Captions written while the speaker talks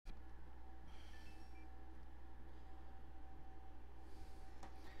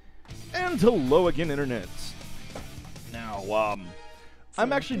And hello again, Internet. Now,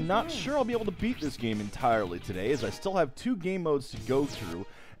 I'm actually not sure I'll be able to beat this game entirely today, as I still have 2 game modes to go through.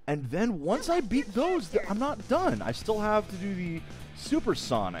 And then once I beat those, I'm not done. I still have to do the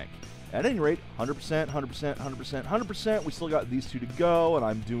supersonic. At any rate, 100%, 100%, 100%, 100%. We still got these 2 to go, and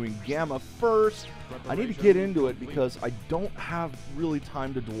I'm doing gamma first. I need to get into it because I don't have really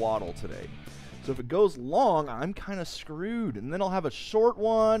time to dwaddle today. So if it goes long, I'm kind of screwed. And then I'll have a short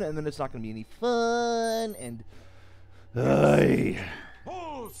one, and then it's not going to be any fun. And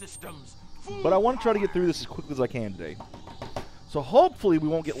All systems but I want to try to get through this as quickly as I can today. So hopefully we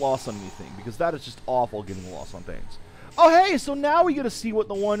won't get lost on anything, because that is just awful, getting lost on things. Oh hey, so now we get to see what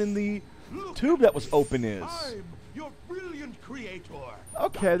the one in the tube that was open is. I'm your brilliant creator.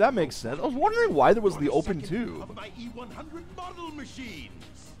 Okay, that makes sense. I was wondering why there was the open tube. Of my E100 model machines.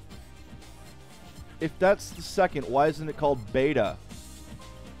 If that's the second, why isn't it called beta?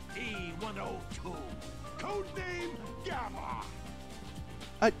 E102. Codename Gamma.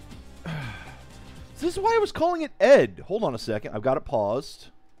 This is why I was calling it Ed. Hold on a second. I've got it paused.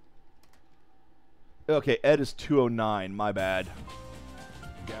 Okay, Ed is 209. My bad.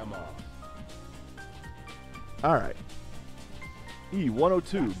 Gamma. Alright.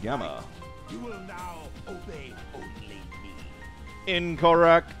 E102, Gamma. You will now obey only me.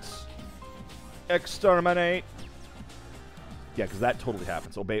 Incorrect. Exterminate. Yeah, because that totally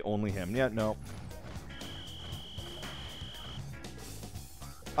happens. Obey only him. Yeah, no.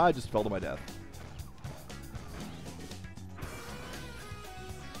 I just fell to my death.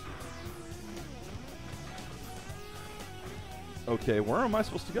 Okay, where am I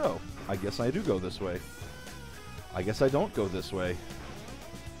supposed to go? I guess I do go this way. I guess I don't go this way.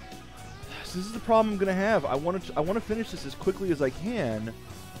 So this is the problem I'm gonna have. I want to finish this as quickly as I can,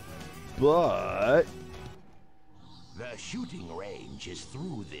 but The shooting range is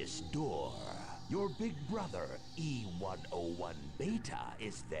through this door. Your big brother, E101 Beta,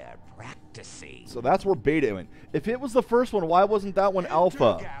 is there practicing. so that's where beta went. If it was the first one, why wasn't that one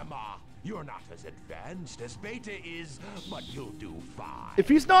alpha? Enter Gamma. You're not as advanced as Beta is, but you'll do fine. If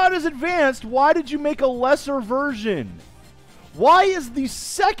he's not as advanced, why did you make a lesser version? Why is the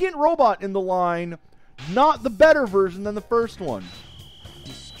second robot in the line not the better version than the first one?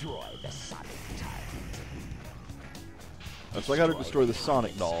 Destroy the Sonic Tyrant. So I gotta destroy the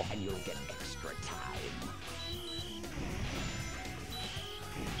Sonic doll. And you'll get extra time.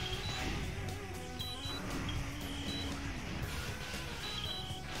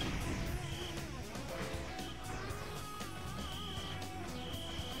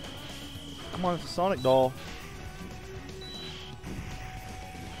 Come on, it's a Sonic doll.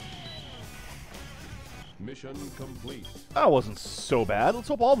 Mission complete. That wasn't so bad. Let's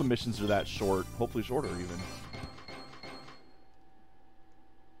hope all the missions are that short. Hopefully shorter, even.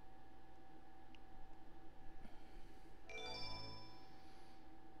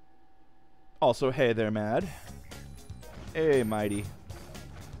 Also, hey there, Mad. Hey, Mighty.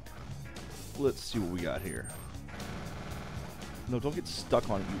 Let's see what we got here. No, don't get stuck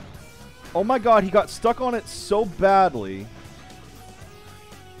on it. You. Oh my god, he got stuck on it so badly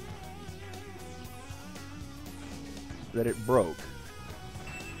that it broke.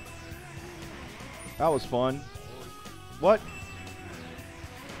 That was fun. What?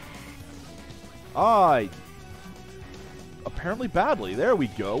 Apparently badly. There we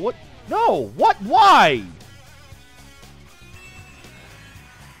go. What? No! What? Why?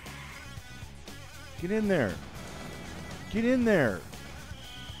 Get in there. Get in there.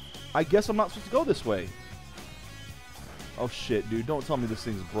 I guess I'm not supposed to go this way. Oh shit, dude. Don't tell me this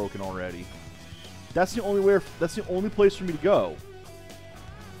thing's broken already. That's the only way. That's the only place for me to go.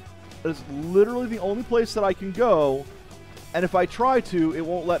 That is literally the only place that I can go. And if I try to, it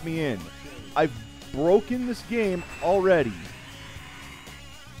won't let me in. I've broken this game already.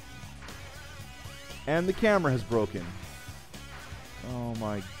 And the camera has broken. Oh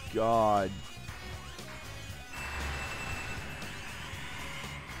my god.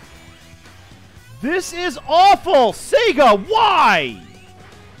 This is awful! Sega, why?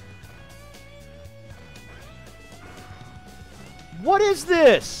 What is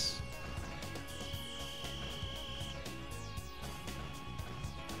this?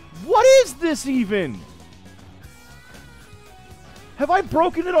 What is this even? Have I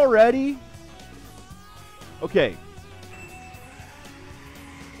broken it already? Okay.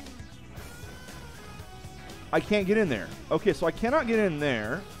 I can't get in there. Okay, so I cannot get in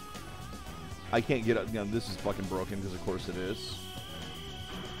there. I can't get up. You know, this is fucking broken because of course it is.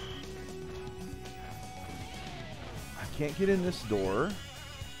 I can't get in this door.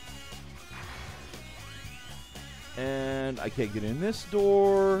 And I can't get in this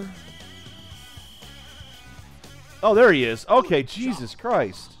door. Oh, there he is. Okay, Jesus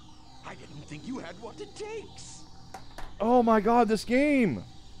Christ. I didn't think you had what it takes. Oh my God, this game.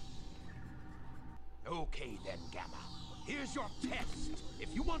 Okay then, Gamma. Here's your test.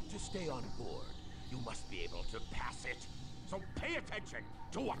 If you want to stay on board, you must be able to pass it. So pay attention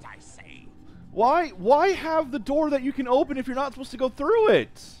to what I say. Why have the door that you can open if you're not supposed to go through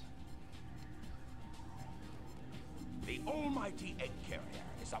it? The almighty egg carrier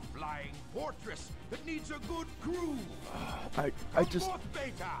is a flying fortress that needs a good crew. I just... Forth,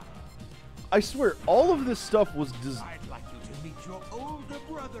 Beta. I swear, all of this stuff was I'd like you to meet your older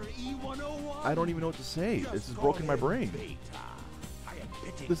brother, E101. I don't even know what to say. This has broken my brain. Beta. I am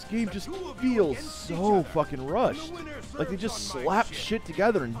pitting This game the just two of you feels against each so other. fucking rushed. The winner Like they serves just on my slapped ship. shit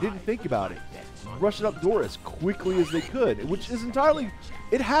together and didn't think about it. Bets on Rushed it up the door as quickly as they could, which is entirely...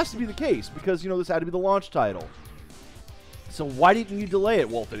 It has to be the case, because, you know, this had to be the launch title. So why didn't you delay it?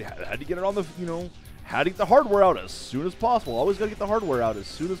 Well, they had to get it on the, you know, had to get the hardware out as soon as possible. Always got to get the hardware out as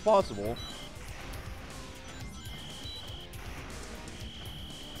soon as possible.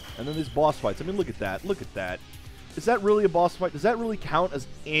 And then these boss fights. I mean, look at that. Look at that. Is that really a boss fight? Does that really count as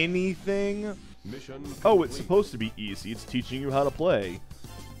anything? Mission Oh, it's complete. supposed to be easy. It's teaching you how to play.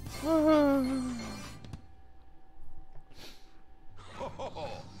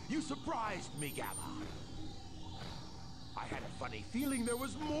 You surprised me, Gamma. I had a funny feeling there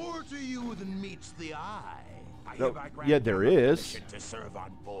was more to you than meets the eye. I No, hereby grant yeah, there Gamma is. permission to serve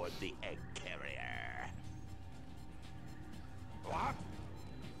on board the egg carrier. What?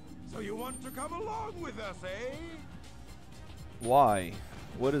 So you want to come along with us, eh? Why?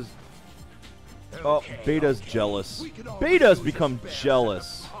 What is... Oh, Okay, Beta's okay. jealous. We could always Beta's use a become spare set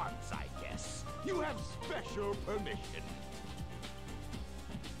jealous. of parts, I guess. You have special permission.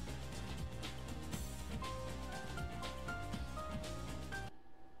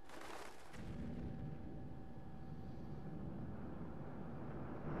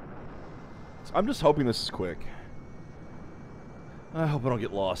 I'm just hoping this is quick. I hope I don't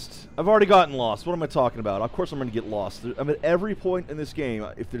get lost. I've already gotten lost. What am I talking about? Of course I'm going to get lost. I'm at every point in this game.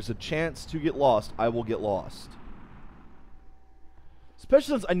 If there's a chance to get lost, I will get lost.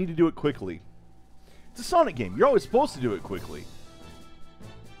 Especially since I need to do it quickly. It's a Sonic game. You're always supposed to do it quickly.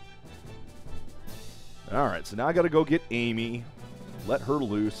 Alright, so now I got to go get Amy. Let her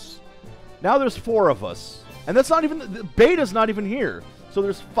loose. Now there's 4 of us. And that's not even... The Beta's not even here. So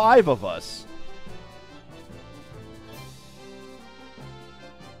there's 5 of us.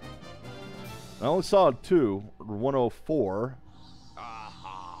 I only saw 2, or 104,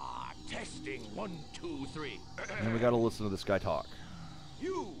 Aha! Testing 1, 2, 3. and we gotta listen to this guy talk.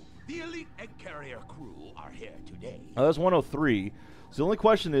 You, the elite egg carrier crew, are here today. Now that's 103. So the only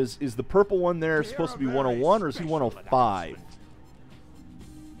question is the purple one there supposed to be 101 or is he 105?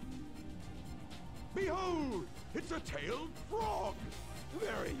 Behold, it's a tailed frog.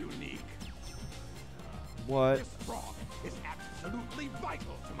 Very unique. What? This frog is absolutely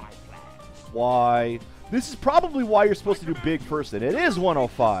vital to my plans. Why? This is probably why you're supposed to do big first, and it is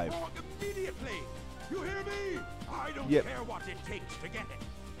 105. Frog immediately. You hear me? I don't Yep. care what it takes to get it.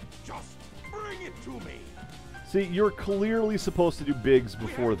 Just bring it to me. See, you're clearly supposed to do bigs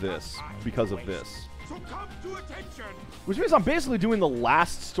before this, because of this. So come to attention. Which means I'm basically doing the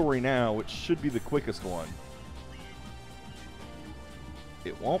last story now, which should be the quickest one.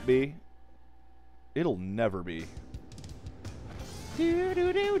 It won't be. It'll never be.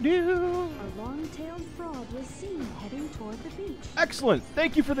 Do-do-do-do. A long-tailed frog was seen heading toward the beach. Excellent.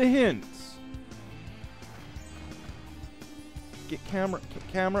 Thank you for the hints. Get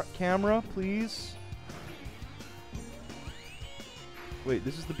camera, please. Wait,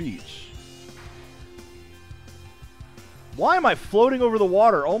 this is the beach. Why am I floating over the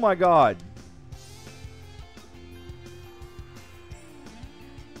water? Oh my god.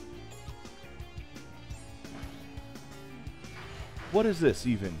 What is this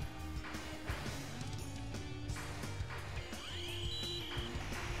even?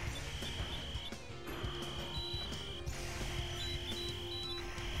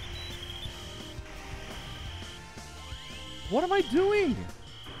 What am I doing?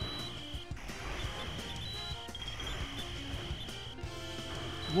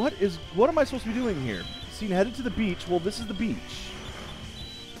 What am I supposed to be doing here? Seen headed to the beach. Well, this is the beach.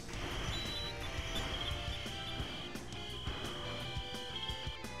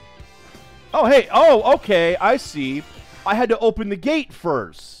 Oh, hey. Oh, okay. I see. I had to open the gate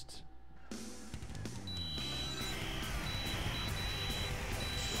first.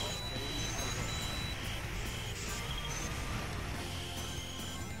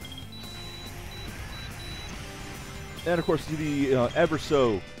 And, of course, do the ever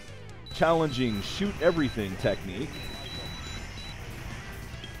so challenging shoot everything technique.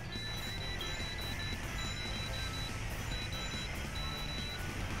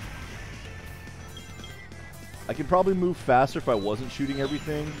 I could probably move faster if I wasn't shooting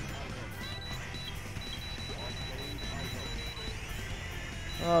everything.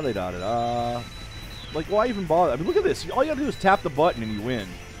 Oh, they da da da. Like, why even bother? I mean, look at this. All you gotta do is tap the button and you win.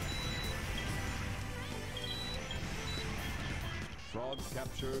 Frog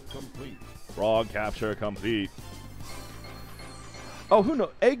capture complete. Frog capture complete. Oh, who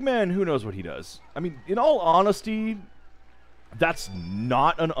knows? Eggman, who knows what he does? I mean, in all honesty, that's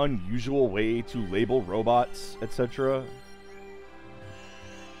not an unusual way to label robots, etc.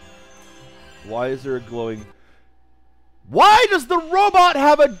 Why is there a glowing... Why does the robot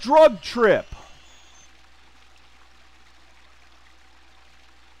have a drug trip?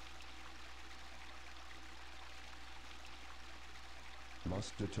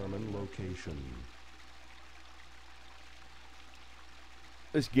 Must determine location.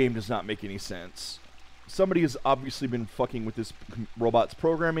 This game does not make any sense. Somebody has obviously been fucking with this robot's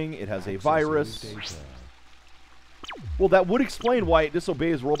programming. It has a virus. Well, that would explain why it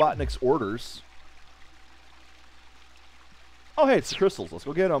disobeys Robotnik's orders. Oh, hey, it's the crystals. Let's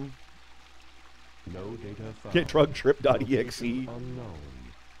go get them. No data found. Get drugtrip.exe. Location unknown.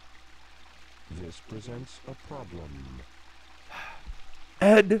 This presents a problem.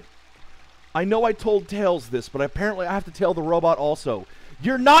 Ed, I know I told Tails this, but apparently I have to tell the robot also.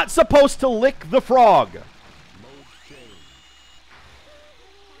 You're not supposed to lick the frog.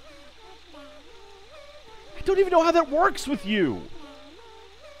 I don't even know how that works with you.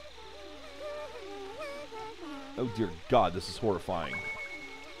 Oh dear God, this is horrifying.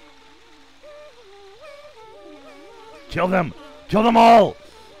 Kill them! Kill them all!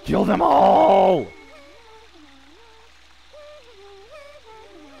 Kill them all!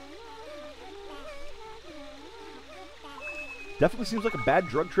 Definitely seems like a bad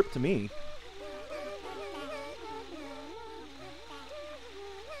drug trip to me.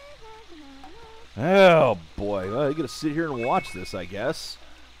 Oh boy, well, you gotta sit here and watch this, I guess.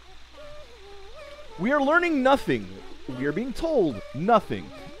 We are learning nothing. We are being told nothing.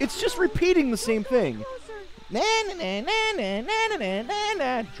 It's just repeating the same thing. Na na na na na na na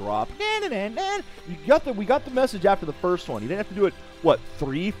na. Drop. Na na na na. We got the message after the first one. You didn't have to do it, what,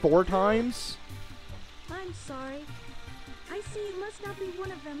 3-4 times? I'm sorry. I see it must not be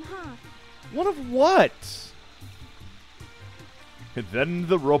one of them, huh? One of what? And then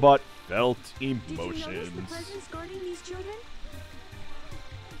the robot felt emotions. Did you notice the presence guarding these children?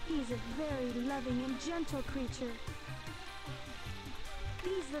 He's a very loving and gentle creature.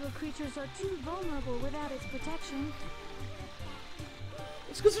 These little creatures are too vulnerable without its protection.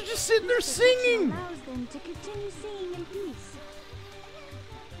 It's because they're just sitting there Protection singing. allows them to continue singing in peace.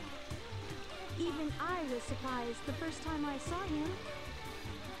 Even I was surprised the first time I saw him.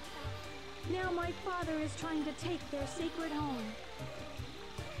 Now my father is trying to take their sacred home.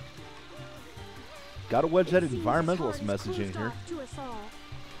 Gotta wedge that It seems his environmentalist heart is message in closed here. off to us all.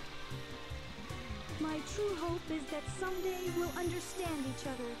 My true hope is that someday we'll understand each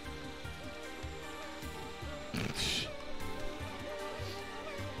other.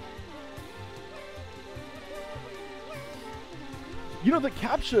 You know, the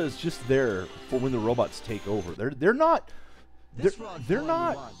CAPTCHA is just there for when the robots take over. They're not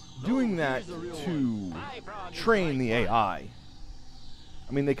doing that to train the AI.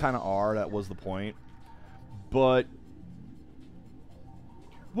 I mean, they kind of are. That was the point. But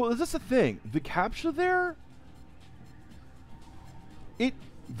well, that's the thing. The CAPTCHA there,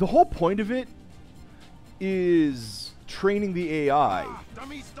 the whole point of it is training the AI.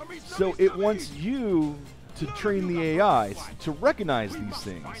 So it wants you to train the AI to recognize these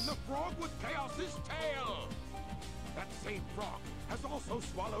things. Find the frog with Chaos's tail. That same frog has also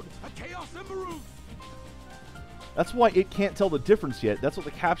swallowed a Chaos Emerald. That's why it can't tell the difference yet. That's what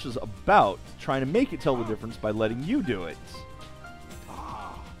the CAPTCHA's about, trying to make it tell the difference by letting you do it.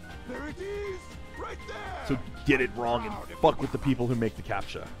 Ah, there it is, right there. So get it wrong and fuck with the people who make the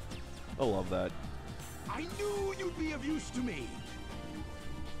CAPTCHA. I love that. I knew you'd be of use to me.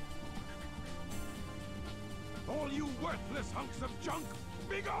 All you worthless hunks of junk,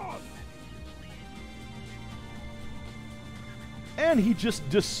 be gone! And he just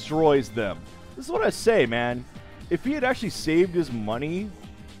destroys them. This is what I say, man. If he had actually saved his money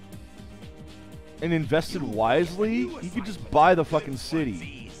and invested wisely, he could just buy the fucking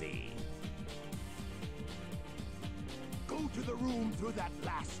city. Easy. Go to the room through that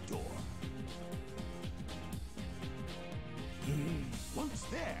last door. Once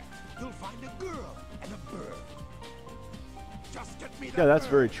there, you'll find a girl and a bird. Just get me Yeah, that's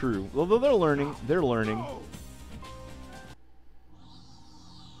very true. Although they're learning. They're learning.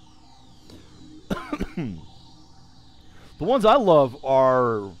 The ones I love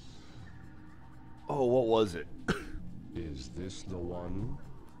are... Oh, what was it? Is this the one?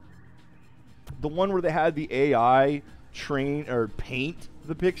 The one where they had the AI train or paint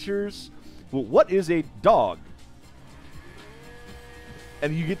the pictures. Well, what is a dog?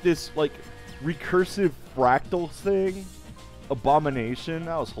 And you get this, like, recursive fractal thing. Abomination.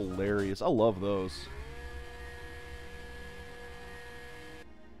 That was hilarious. I love those.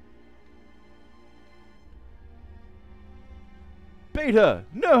 Beta,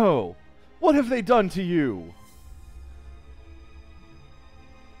 no! What have they done to you?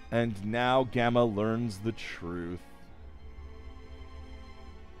 And now Gamma learns the truth.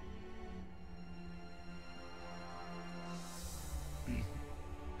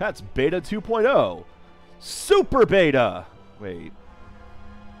 That's Beta 2.0. Super Beta! Wait.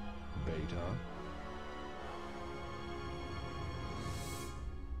 Beta?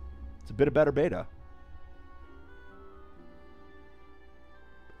 It's a bit of better beta.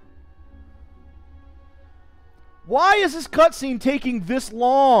 Why is this cutscene taking this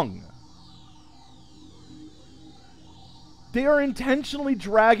long? They are intentionally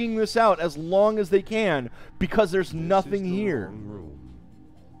dragging this out as long as they can because there's nothing here. Wrong room.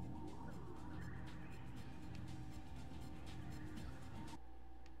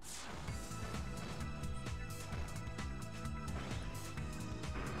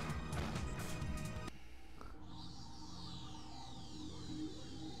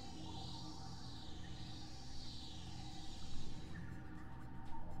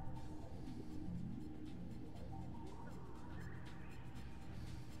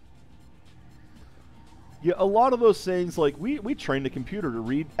 Yeah, a lot of those things, like, we trained a computer to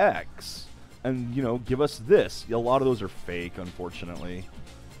read X and, you know, give us this. A lot of those are fake, unfortunately.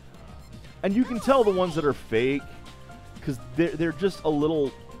 And you can tell the ones that are fake because they're just a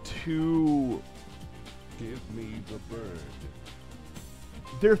little too... Give me the bird.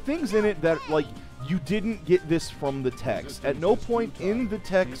 There are things in it that, like, you didn't get this from the text. At no point in the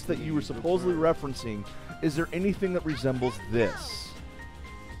text that you were supposedly referencing is there anything that resembles this.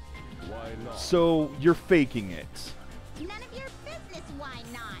 Why not? So, you're faking it. None of your business, why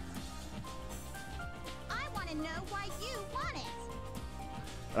not? I want to know why you want it.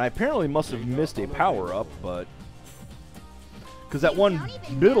 And I apparently must have missed a power-up, but... Because that one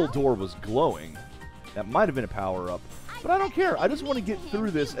middle door was glowing. That might have been a power-up. But I don't care. I just want to get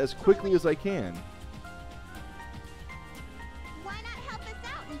through this as quickly as I can. Why not help us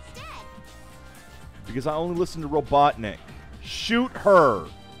out instead? Because I only listen to Robotnik. Shoot her!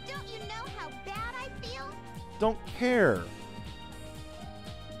 Don't you know how bad I feel? Don't care.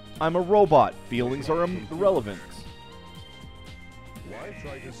 I'm a robot. Feelings are irrelevant. Why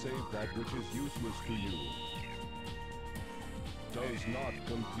try to save that which is useless to you? Does not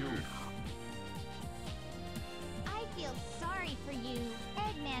compute. I feel sorry for you.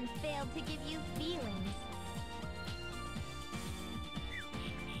 Eggman failed to give you feelings.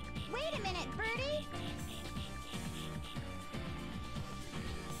 Wait a minute, Birdie!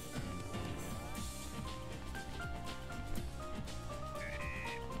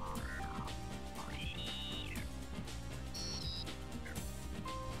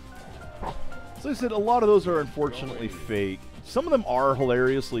 So I said, a lot of those are unfortunately fake. Some of them are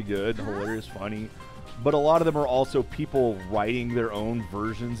hilariously good, hilarious, funny, but a lot of them are also people writing their own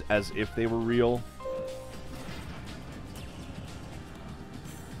versions as if they were real.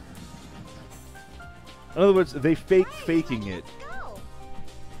 In other words, they faking it. Go!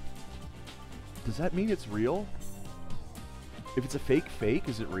 Does that mean it's real? If it's a fake,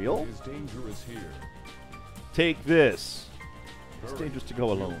 is it real? It is dangerous here. Take this. It's Hurry. dangerous to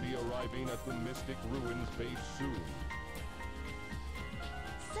go alone. We'll be arriving at the Mystic Ruins base soon.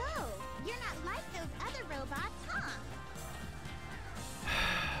 So, you're not like those other robots, huh?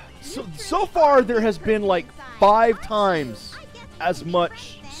 So far, there has been like 5 times as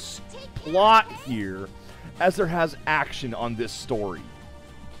much plot here as there has action on this story.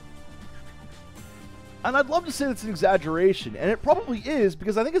 And I'd love to say that's an exaggeration, and it probably is,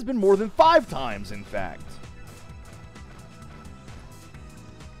 because I think it's been more than 5 times, in fact.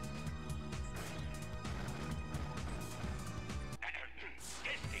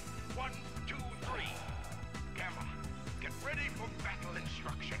 Testing. 1, 2, 3. Gamma, get ready for battle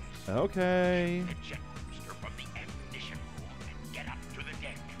instructions. Okay. Eject booster from the ammunition room and get up to the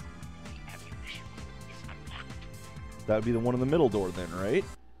deck. The ammunition room is unlocked. That would be the one in the middle door then, right?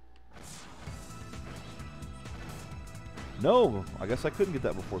 No, I guess I couldn't get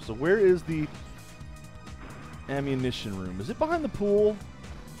that before. So where is the Ammunition room. Is it behind the pool?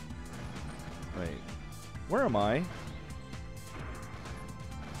 Wait. Where am I?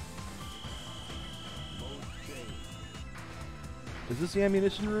 Is this the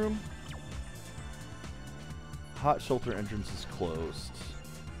ammunition room? Hot shelter entrance is closed.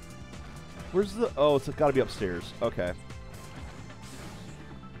 Where's the... Oh, it's got to be upstairs. Okay.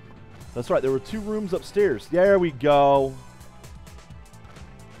 That's right. There were 2 rooms upstairs. There we go.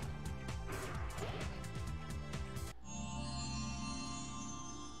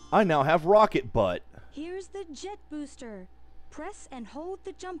 I now have rocket butt. Here's the jet booster. Press and hold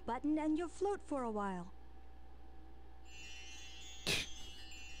the jump button and you'll float for a while.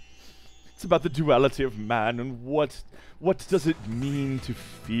 It's about the duality of man and what does it mean to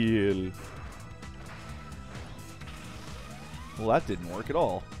feel. Well, that didn't work at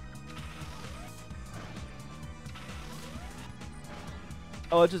all.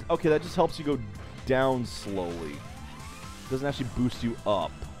 Oh, okay, that just helps you go down slowly. It doesn't actually boost you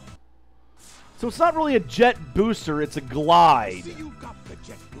up. So it's not really a jet booster, it's a glide. See, you've got the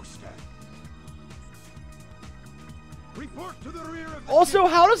jet booster. Report to the rear of the Also,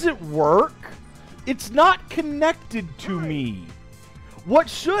 how does it work? It's not connected to me. What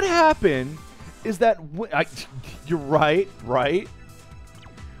should happen is that... you're right, right?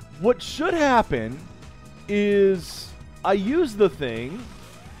 What should happen is I use the thing,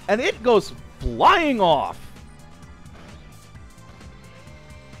 and it goes flying off.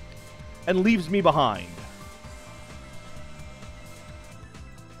 And leaves me behind.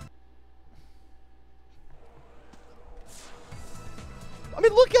 I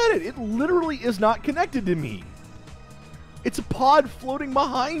mean, look at it. It literally is not connected to me. It's a pod floating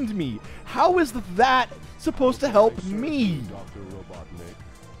behind me. How is that supposed to help me? Dr. Robotnik.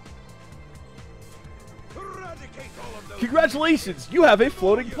 Eradicate all of those. Congratulations, you have a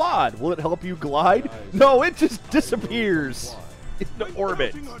floating pod. Will it help you glide? No, it just disappears into I'm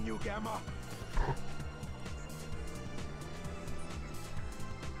orbit. counting on you, Gamma.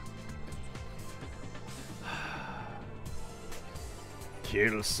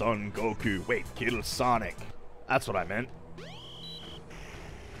 Kill Son Goku. Wait, kill Sonic. That's what I meant.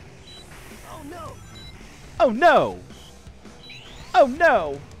 Oh no! Oh no! Oh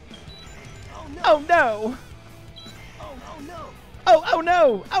no! Oh no! Oh no! Oh no! Oh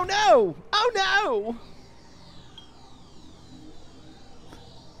no! Oh no! Oh no!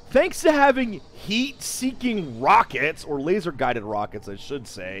 Thanks to having heat-seeking rockets, or laser-guided rockets, I should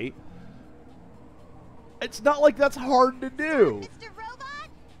say, it's not like that's hard to do. Mr. Robot?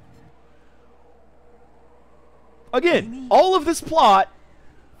 Again, all of this plot,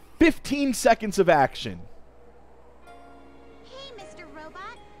 15 seconds of action. Hey, Mr.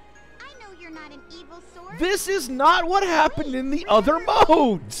 Robot. I know you're not an evil sword. This is not what happened in the other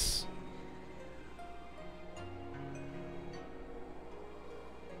modes.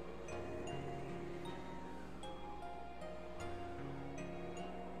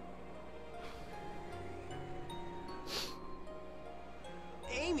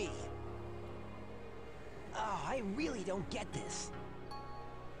 Amy! Oh, I really don't get this.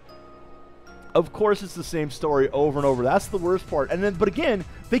 Of course, it's the same story over and over. That's the worst part. And then, but again,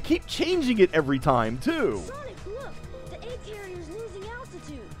 they keep changing it every time too. Sonic, look! The egg carrier's losing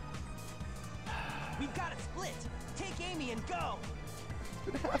altitude. We've got to split. Take Amy and go.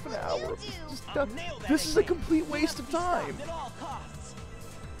 It's been half an What will hour. you of do? just I'll stuff. nail that This is a Eggman. complete He waste must of be stopped time. at all costs.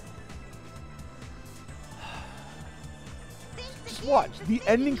 Thanks Just again watch. for The saving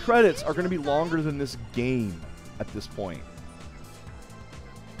ending me credits as are going to be usual, longer Sonic. than this game at this point.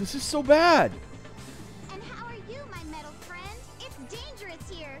 This is so bad. And how are you, my metal friend? It's dangerous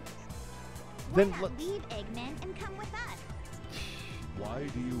here. Then Why let- not leave Eggman and come with us? Why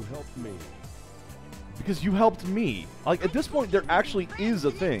do you help me? Because you helped me. Like, at this point, there actually is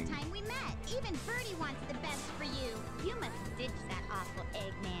a thing. The next time we met, even Birdie wants the best for you. You must ditch that awful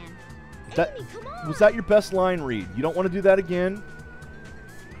Eggman. That, Amy, come on! was that your best line read? You don't want to do that again?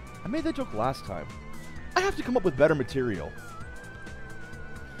 I made that joke last time. I have to come up with better material.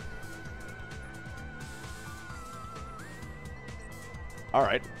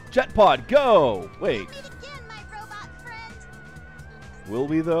 Alright. Jet pod, go! Wait. Meet again, my robot friend. Will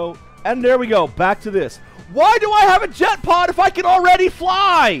we, though? And there we go. Back to this. Why do I have a jet pod if I can already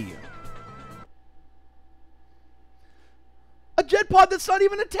fly? A jet pod that's not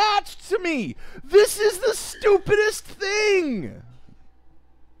even attached to me. This is the stupidest thing.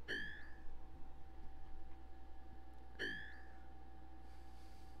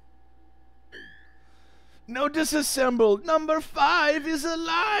 No disassembled. Number 5 is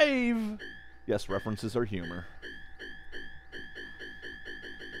alive. Yes, references are humor.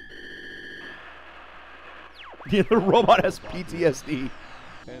 The robot has PTSD.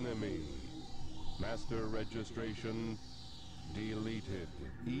 Enemy. Master registration deleted.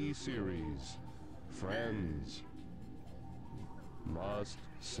 E-series. Friends. Must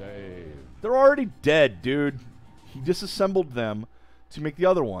save. They're already dead, dude. He disassembled them to make the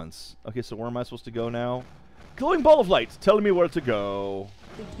other ones. Okay, so where am I supposed to go now? Glowing ball of light, telling me where to go.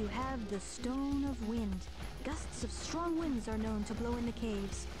 If you have the Stone of Wind, gusts of strong winds are known to blow in the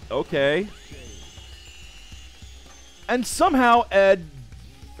caves. Okay. And somehow Ed,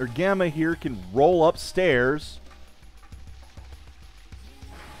 or Gamma here, can roll upstairs.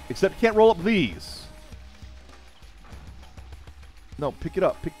 Except can't roll up these. No, pick it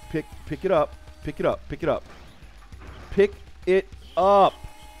up. Pick it up. Pick it up. Pick it up. Pick it up.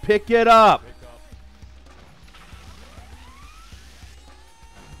 Pick it up.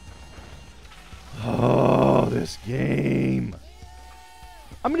 Oh, this game.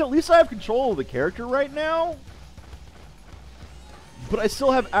 I mean, at least I have control of the character right now. But I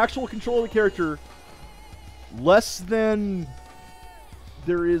still have actual control of the character less than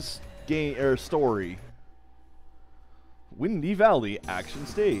there is game or story. Windy Valley action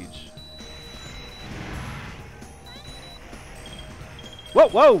stage. Whoa,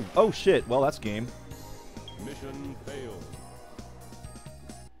 whoa! Oh shit! Well, that's game. Mission failed.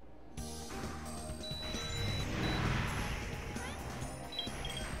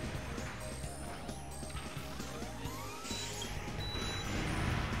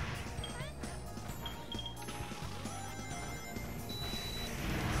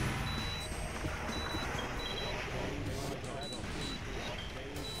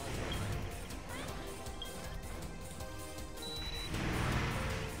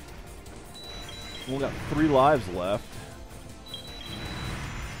 We only got 3 lives left.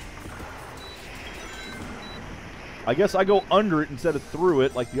 I guess I go under it instead of through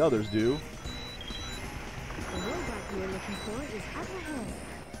it like the others do. The robot you're looking for is up ahead.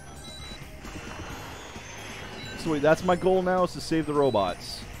 So wait, that's my goal now, is to save the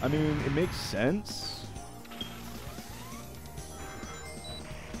robots. I mean, it makes sense.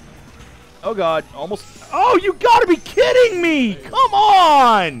 Oh god, almost. Oh, you gotta be kidding me! Come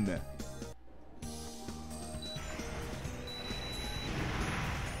on!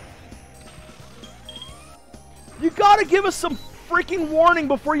 You gotta give us some freaking warning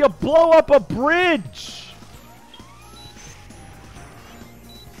before you blow up a bridge!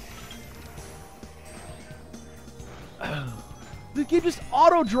 The game just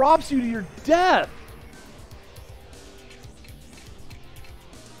auto drops you to your death!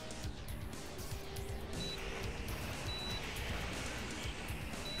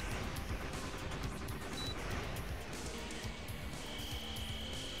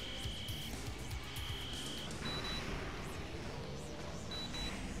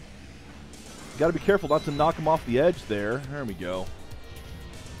 Gotta be careful not to knock him off the edge there. There we go.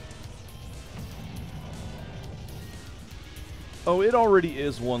 Oh, it already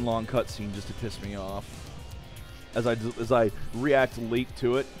is one long cutscene just to piss me off. As I react late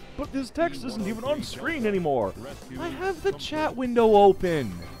to it. But this text isn't even on screen anymore. I have the chat window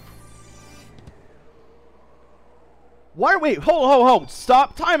open. Why? Wait, hold.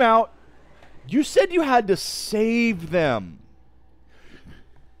 Stop. Time out. You said you had to save them.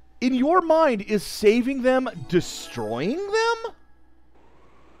 In your mind, is saving them destroying them?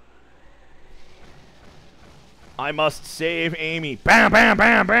 I must save Amy. Bam, bam,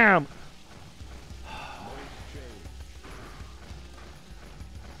 bam, bam.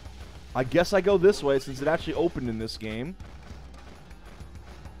 I guess I go this way since it actually opened in this game.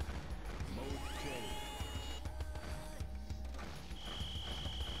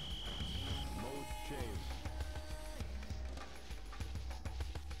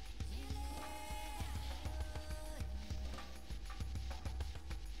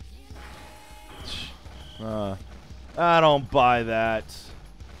 I don't buy that.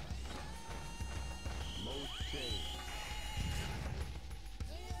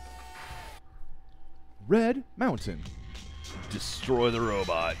 Red Mountain. Destroy the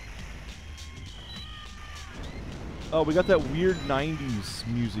robot. Oh, we got that weird 90s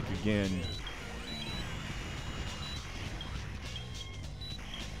music again.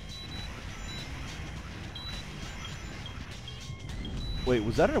 Wait,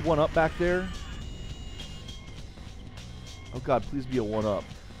 was that a 1-up back there? Oh god, please be a 1-up.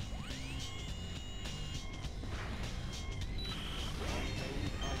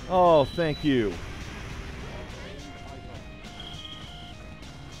 Oh, thank you.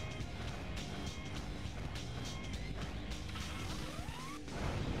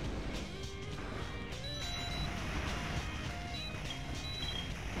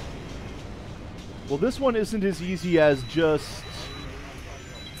 Well, this one isn't as easy as just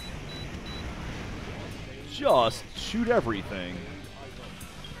shoot everything.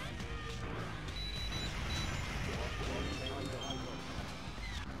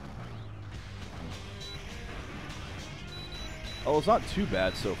 Oh, it's not too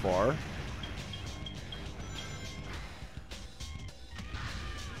bad so far.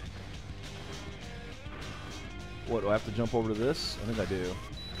 What, do I have to jump over to this? I think I do.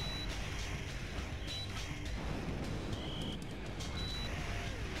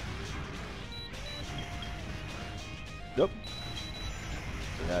 Nope.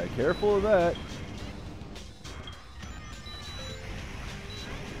 Yeah, careful of that.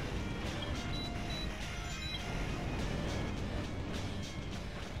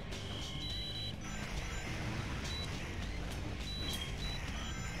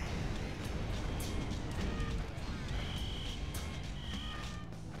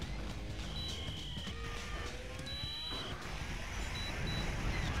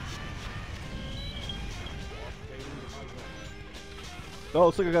 Oh,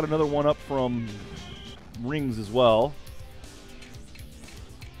 looks like I got another one up from rings as well.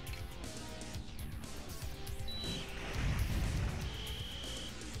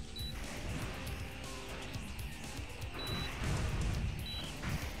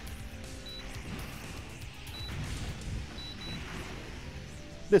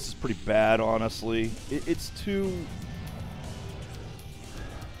 This is pretty bad, honestly. It's too...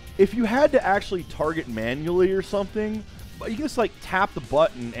 If you had to actually target manually or something... You can just, like, tap the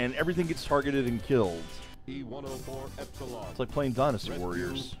button and everything gets targeted and killed. E104 Epsilon. It's like playing Dynasty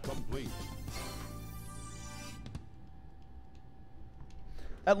Warriors. Complete.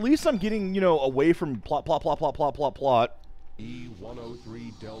 At least I'm getting, you know, away from plot.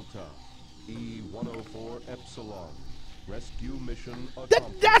 E103 Delta. E104 Epsilon. Rescue mission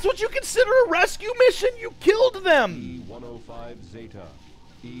accomplished. That's what you consider a rescue mission? You killed them! E105 Zeta.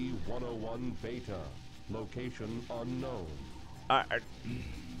 E101 Beta. Location unknown.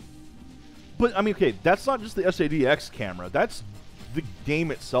 But, I mean, okay, that's not just the SADX camera. That's the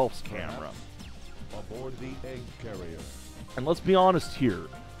game itself's camera. Aboard the egg carrier. And let's be honest here.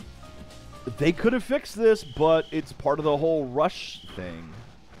 They could have fixed this, but it's part of the whole rush thing.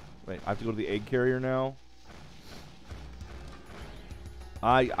 Wait, I have to go to the egg carrier now?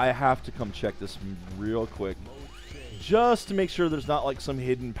 I have to come check this real quick. Just to make sure there's not, like, some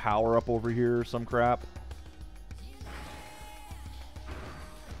hidden power-up over here or some crap.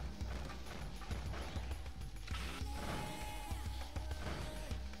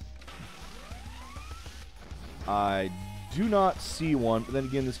 I do not see one, but then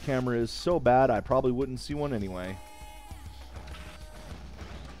again, this camera is so bad, I probably wouldn't see one anyway.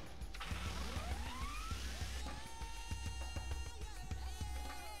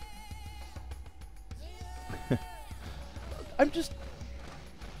 I'm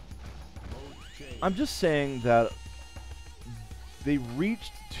just saying that they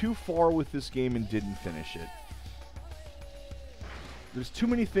reached too far with this game and didn't finish it. There's too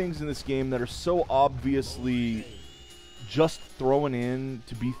many things in this game that are so obviously just thrown in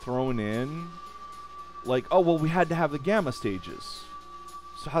to be thrown in. Like, oh, well, we had to have the gamma stages.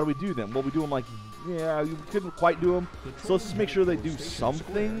 So how do we do them? Well, we do them like, yeah, we couldn't quite do them. So let's just make sure they do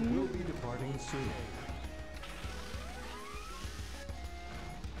something. Will be departing soon.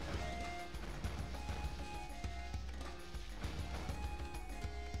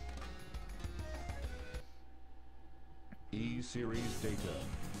 E-Series data.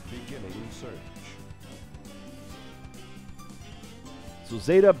 Beginning search. So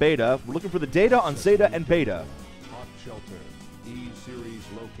Zeta, Beta. We're looking for the data on Zeta and Beta. Hot shelter. E-Series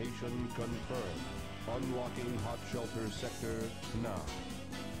location confirmed. Unlocking hot shelter sector now.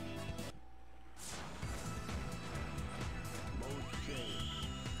 Mode change.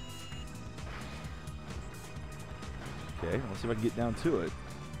 Okay, let's see if I can get down to it.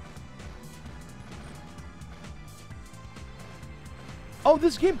 Oh,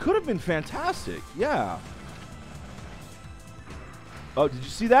 this game could have been fantastic. Yeah. Oh, did you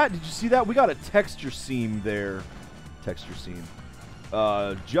see that? Did you see that? We got a texture seam there. Texture seam.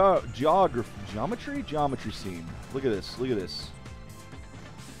 Geometry? Geometry seam. Look at this. Look at this.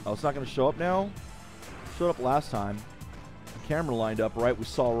 Oh, it's not going to show up now? It showed up last time. The camera lined up right. We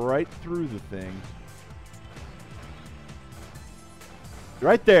saw right through the thing.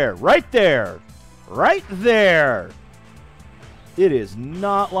 Right there. Right there. Right there. It is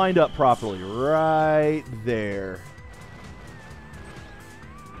not lined up properly. Right there.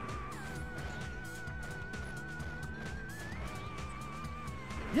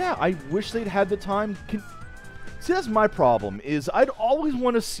 Yeah, I wish they'd had the time. See, that's my problem, is I'd always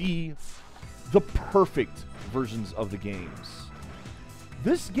want to see the perfect versions of the games.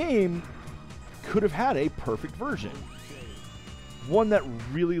 This game could have had a perfect version. One that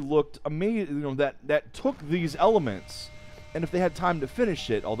really looked amazing, you know, that took these elements, and if they had time to finish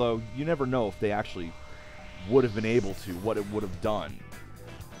it, although you never know if they actually would have been able to, what it would have done.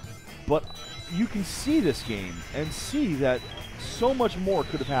 But you can see this game and see that so much more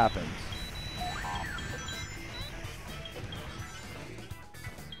could have happened.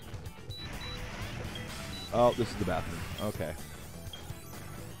 Oh, this is the bathroom. Okay.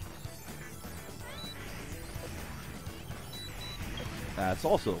 That's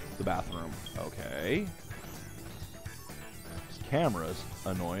also the bathroom. Okay. This camera's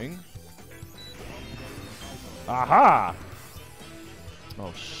annoying. Aha!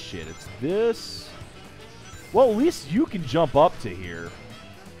 Oh shit, it's this. Well, at least you can jump up to here.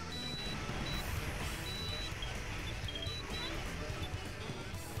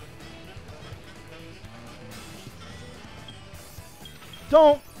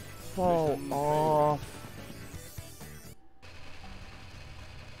 Don't fall off.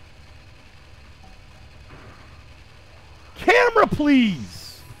 Camera,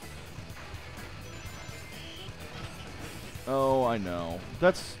 please! Oh, I know.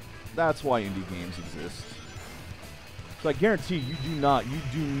 That's why indie games exist. So I guarantee you do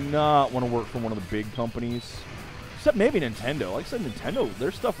not want to work for one of the big companies. Except maybe Nintendo. Like I said, Nintendo,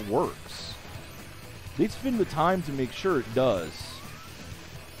 their stuff works. They spend the time to make sure it does.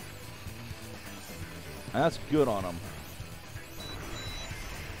 And that's good on them.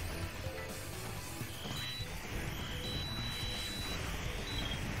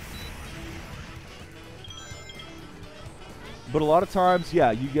 But a lot of times,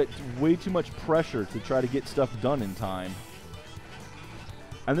 yeah, you get way too much pressure to try to get stuff done in time.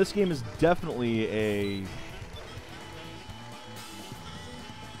 And this game is definitely a...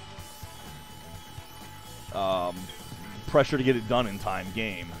 pressure to get it done in time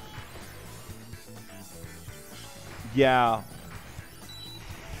game. Yeah.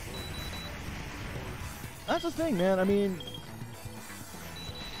 That's the thing, man. I mean,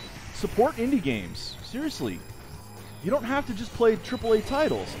 support indie games. Seriously. You don't have to just play AAA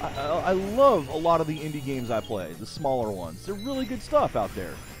titles. I love a lot of the indie games I play, the smaller ones. They're really good stuff out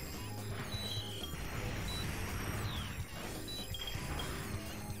there.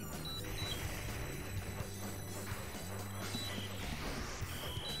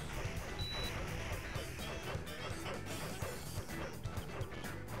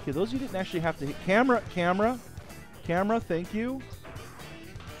 Okay, those you didn't actually have to hit. Camera, thank you.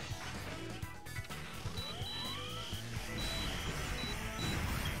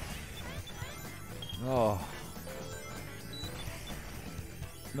 Oh.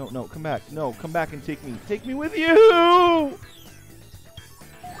 No, come back. No, come back and take me. Take me with you!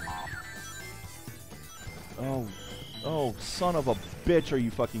 Oh, son of a bitch, are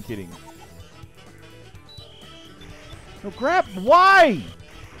you fucking kidding? No, grab, why?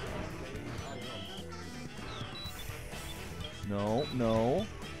 No.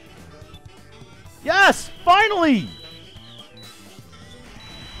 Yes! Finally!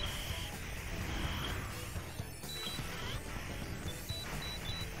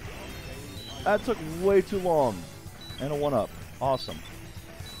 That took way too long. And a 1-up. Awesome.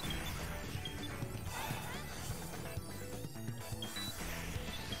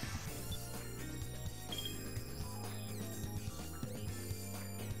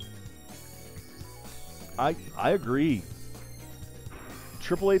 I agree.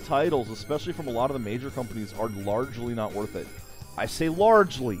 AAA titles, especially from a lot of the major companies, are largely not worth it. I say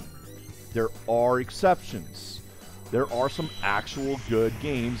largely. There are exceptions. There are some actual good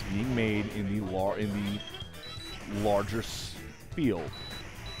games being made in the larger field.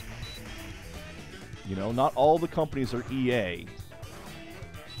 You know, not all the companies are EA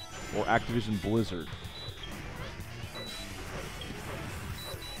or Activision Blizzard.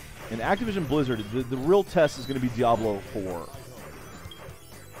 In Activision Blizzard, the real test is going to be Diablo 4.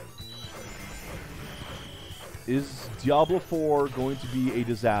 Is Diablo 4 going to be a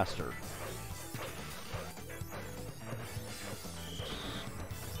disaster?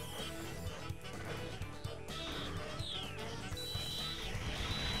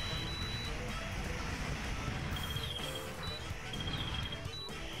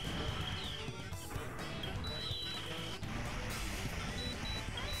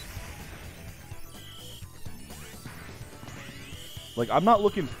 Like, I'm not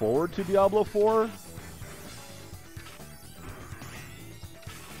looking forward to Diablo 4.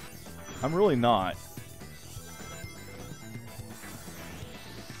 I'm really not.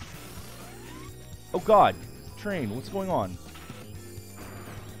 Oh god, train, what's going on?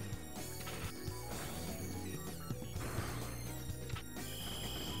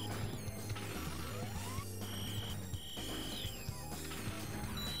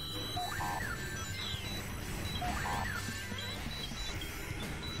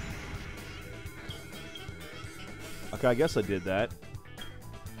 Okay, I guess I did that.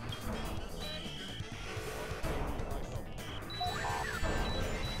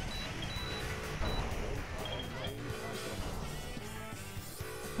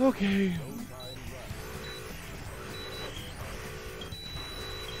 Okay.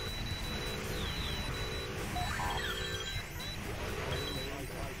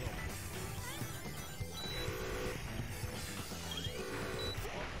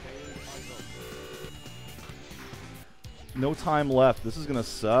 No time left. This is gonna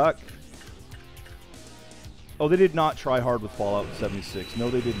suck. Oh, they did not try hard with Fallout 76.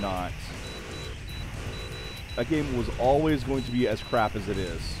 No, they did not. That game was always going to be as crap as it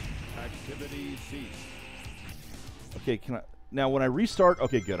is. Activity ceased. Okay, can I... Now, when I restart...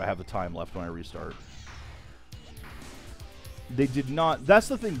 Okay, good. I have the time left when I restart. They did not... That's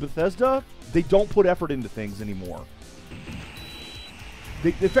the thing. Bethesda, they don't put effort into things anymore.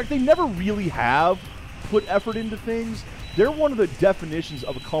 In fact, they never really have put effort into things. They're one of the definitions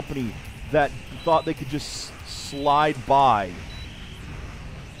of a company that thought they could just slide by.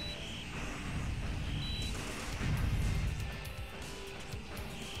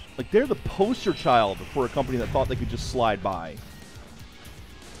 Like, they're the poster child for a company that thought they could just slide by.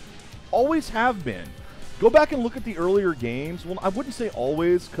 Always have been. Go back and look at the earlier games. Well, I wouldn't say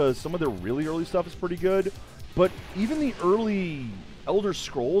always, because some of their really early stuff is pretty good. But even the early Elder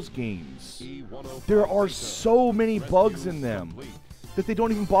Scrolls games, there are so many bugs in them that they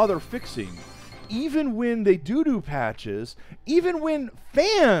don't even bother fixing. Even when they do patches, even when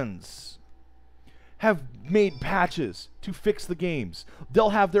fans have made patches to fix the games,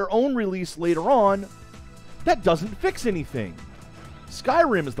 they'll have their own release later on that doesn't fix anything.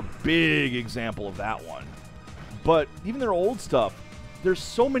 Skyrim is the big example of that one. But even their old stuff, there's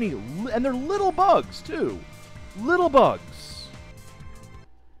so many, and they're little bugs too. Little bugs.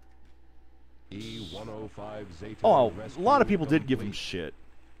 E105 Zeta Oh, a lot of people did give him shit.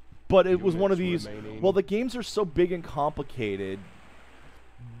 But it was one of these, well, the games are so big and complicated.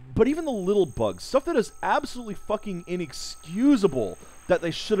 But even the little bugs, stuff that is absolutely fucking inexcusable that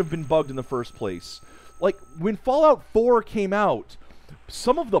they should have been bugged in the first place. Like, when Fallout 4 came out,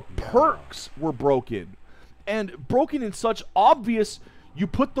 some of the perks were broken. And broken in such obvious, you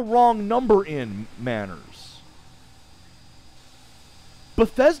put the wrong number in manners.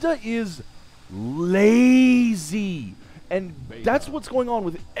 Bethesda is lazy. And that's what's going on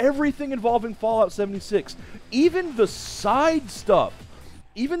with everything involving Fallout 76. Even the side stuff,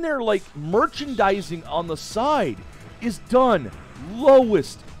 even their, like, merchandising on the side is done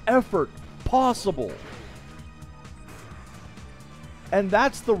lowest effort possible. And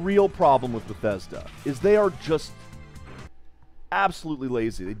that's the real problem with Bethesda, is they are just absolutely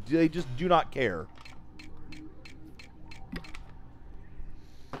lazy. They just do not care.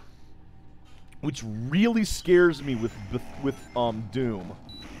 Which really scares me with Doom.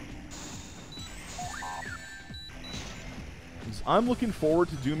 I'm looking forward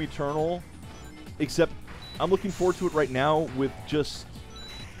to Doom Eternal, except I'm looking forward to it right now with just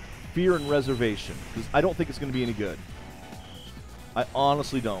fear and reservation, because I don't think it's going to be any good. I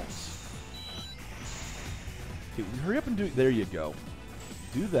honestly don't. Okay, hurry up and do... There you go.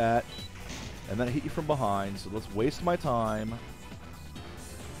 Do that, and then I hit you from behind, so let's waste my time.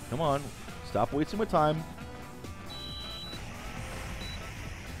 Come on. Stop wasting my time.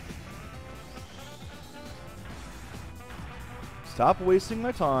 Stop wasting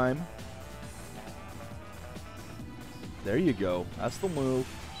my time. There you go. That's the move.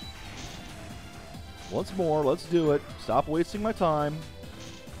 Once more, let's do it. Stop wasting my time.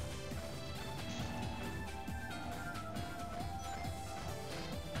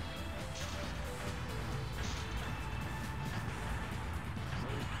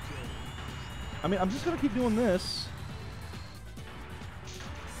 I mean, I'm just going to keep doing this.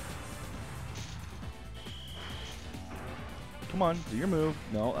 Come on, do your move.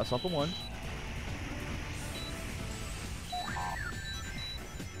 No, that's not the one.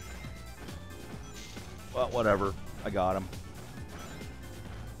 Well, whatever. I got him.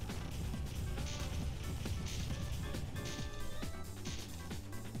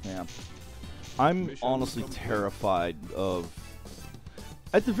 Yeah. I'm honestly terrified of...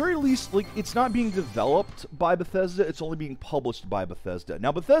 At the very least, like, it's not being developed by Bethesda, it's only being published by Bethesda.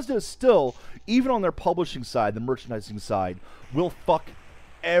 Now, Bethesda is still, even on their publishing side, the merchandising side, will fuck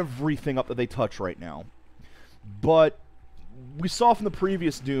everything up that they touch right now. But we saw from the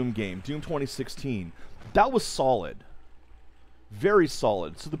previous Doom game, Doom 2016, that was solid. Very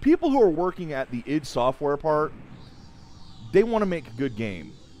solid. So the people who are working at the id Software part, they want to make a good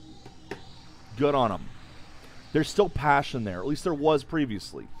game. Good on them. There's still passion there. At least there was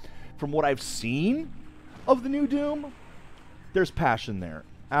previously. From what I've seen, of the new Doom, there's passion there.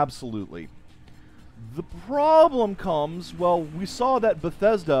 Absolutely. The problem comes, well, we saw that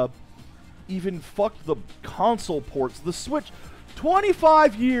Bethesda even fucked the console ports. The Switch,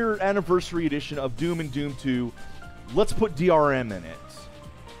 25-year anniversary edition of Doom and Doom 2, let's put DRM in it.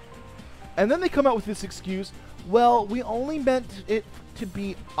 And then they come out with this excuse, well, we only meant it to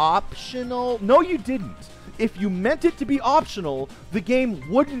be optional. No, you didn't. If you meant it to be optional, the game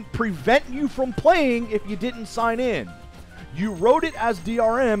wouldn't prevent you from playing if you didn't sign in. You wrote it as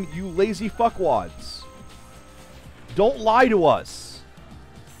DRM, you lazy fuckwads. Don't lie to us.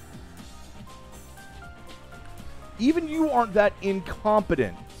 Even you aren't that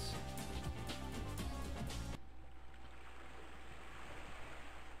incompetent.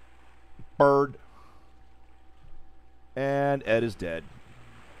 Bird. And Ed is dead.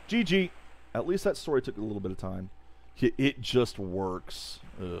 GG. At least that story took a little bit of time. It just works.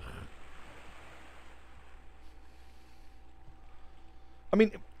 Ugh. I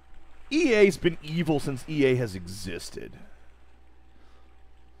mean, EA's been evil since EA has existed.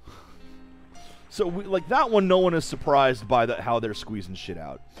 So, like, that one, no one is surprised by how they're squeezing shit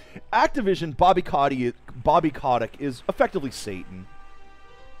out. Activision, Bobby Kotick is effectively Satan.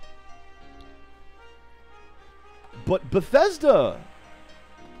 But Bethesda,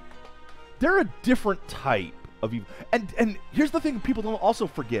 they're a different type of evil. And here's the thing people don't also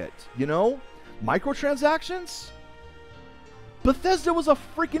forget, you know? Microtransactions? Bethesda was a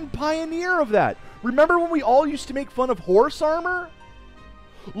freaking pioneer of that. Remember when we all used to make fun of horse armor?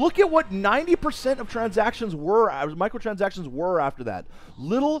 Look at what 90% of transactions were, microtransactions were after that.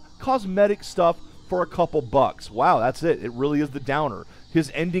 Little cosmetic stuff for a couple bucks. Wow, that's it. It really is the downer.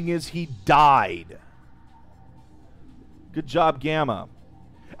 His ending is he died. Good job, Gamma.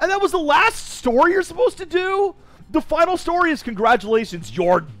 And that was the last story you're supposed to do? The final story is congratulations,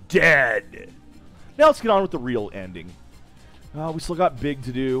 you're dead. Now let's get on with the real ending. We still got Big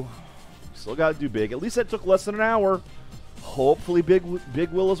to do. Still got to do Big. At least that took less than an hour. Hopefully Big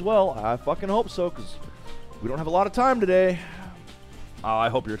will as well. I fucking hope so, because we don't have a lot of time today. Oh, I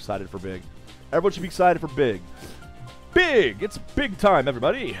hope you're excited for Big. Everyone should be excited for Big. Big! It's big time,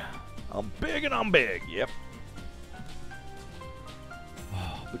 everybody. I'm big and I'm big. Yep.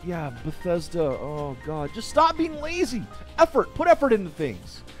 But yeah, Bethesda, oh god, just stop being lazy. Effort, put effort into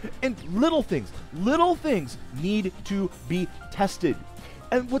things. And little things need to be tested.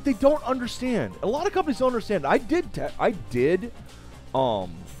 And what they don't understand, a lot of companies don't understand, I did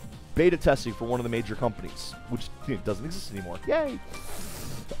beta testing for one of the major companies, which doesn't exist anymore. Yay!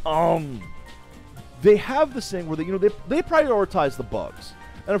 They have this thing where they prioritize the bugs.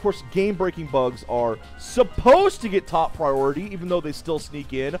 And of course, game-breaking bugs are supposed to get top priority, even though they still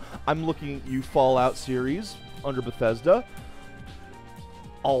sneak in. I'm looking at you, Fallout series, under Bethesda.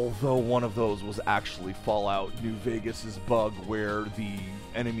 Although one of those was actually Fallout New Vegas' bug, where the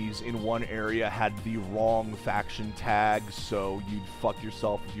enemies in one area had the wrong faction tag, so you'd fuck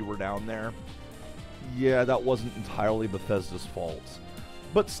yourself if you were down there. Yeah, that wasn't entirely Bethesda's fault.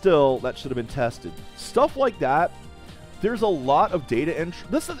 But still, that should have been tested. Stuff like that. There's a lot of data entry.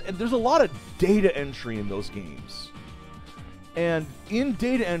 There's a lot of data entry in those games. And in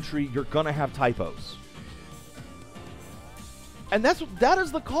data entry, you're gonna have typos. And that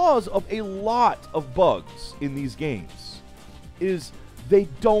is the cause of a lot of bugs in these games. Is they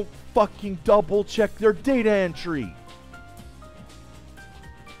don't fucking double check their data entry.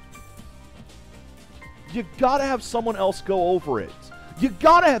 You gotta have someone else go over it. You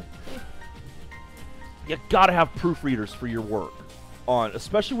gotta have proofreaders for your work,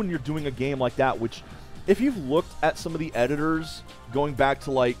 especially when you're doing a game like that, which, if you've looked at some of the editors, going back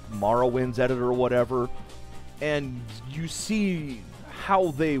to like Morrowind's editor or whatever, and you see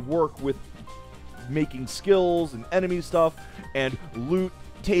how they work with making skills and enemy stuff and loot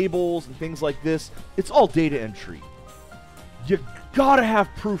tables and things like this, it's all data entry. You gotta have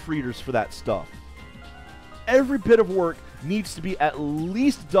proofreaders for that stuff. Every bit of work needs to be at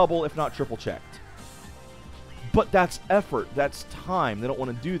least double, if not triple checked. But that's effort, that's time. They don't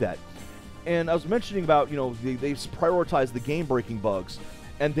want to do that. And I was mentioning about, they prioritize the game-breaking bugs,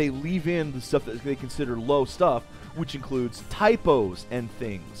 and they leave in the stuff that they consider low stuff, which includes typos and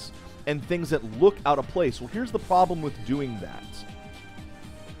things that look out of place. Well, here's the problem with doing that.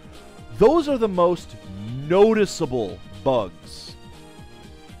 Those are the most noticeable bugs.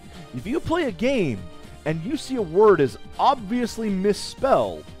 If you play a game and you see a word is obviously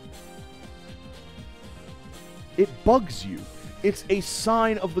misspelled, it bugs you. It's a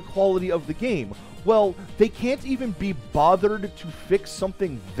sign of the quality of the game. Well, they can't even be bothered to fix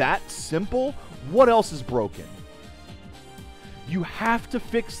something that simple. What else is broken? You have to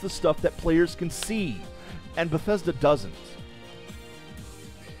fix the stuff that players can see. and Bethesda doesn't.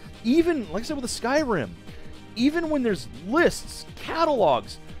 Even, like I said with the Skyrim, even when there's lists,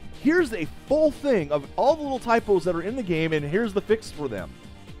 catalogs, here's a full thing of all the little typos that are in the game, and here's the fix for them.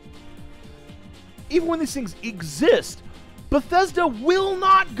 Even when these things exist, Bethesda will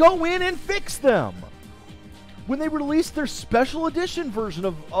not go in and fix them. When they released their special edition version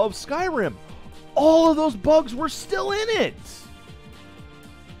of Skyrim, all of those bugs were still in it.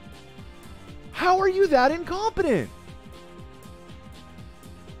 How are you that incompetent?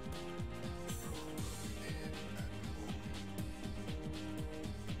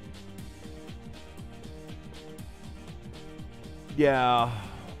 Yeah.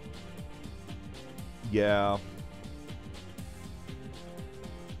 Yeah.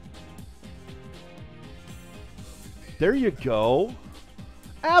 There you go.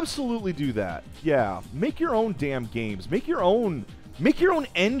 Absolutely do that. Yeah. Make your own damn games. Make your own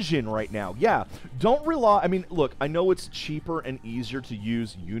engine right now. Yeah. Don't rely. I mean, look, I know it's cheaper and easier to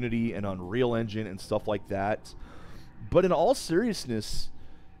use Unity and Unreal Engine and stuff like that. But in all seriousness,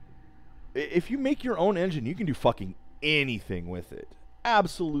 if you make your own engine, you can do fucking anything with it.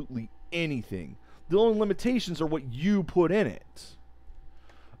 Absolutely anything. The only limitations are what you put in it.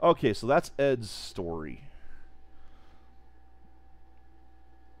 Okay, so that's Ed's story.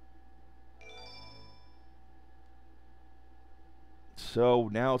 So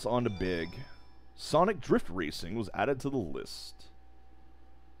now it's on to big. Sonic Drift Racing was added to the list.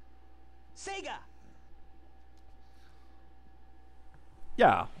 Sega!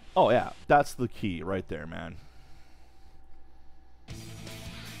 Yeah. Oh, yeah. That's the key right there, man.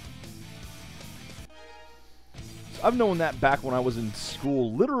 I've known that back when I was in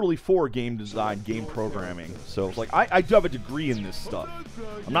school, literally for game design, game programming. So it's like, I do have a degree in this stuff.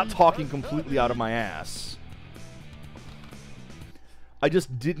 I'm not talking completely out of my ass. I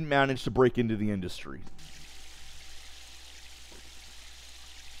just didn't manage to break into the industry.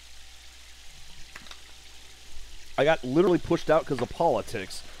 I got literally pushed out because of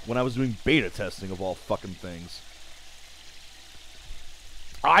politics when I was doing beta testing of all fucking things.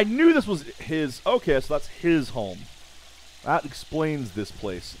 I knew this was his. Okay, so that's his home. That explains this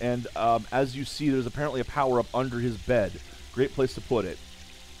place. And as you see, there's apparently a power-up under his bed. Great place to put it.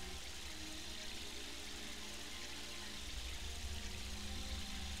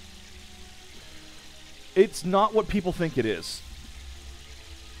 It's not what people think it is.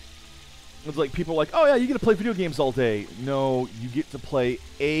 It's like people are like, oh yeah, you get to play video games all day. No, you get to play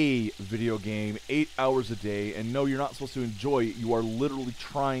a video game 8 hours a day, and no, you're not supposed to enjoy it. You are literally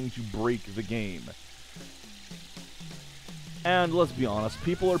trying to break the game. And let's be honest,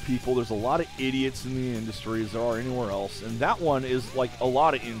 people are people. There's a lot of idiots in the industry as there are anywhere else, and that one is like a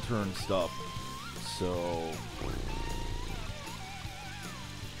lot of intern stuff. So...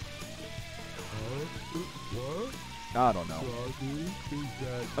 I don't know.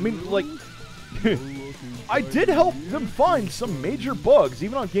 I mean, like, I did help them find some major bugs,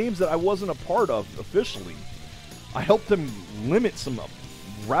 even on games that I wasn't a part of officially. I helped them limit some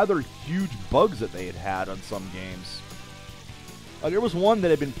rather huge bugs that they had had on some games. There was one that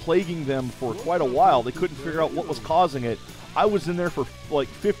had been plaguing them for quite a while. They couldn't figure out what was causing it. I was in there for like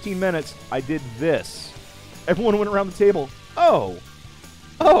 15 minutes. I did this. Everyone went around the table. Oh,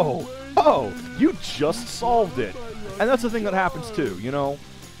 you just solved it. And that's the thing that happens too, you know?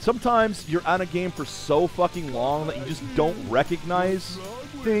 Sometimes you're on a game for so fucking long that you just don't recognize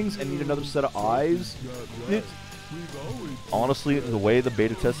things and need another set of eyes. Honestly, the way the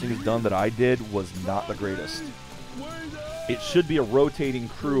beta testing is done that I did was not the greatest. It should be a rotating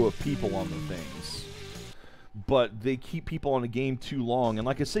crew of people on the things. But they keep people on the game too long, and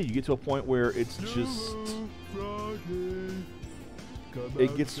like I say, you get to a point where it's just...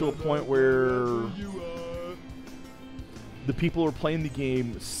 It gets to a point where the people who are playing the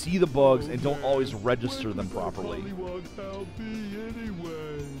game see the bugs and don't always register them properly.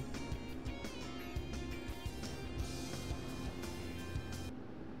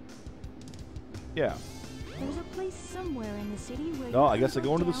 Yeah. There's a place somewhere in the city where Oh, I guess I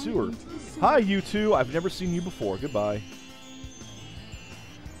go into the sewer. Hi, you two. I've never seen you before. Goodbye.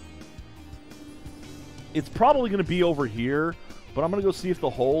 It's probably going to be over here, but I'm going to go see if the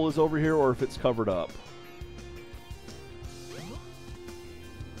hole is over here or if it's covered up.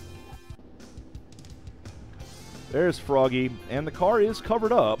 There's Froggy, and the car is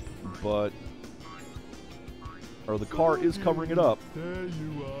covered up, but... Or the car is covering it up. There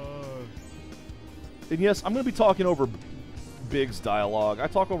you are. And yes, I'm going to be talking over Big's dialogue. I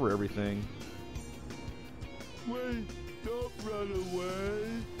talk over everything. Wait, don't run away.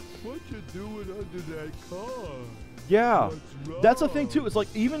 What you doing under that car? Yeah, What's that's the thing wrong? too. It's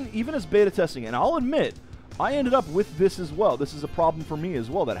like even as beta testing, and I'll admit, I ended up with this as well. This is a problem for me as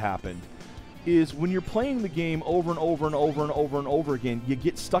well that happened. Is when you're playing the game over and over and over and over and over again, you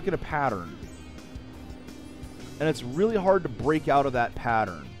get stuck in a pattern. And it's really hard to break out of that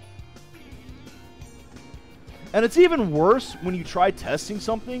pattern. And it's even worse when you try testing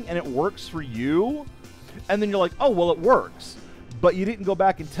something and it works for you, and then you're like, oh, well, it works. But you didn't go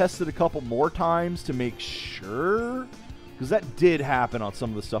back and test it a couple more times to make sure. Because that did happen on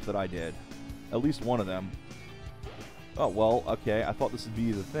some of the stuff that I did. At least one of them. Oh, well, okay, I thought this would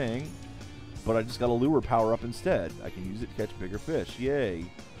be the thing. But I just got a lure power up instead. I can use it to catch bigger fish. Yay.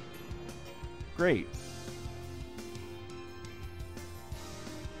 Great.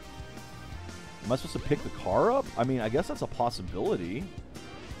 Am I supposed to pick the car up? I mean, I guess that's a possibility.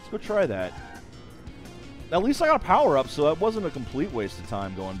 Let's go try that. At least I got a power up, so that wasn't a complete waste of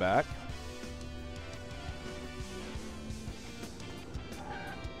time going back.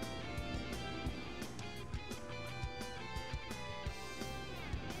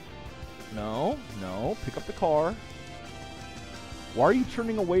 No, no. Pick up the car. Why are you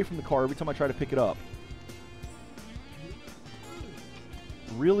turning away from the car every time I try to pick it up?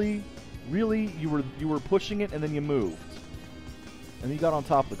 Really? Really? You were pushing it and then you moved. And then you got on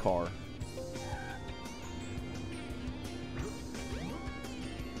top of the car.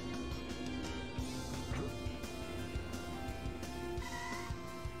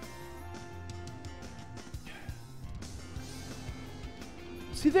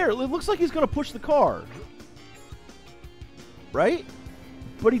 See there, it looks like he's going to push the car. Right?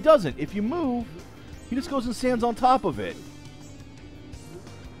 But he doesn't. If you move, he just goes and stands on top of it.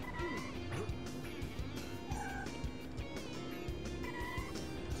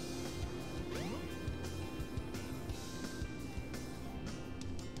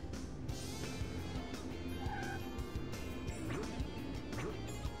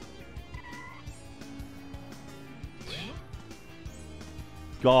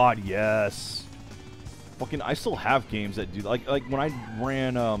 God, yes. Fucking, I still have games that do like when I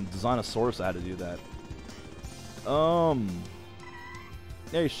ran Designosaurus, I had to do that.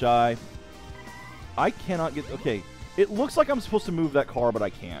 Hey, Shy. I cannot get. Okay, it looks like I'm supposed to move that car, but I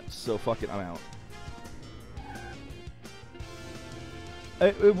can't. So fuck it, I'm out.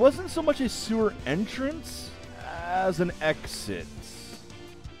 It wasn't so much a sewer entrance as an exit,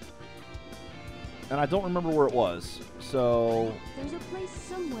 and I don't remember where it was. So there's a place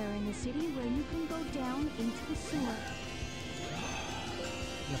somewhere in the city where you can go down into the sewer.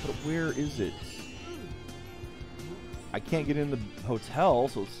 Yeah, but where is it? I can't get in the hotel,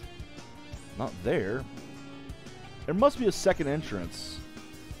 so it's not there. There must be a second entrance.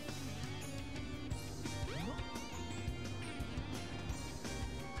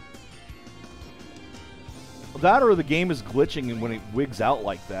 That or the game is glitching when it wigs out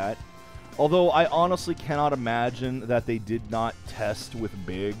like that. Although I honestly cannot imagine that they did not test with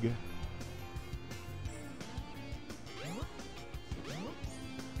Big.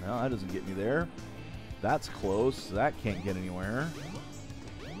 No, that doesn't get me there. That's close. That can't get anywhere.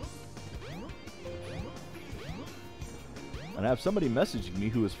 And I have somebody messaging me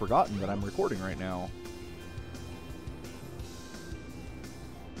who has forgotten that I'm recording right now.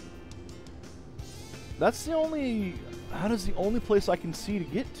 That's the only... That is the only place I can see to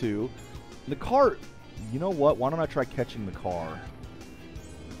get to. The car... You know what? Why don't I try catching the car?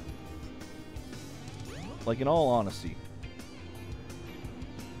 Like, in all honesty.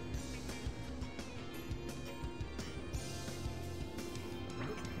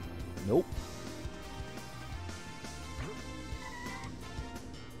 Nope.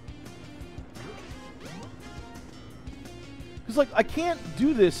 Because, like, I can't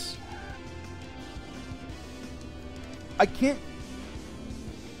do this. I can't...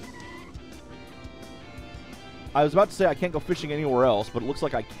 I was about to say I can't go fishing anywhere else, but it looks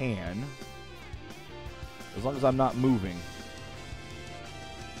like I can. As long as I'm not moving.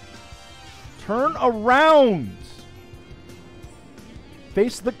 Turn around!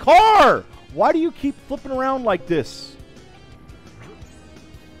 Face the car! Why do you keep flipping around like this?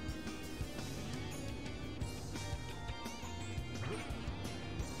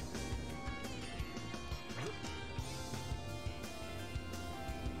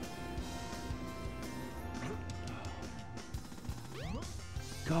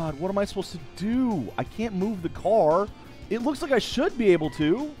 God, what am I supposed to do? I can't move the car. It looks like I should be able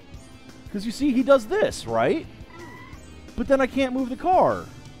to. Because you see, he does this, right? But then I can't move the car.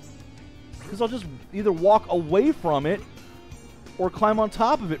 Because I'll just either walk away from it or climb on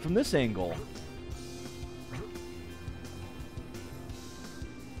top of it from this angle.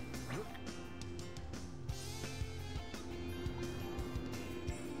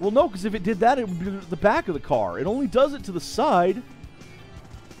 Well, no, because if it did that, it would be the back of the car. It only does it to the side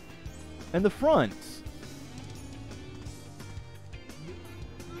and the front.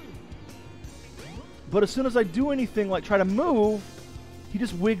 But as soon as I do anything like try to move, he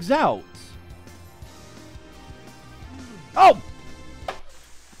just wigs out. Oh!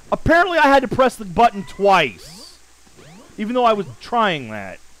 Apparently I had to press the button twice. Even though I was trying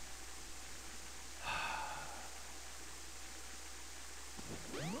that.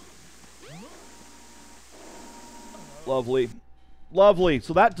 Lovely. Lovely.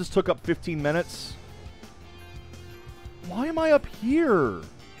 So that just took up 15 minutes. Why am I up here?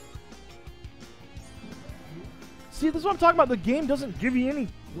 See, this is what I'm talking about. The game doesn't give you any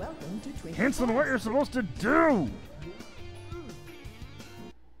hints on what you're supposed to do.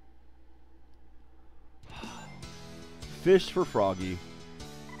 Fish for Froggy.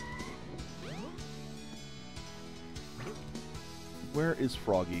 Where is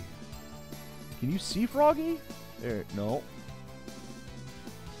Froggy? Can you see Froggy? There, no.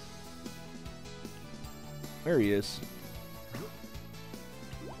 There he is.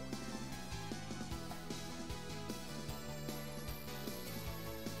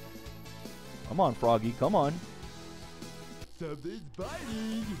 Come on, Froggy, come on. Something's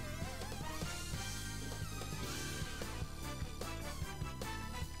biting.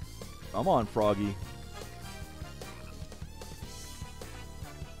 Come on, Froggy.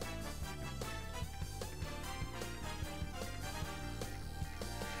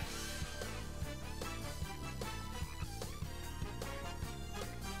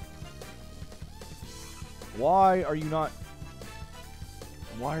 Why are you not...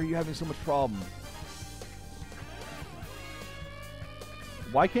 Why are you having so much problem?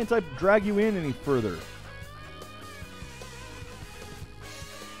 Why can't I drag you in any further?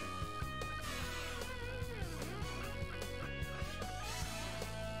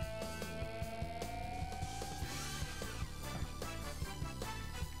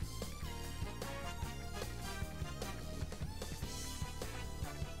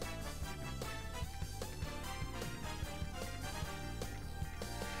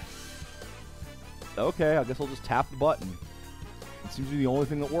 Okay, I guess I'll just tap the button. It seems to be the only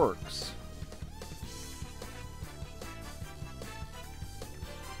thing that works.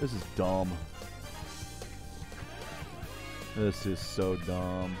 This is dumb. This is so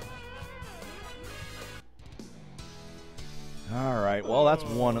dumb. Alright, well that's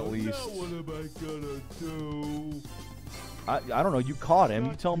one at least. Now what am I gonna do? I don't know, you caught him,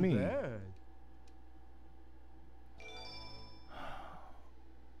 you tell me. Bad.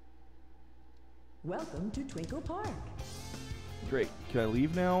 Welcome to Twinkle Park. Great. Can I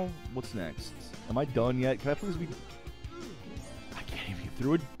leave now? What's next? Am I done yet? Can I please be... I can't even get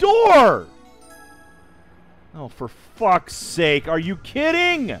through a door! Oh, for fuck's sake. Are you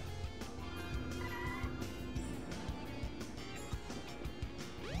kidding?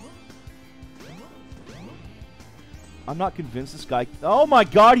 I'm not convinced this guy... Oh my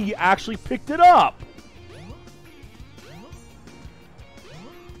god, he actually picked it up!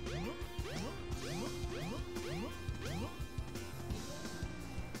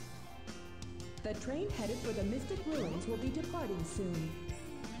 The train headed for the Mystic Ruins will be departing soon.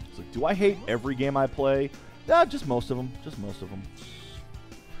 It's like, do I hate every game I play? Yeah, just most of them. Just most of them.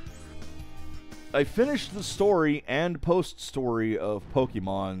 I finished the story and post-story of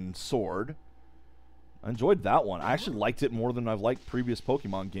Pokemon Sword. I enjoyed that one. I actually liked it more than I've liked previous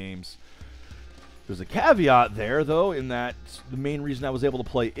Pokemon games. There's a caveat there, though, in that the main reason I was able to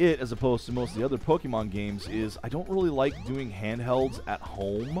play it as opposed to most of the other Pokemon games is I don't really like doing handhelds at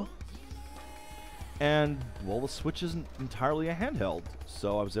home. And, well, the Switch isn't entirely a handheld,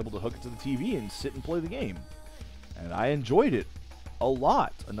 so I was able to hook it to the TV and sit and play the game. And I enjoyed it a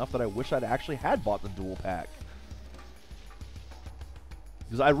lot, enough that I wish I'd actually had bought the dual pack.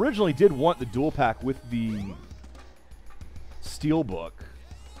 Because I originally did want the dual pack with the Steelbook,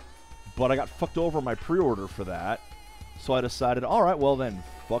 but I got fucked over on my pre-order for that, so I decided, alright, well then,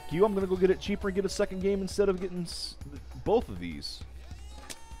 fuck you, I'm going to go get it cheaper and get a second game instead of getting both of these.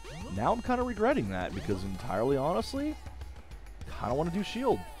 Now I'm kind of regretting that, because entirely honestly, I kind of want to do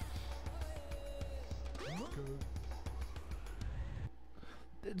Shield.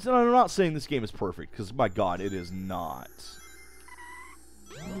 I'm not saying this game is perfect, because my god, it is not.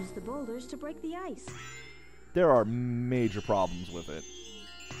 Use the boulders to break the ice. There are major problems with it.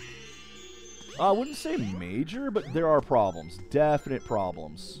 I wouldn't say major, but there are problems. Definite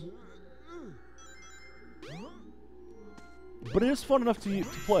problems. But it is fun enough to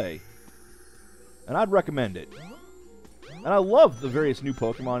play. And I'd recommend it. And I love the various new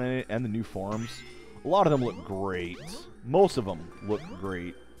Pokemon in it and the new forms. A lot of them look great. Most of them look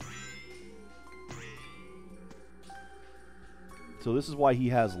great. So this is why he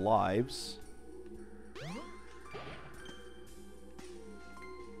has lives.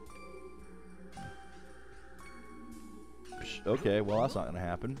 Okay, well, that's not going to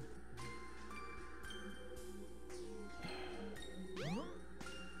happen.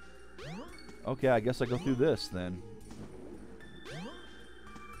 Okay, I guess I go through this then.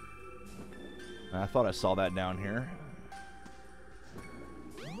 I thought I saw that down here.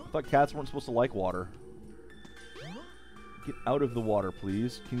 I thought cats weren't supposed to like water. Get out of the water,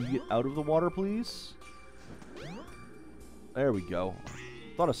 please. Can you get out of the water, please? There we go.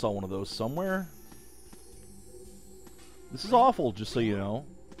 Thought I saw one of those somewhere. This is awful, just so you know.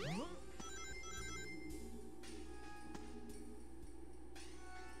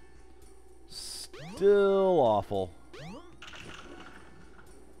 Still awful.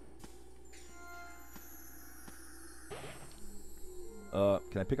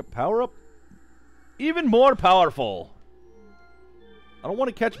 Can I pick up power up? Even more powerful! I don't want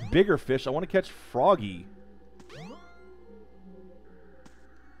to catch bigger fish, I want to catch Froggy.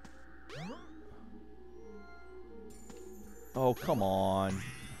 Oh, come on.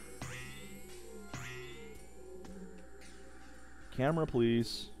 Camera,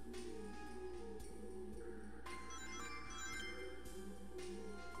 please.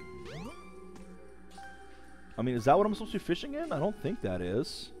 I mean, is that what I'm supposed to be fishing in? I don't think that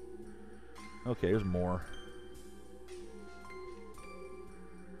is. Okay, there's more.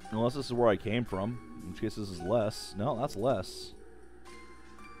 Unless this is where I came from. In which case this is less. No, that's less.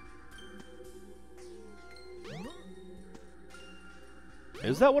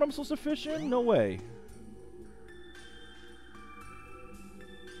 Is that what I'm supposed to fish in? No way.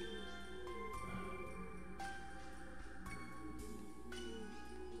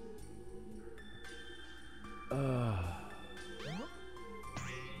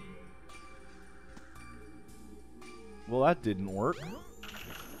 Well, that didn't work.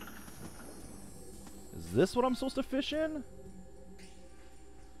 Is this what I'm supposed to fish in?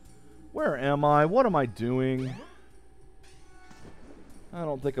 Where am I? What am I doing? I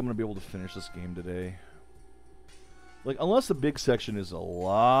don't think I'm going to be able to finish this game today. Like, unless the big section is a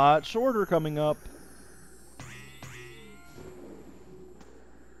lot shorter coming up.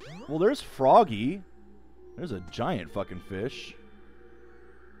 Well, there's Froggy. There's a giant fucking fish.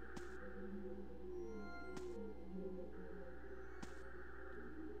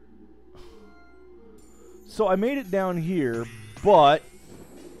 So I made it down here, but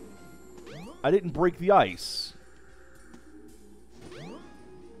I didn't break the ice.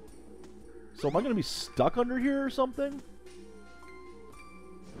 So am I going to be stuck under here or something?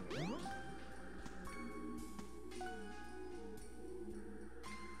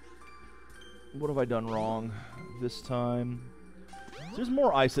 What have I done wrong this time? So there's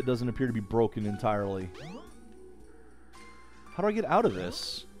more ice that doesn't appear to be broken entirely. How do I get out of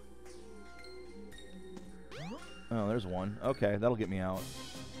this? Oh, there's one. Okay, that'll get me out.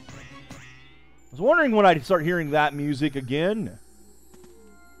 I was wondering when I'd start hearing that music again.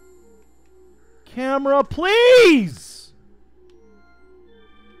 Camera, please!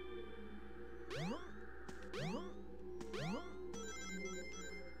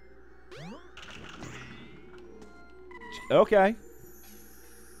 Okay.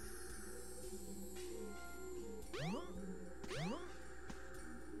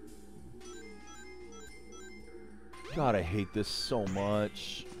 God, I hate this so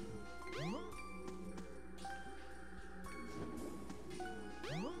much.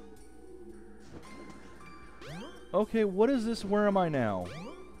 Okay, what is this? Where am I now?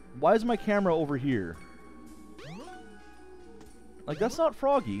 Why is my camera over here? Like, that's not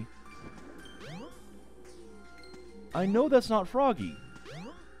Froggy. I know that's not Froggy.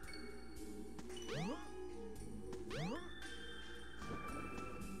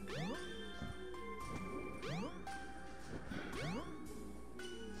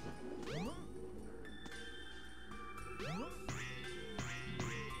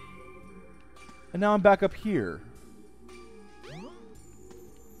 And now I'm back up here.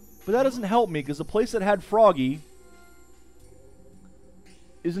 But that doesn't help me, because the place that had Froggy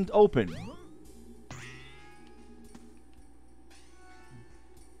isn't open.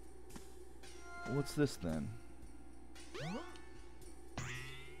 What's this then?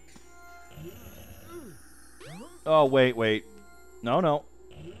 Oh, wait. No.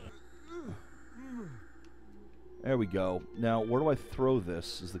 There we go. Now, where do I throw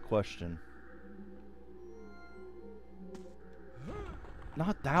this is the question.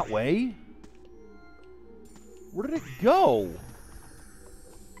 Not that way. Where did it go?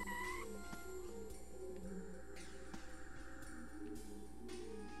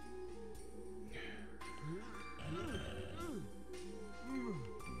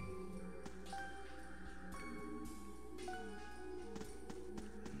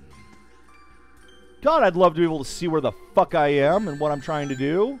 God, I'd love to be able to see where the fuck I am and what I'm trying to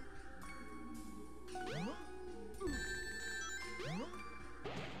do.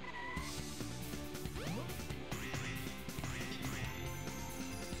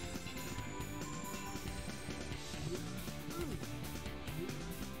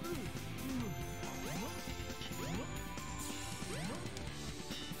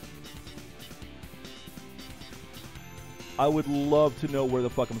 I would love to know where the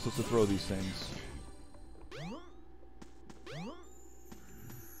fuck I'm supposed to throw these things.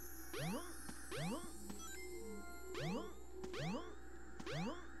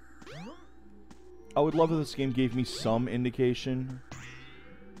 I would love if this game gave me some indication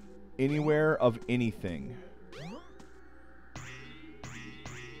anywhere of anything.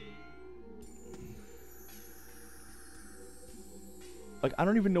 Like, I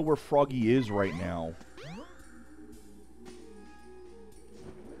don't even know where Froggy is right now.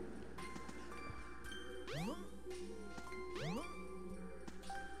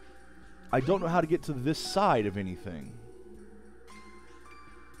 I don't know how to get to this side of anything.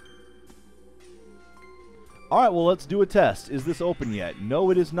 Alright, well, let's do a test. Is this open yet?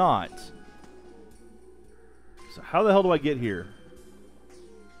 No, it is not. So how the hell do I get here?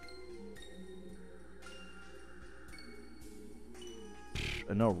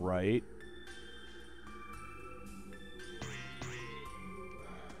 I know, right?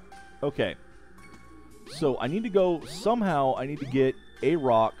 Okay. So I need to go, somehow I need to get a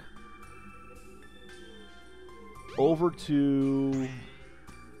rock over to...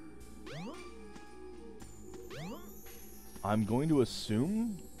 I'm going to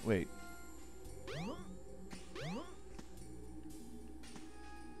assume... Wait.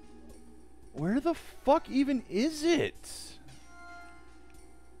 Where the fuck even is it?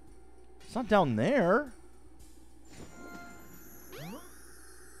 It's not down there.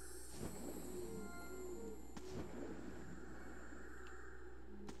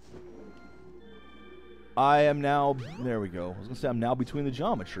 I am now... There we go. I was going to say I'm now between the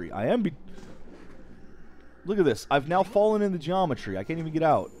geometry. I am... Look at this. I've now fallen in the geometry. I can't even get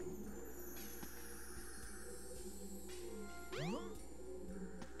out.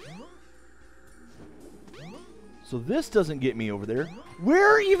 So this doesn't get me over there.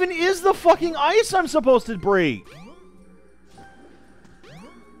 Where even is the fucking ice I'm supposed to break?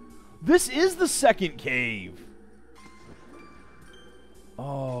 This is the second cave.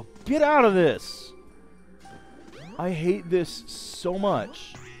 Oh, get out of this. I hate this so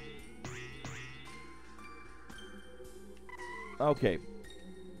much. Okay.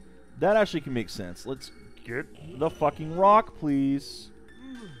 That actually can make sense. Let's get the fucking rock, please.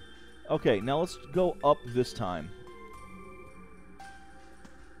 Okay, now let's go up this time.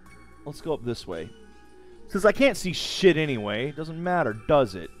 Let's go up this way. Since I can't see shit anyway, it doesn't matter,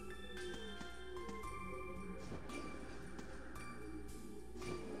 does it?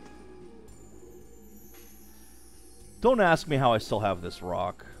 Don't ask me how I still have this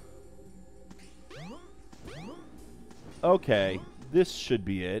rock. Okay, this should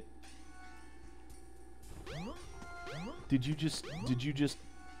be it. Did you just...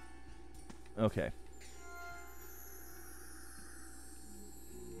 Okay.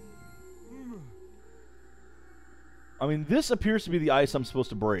 I mean, this appears to be the ice I'm supposed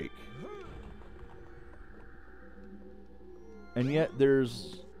to break. And yet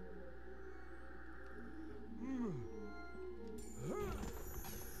there's...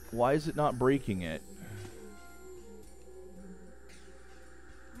 Why is it not breaking it?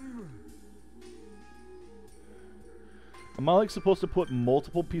 Am I like supposed to put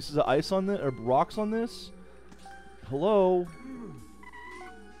multiple pieces of ice on this or rocks on this? Hello?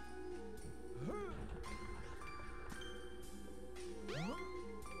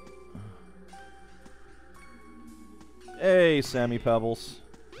 Hey, Sammy Pebbles.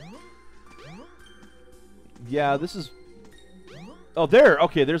 Yeah, this is... Oh, there!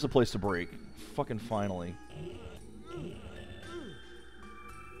 Okay, there's a place to break. Fucking finally.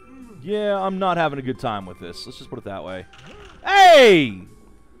 Yeah, I'm not having a good time with this. Let's just put it that way. Hey!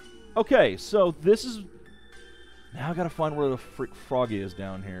 Okay, so this is... Now I gotta find where the frick Froggy is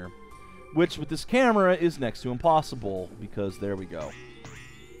down here. Which, with this camera, is next to impossible. Because there we go.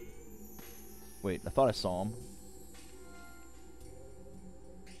 Wait, I thought I saw him.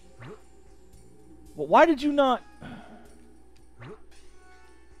 Well, why did you not...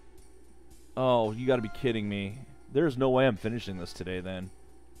 Oh, you gotta be kidding me. There's no way I'm finishing this today, then.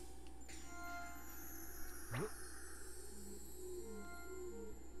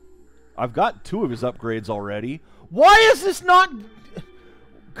 I've got 2 of his upgrades already. Why is this not...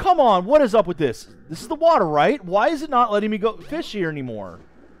 Come on, what is up with this? This is the water, right? Why is it not letting me go fish here anymore?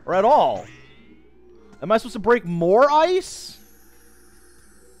 Or at all? Am I supposed to break more ice?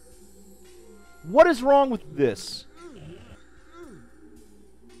 What is wrong with this?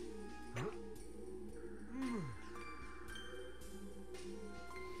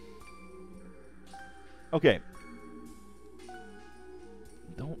 Okay.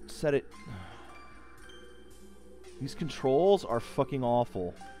 Don't set it... These controls are fucking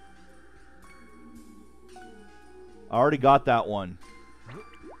awful. I already got that one.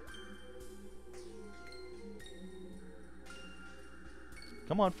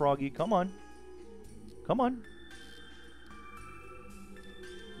 Come on, Froggy. Come on. Come on.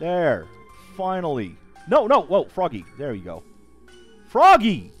 There. Finally. No, no. Whoa, Froggy. There you go.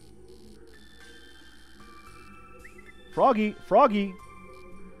 Froggy! Froggy. Froggy.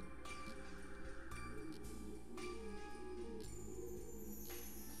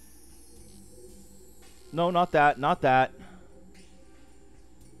 No, not that. Not that.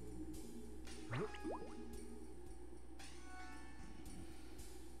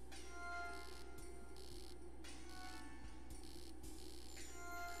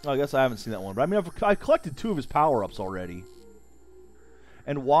 I guess I haven't seen that one. But I mean, I've collected 2 of his power-ups already.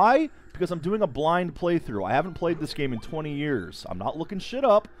 And why? Because I'm doing a blind playthrough. I haven't played this game in 20 years. I'm not looking shit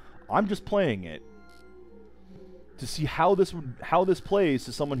up. I'm just playing it. To see how this plays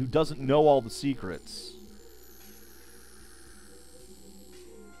to someone who doesn't know all the secrets.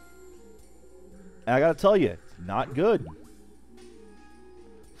 And I gotta tell you, it's not good.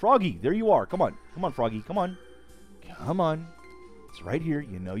 Froggy, there you are. Come on. Come on, Froggy. Come on. Come on. It's right here.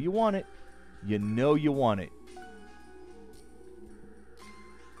 You know you want it. You know you want it.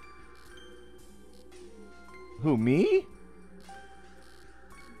 Who, me?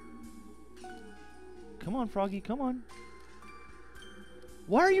 Come on, Froggy. Come on.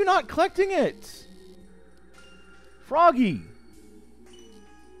 Why are you not collecting it? Froggy.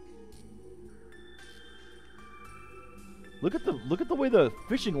 Look at the way the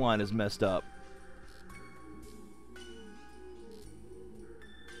fishing line is messed up.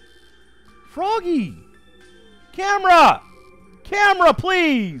 Froggy! Camera! Camera,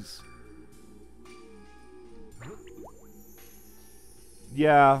 please!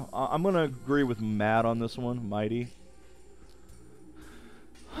 Yeah, I'm gonna agree with Matt on this one, Mighty.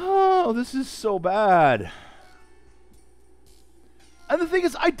 Oh, this is so bad. And the thing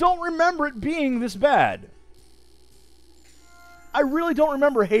is, I don't remember it being this bad. I really don't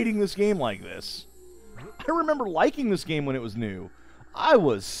remember hating this game like this. I remember liking this game when it was new. I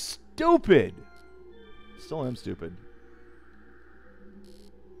was stupid. Still am stupid.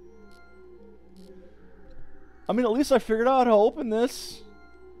 I mean, at least I figured out how to open this.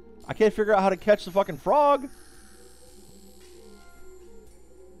 I can't figure out how to catch the fucking frog.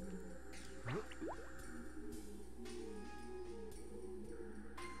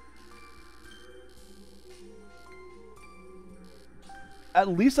 At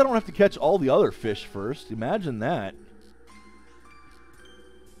least I don't have to catch all the other fish first. Imagine that.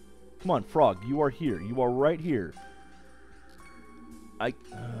 Come on, frog. You are here. You are right here.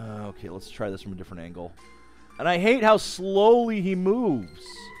 Okay, let's try this from a different angle. And I hate how slowly he moves.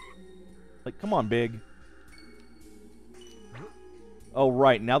 Like, come on, big. Oh,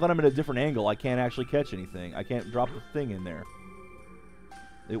 right. Now that I'm at a different angle, I can't actually catch anything. I can't drop the thing in there.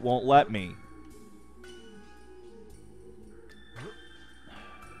 It won't let me.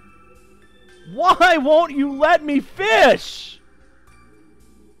 Why won't you let me fish?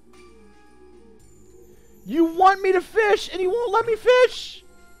 You want me to fish, and you won't let me fish?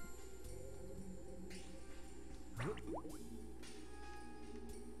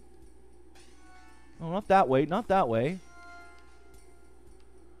 Oh, not that way, not that way.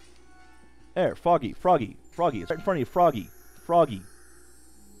 There, Froggy, Froggy, Froggy. It's right in front of you, Froggy, Froggy.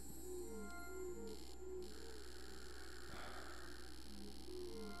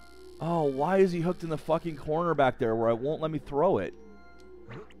 Oh, why is he hooked in the fucking corner back there where it won't let me throw it?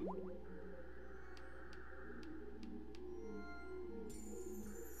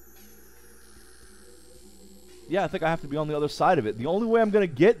 Yeah, I think I have to be on the other side of it. The only way I'm going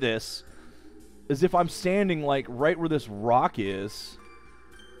to get this is if I'm standing, like, right where this rock is.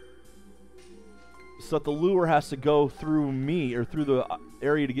 So that the lure has to go through me, or through the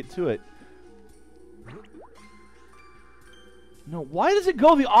area to get to it. No, why does it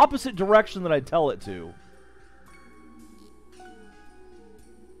go the opposite direction that I tell it to?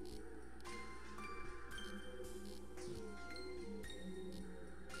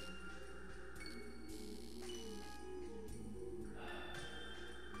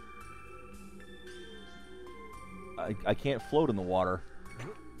 I can't float in the water.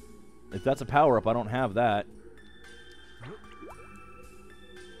 If that's a power-up, I don't have that.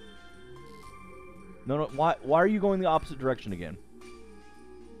 No, no. Why are you going the opposite direction again?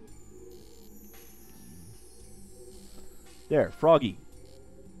 There, Froggy.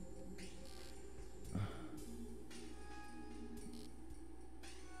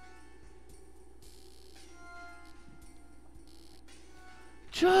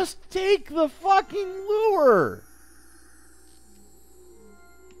 Just take the fucking lure!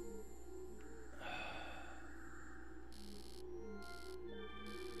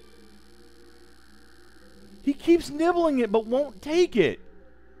 He keeps nibbling it but won't take it.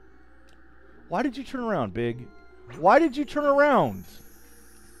 Why did you turn around, Big? Why did you turn around?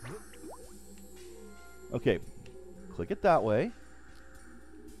 Okay. Click it that way.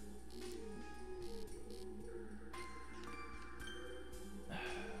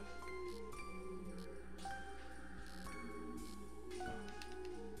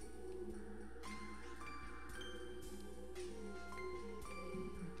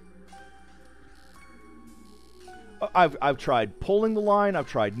 I've tried pulling the line, I've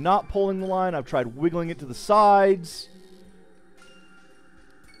tried not pulling the line, I've tried wiggling it to the sides.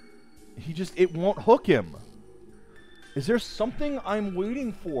 It won't hook him. Is there something I'm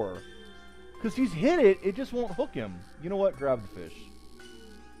waiting for? Because he's hit it, it just won't hook him. You know what? Grab the fish.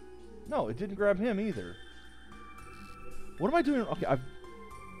 No, it didn't grab him either. What am I doing? Okay, I've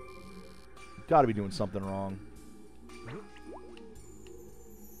got to be doing something wrong.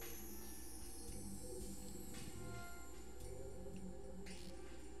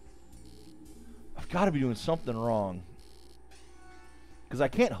 Got to be doing something wrong. Because I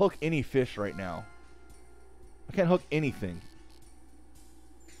can't hook any fish right now. I can't hook anything.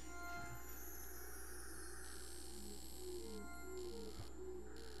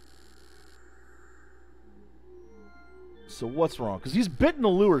 So what's wrong? Because he's bitten the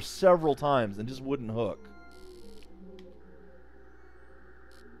lure several times and just wouldn't hook.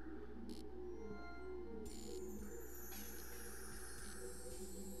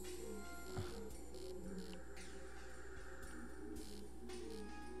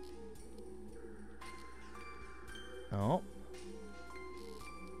 No.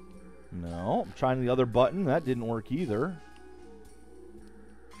 No. I'm trying the other button. That didn't work either.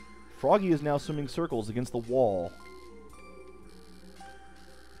 Froggy is now swimming circles against the wall.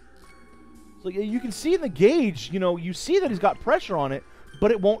 So you can see in the gauge, you know, you see that he's got pressure on it,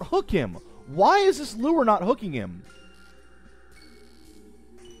 but it won't hook him. Why is this lure not hooking him?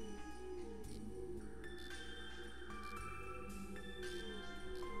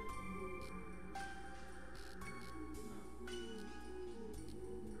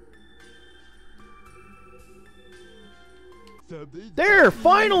 There,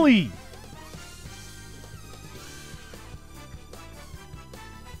 finally!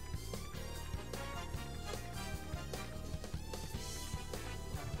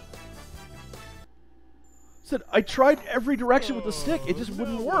 Said I tried every direction with the stick, it just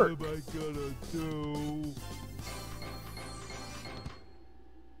wouldn't work. What am I gonna do?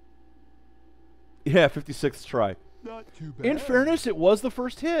 Yeah, 56th try. Not too bad. In fairness, it was the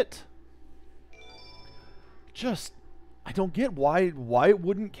first hit. Just, I don't get why it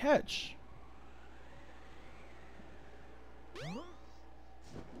wouldn't catch.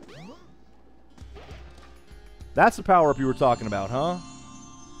 That's the power-up you were talking about, huh?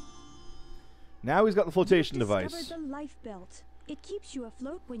 Now he's got the flotation device. Discovered the life belt. It keeps you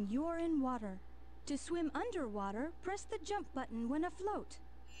afloat when you're in water. To swim underwater, press the jump button when afloat.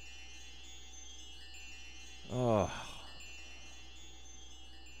 Oh.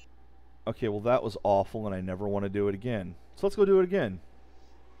 Okay, well that was awful and I never want to do it again. So let's go do it again.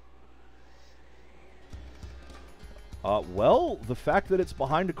 Well, the fact that it's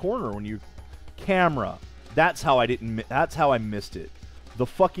behind a corner when you camera. That's how I missed it. The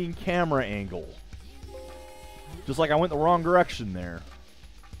fucking camera angle. Just like I went the wrong direction there.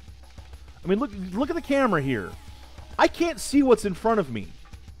 I mean, look at the camera here. I can't see what's in front of me.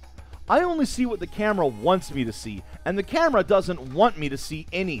 I only see what the camera wants me to see, and the camera doesn't want me to see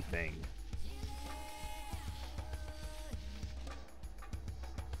anything.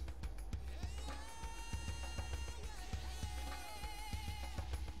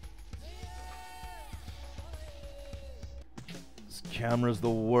 This camera's the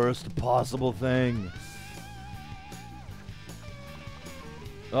worst possible thing.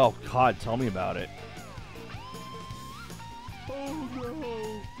 Oh, God, tell me about it. Oh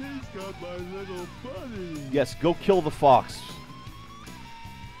no, he's got my little buddy. Yes, go kill the fox.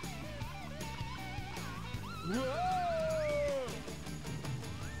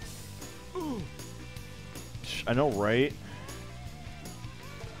 I know, right?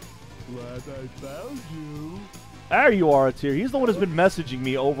 Glad I found you. There you are, Atir. He's the one who's been messaging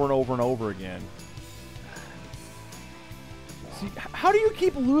me over and over and over again. How do you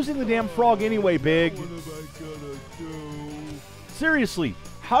keep losing the damn frog anyway, Big? What am I gonna do? Seriously,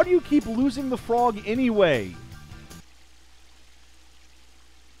 how do you keep losing the frog anyway?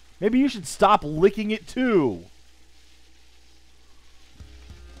 Maybe you should stop licking it too.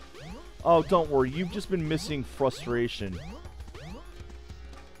 Oh, don't worry. You've just been missing frustration.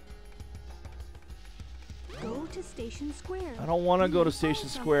 Go to Station Square. I don't want to go to Station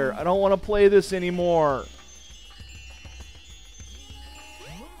Square. I don't want to play this anymore.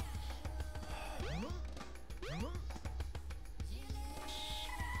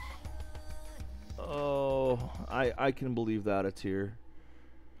 Oh, I can believe that a tear.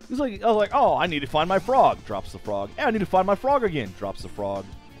 He's like, I was like, oh, I need to find my frog. Drops the frog. And I need to find my frog again. Drops the frog.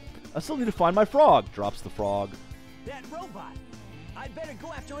 I still need to find my frog. Drops the frog. That robot. I'd better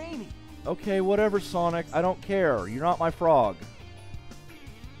go after Amy. Okay, whatever, Sonic. I don't care. You're not my frog.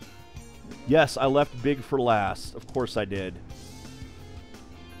 Yes, I left Big for last. Of course I did.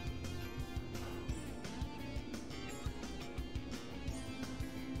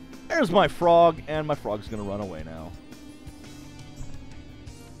 There's my frog, and my frog's gonna run away now.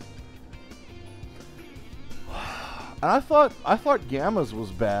 And I thought Gamma's was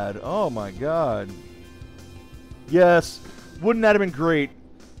bad. Oh my god. Yes, wouldn't that have been great?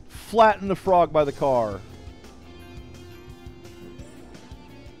 Flatten the frog by the car.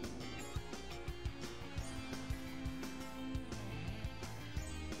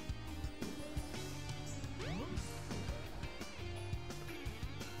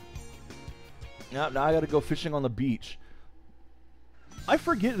 Now I gotta go fishing on the beach. I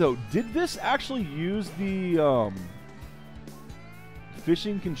forget though, did this actually use the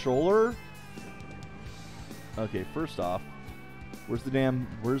fishing controller? Okay, first off, where's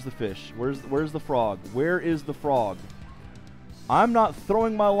the fish? Where's the frog? Where is the frog? I'm not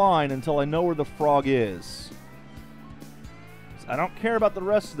throwing my line until I know where the frog is. I don't care about the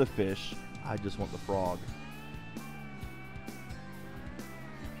rest of the fish. I just want the frog.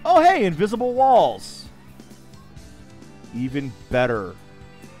 Oh, hey, invisible walls. Even better.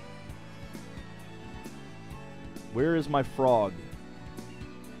 Where is my frog?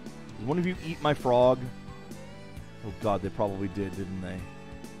 Did one of you eat my frog? Oh god, they probably did, didn't they?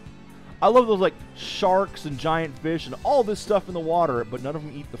 I love those like sharks and giant fish and all this stuff in the water, but none of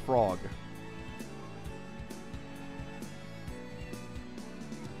them eat the frog.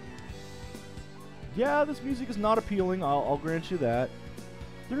 Yeah, this music is not appealing, I'll grant you that.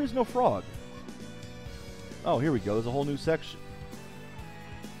 There is no frog. Oh, here we go, there's a whole new section.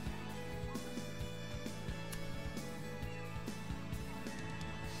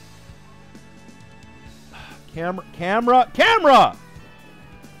 Camera!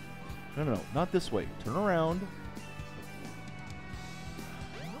 No, not this way. Turn around.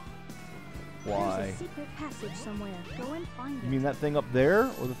 Why? There's a secret passage somewhere. Go and find it. You mean that thing up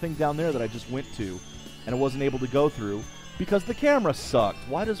there, or the thing down there that I just went to, and I wasn't able to go through because the camera sucked?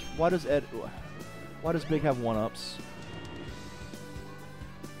 Why does Big have one-ups?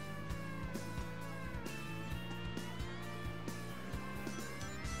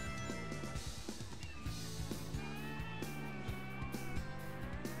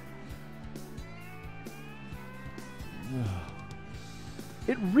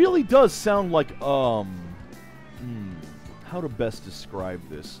 It really does sound like, how to best describe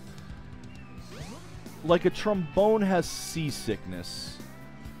this? Like a trombone has seasickness.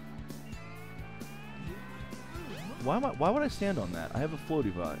 Why would I stand on that? I have a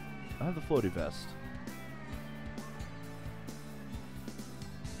floaty vest. I have the floaty vest.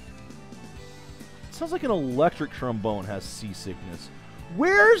 It sounds like an electric trombone has seasickness.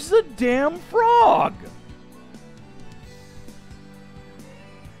 Where's the damn frog?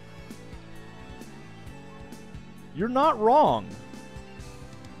 You're not wrong.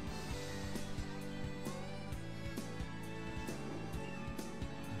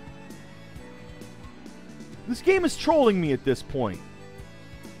 This game is trolling me at this point.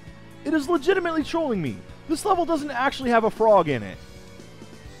 It is legitimately trolling me. This level doesn't actually have a frog in it.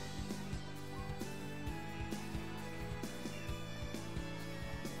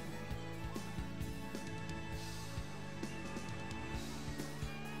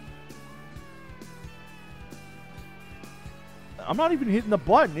 I'm not even hitting the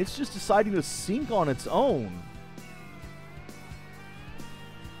button. It's just deciding to sink on its own.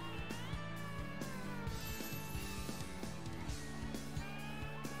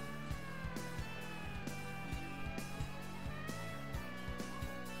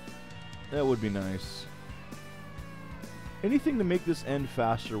 That would be nice. Anything to make this end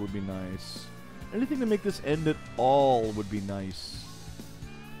faster would be nice. Anything to make this end at all would be nice.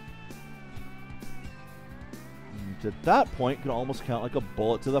 Which at that point could almost count like a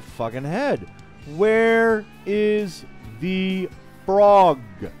bullet to the fucking head. Where is the frog?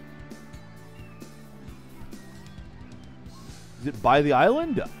 Is it by the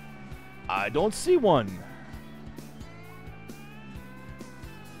island? I don't see one.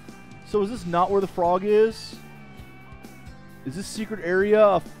 So is this not where the frog is? Is this secret area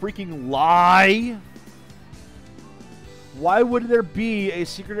a freaking lie? Why would there be a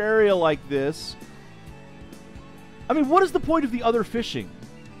secret area like this? I mean, what is the point of the other fishing?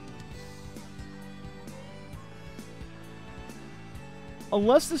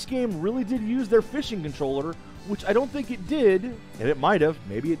 Unless this game really did use their fishing controller, which I don't think it did, and it might have.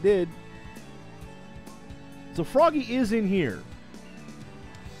 Maybe it did. So Froggy is in here.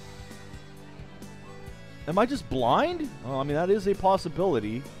 Am I just blind? Oh, I mean, that is a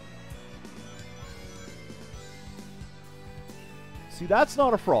possibility. See, that's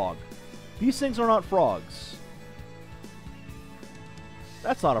not a frog. These things are not frogs.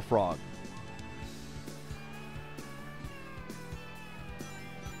 That's not a frog.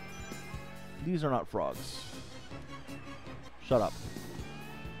 These are not frogs. Shut up.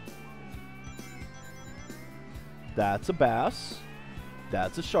 That's a bass.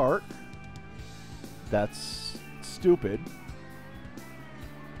 That's a shark. That's stupid.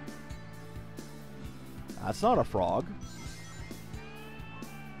 That's not a frog.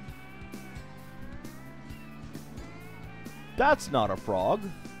 That's not a frog.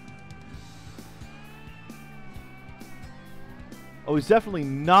 Oh, he's definitely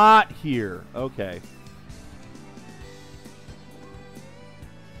not here. Okay.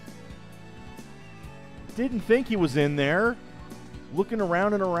 Didn't think he was in there. Looking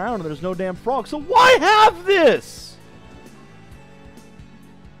around and around, and there's no damn frog. So why have this?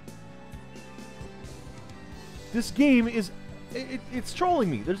 This game is... It's trolling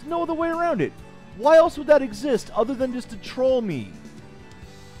me. There's no other way around it. Why else would that exist other than just to troll me?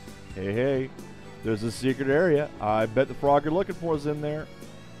 Hey, hey. There's a secret area. I bet the frog you're looking for is in there.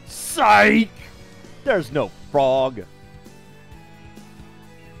 Psych! There's no frog.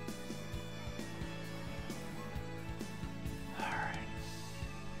 Alright.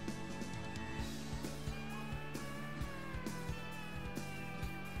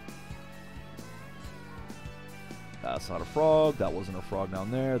 That's not a frog. That wasn't a frog down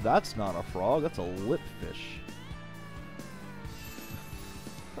there. That's not a frog. That's a lip fish.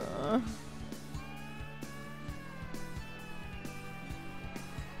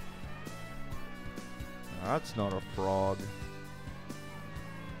 That's not a frog.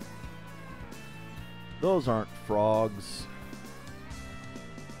 Those aren't frogs.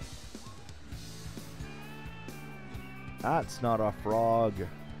 That's not a frog.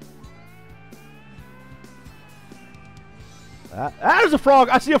 That is a frog!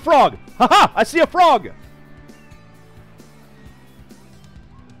 I see a frog! Haha! I see a frog!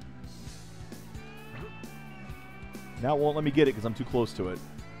 Now it won't let me get it because I'm too close to it.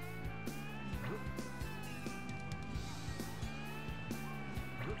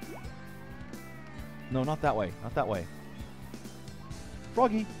 No, not that way. Not that way.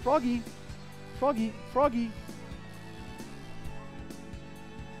 Froggy! Froggy! Froggy! Froggy!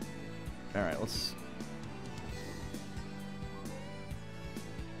 Alright, let's...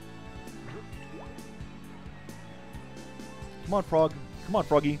 Come on, frog. Come on,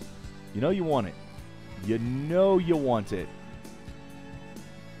 Froggy. You know you want it. You know you want it.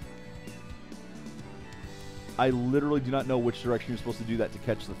 I literally do not know which direction you're supposed to do that to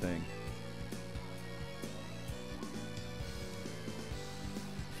catch the thing.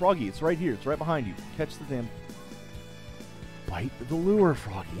 Froggy, it's right here. It's right behind you. Catch the damn... Bite the lure,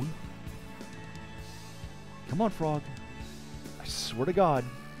 Froggy. Come on, frog. I swear to God.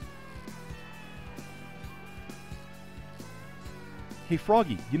 Hey,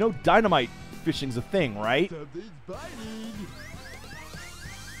 Froggy, you know dynamite fishing's a thing, right? Something's biting.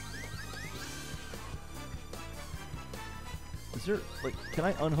 Is there, like, can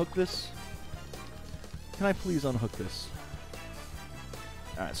I unhook this? Can I please unhook this?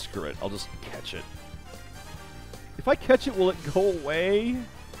 Alright, screw it. I'll just catch it. If I catch it, will it go away?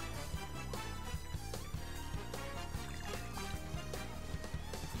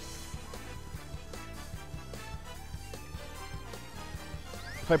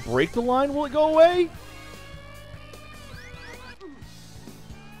 If I break the line, will it go away?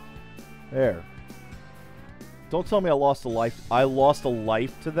 There. Don't tell me I lost a life. I lost a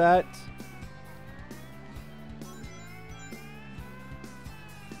life to that.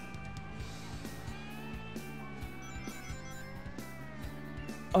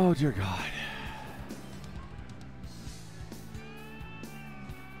 Oh, dear God.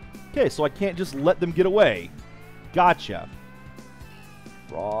 Okay, so I can't just let them get away. Gotcha.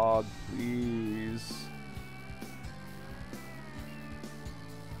 Frog, please.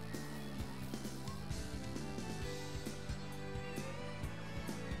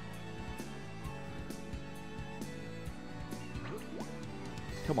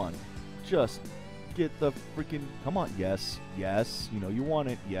 Come on. Just get the freaking... Come on. Yes. Yes. You know you want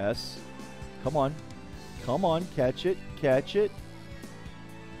it. Yes. Come on. Come on. Catch it. Catch it.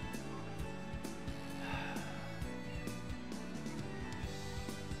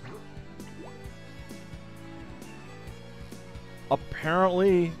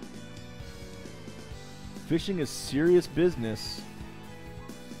 Apparently, fishing is serious business.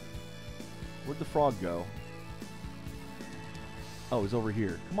 Where'd the frog go? Oh, he's over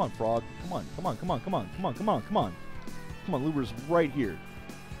here. Come on, frog. Come on, come on, come on, come on, come on, come on, come on. Come on, lure's right here.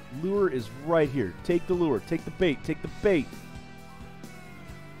 Lure is right here. Take the lure. Take the bait. Take the bait.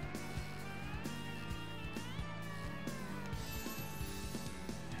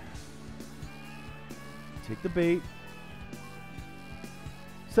 Take the bait.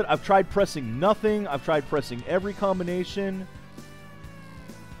 Said I've tried pressing nothing. I've tried pressing every combination.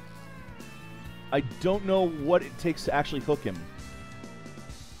 I don't know what it takes to actually hook him.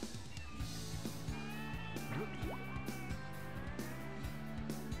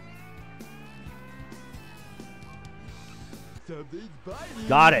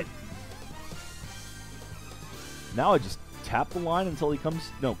 Got it. Now I just tap the line until he comes.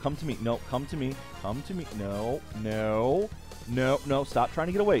 No, come to me. No, come to me. Come to me. No, no, no, no. Stop trying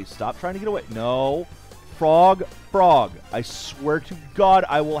to get away. Stop trying to get away. No. Frog, frog. I swear to God,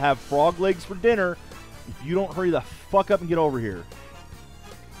 I will have frog legs for dinner if you don't hurry the fuck up and get over here.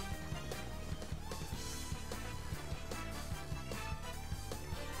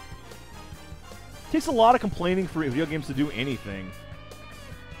 Takes a lot of complaining for video games to do anything.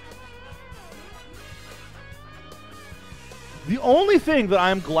 The only thing that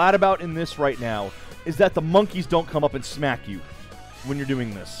I'm glad about in this right now is that the monkeys don't come up and smack you when you're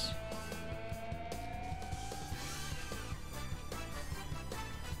doing this.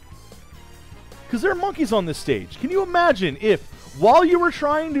 Because there are monkeys on this stage. Can you imagine if, while you were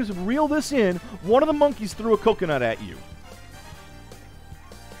trying to reel this in, one of the monkeys threw a coconut at you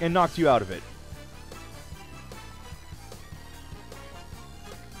and knocked you out of it?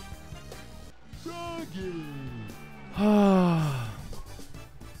 Froggy!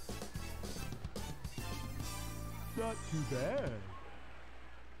 Not too bad.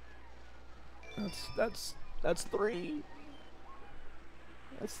 That's three.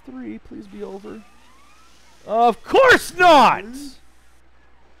 That's three. Please be over. Of course not!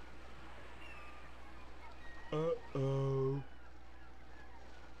 Uh-oh.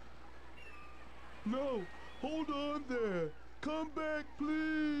 No! Hold on there! Come back,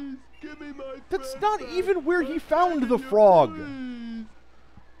 please! Give me my That's friend not back. even where he I'm found the begging you, frog. please.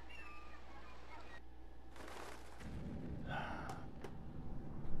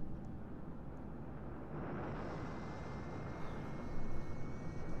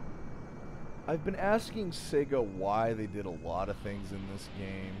 I've been asking Sega why they did a lot of things in this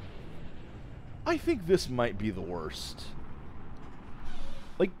game. I think this might be the worst.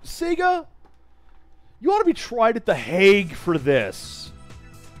 Like, Sega, you ought to be tried at The Hague for this.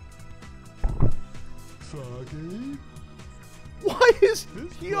 Froggy? Why is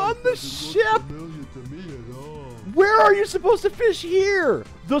This he place on the doesn't look ship? familiar to me at all. Where are you supposed to fish here?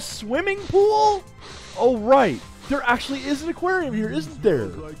 The swimming pool? Oh, right. There actually is an aquarium here, isn't there?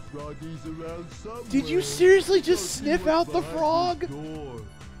 Smells like froggies around somewhere. Did you seriously Go just see sniff what's out the behind frog? this door.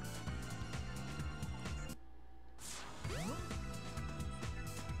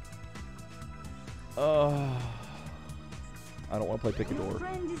 I don't want to play Your Picador.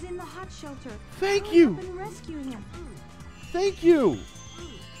 friend is in the hot shelter. Thank Hurry you. up and rescue him. Thank you.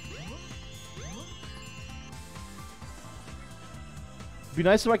 It'd be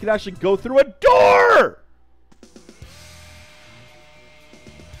nice if I could actually go through a door.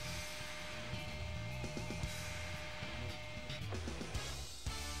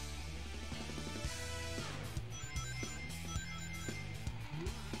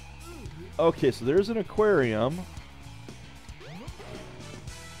 Okay, so there's an aquarium.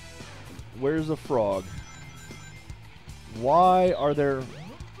 Where's the frog? Why are there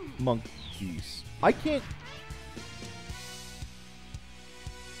monkeys? I can't...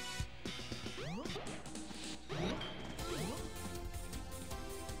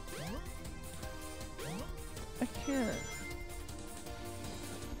 I can't.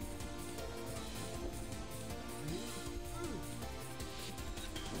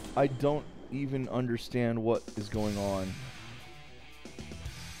 I don't even understand what is going on.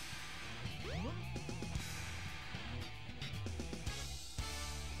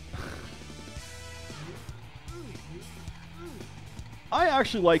 I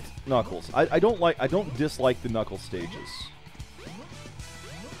actually liked Knuckles. I don't dislike the Knuckles stages.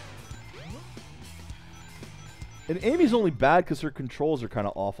 And Amy's only bad because her controls are kind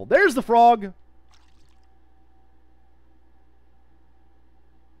of awful. There's the frog!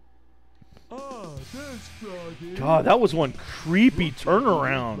 Oh, there's Froggy. God, that was one creepy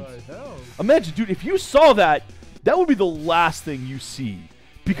turnaround. Imagine, dude, if you saw that, that would be the last thing you see.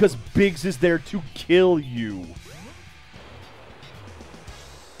 Because Biggs is there to kill you.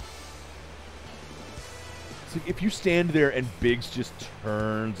 So if you stand there and Biggs just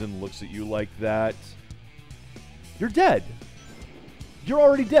turns and looks at you like that, you're dead. You're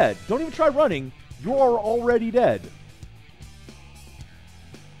already dead. Don't even try running. You're already dead.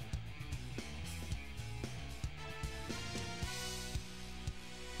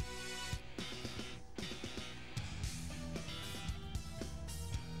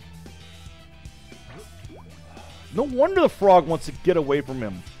 No wonder the frog wants to get away from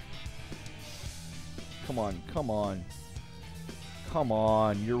him. Come on, come on. Come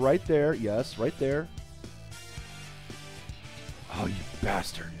on, you're right there. Yes, right there. Oh, you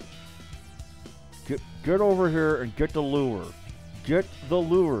bastard. Get over here and get the lure. Get the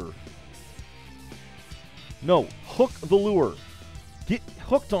lure. No, hook the lure. Get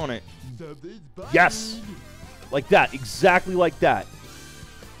hooked on it. Yes. Like that, exactly like that.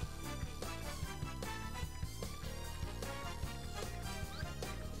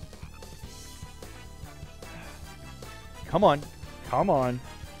 Come on. Come on.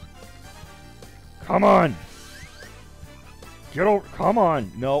 Come on. Get over. Come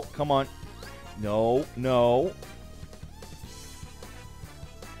on. No, come on. No, no.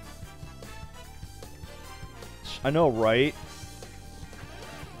 I know, right?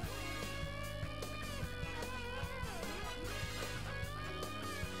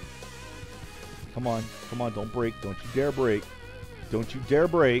 Come on. Come on. Don't break. Don't you dare break. Don't you dare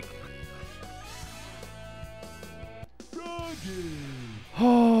break.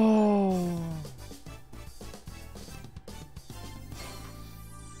 Oh.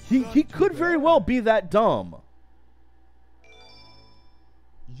 He could very well be that dumb.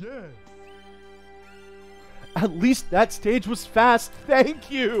 Yes. At least that stage was fast.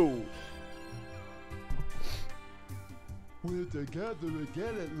 Thank you. We're together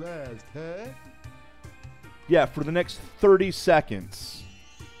again at last, huh? Yeah, for the next 30 seconds.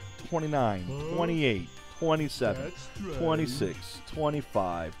 29, 28, 27, 26,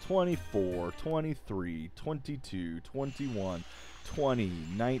 25, 24, 23, 22, 21, 20,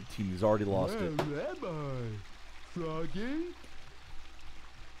 19. He's already lost it. Where am I? Froggy?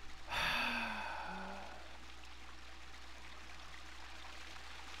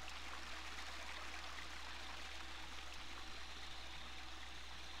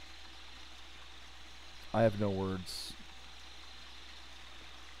 I have no words.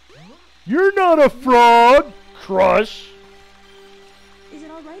 You're not a frog, Crush. Is it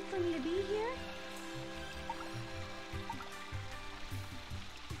alright for me to be here?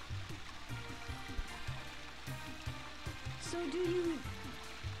 So do you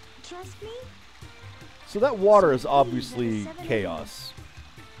trust me? So that water is obviously chaos.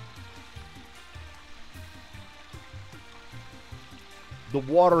 The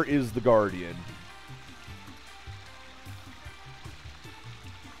water is the guardian.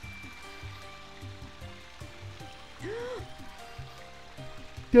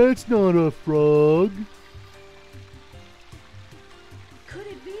 That's not a frog. Could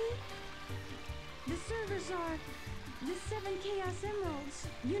it be? The servers are the 7 Chaos Emeralds,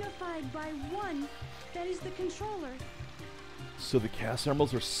 unified by one that is the controller. So the Chaos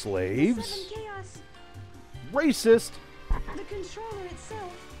Emeralds are The slaves? 7 Chaos, Racist. the controller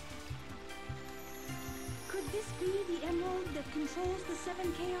itself. Could this be the emerald that controls the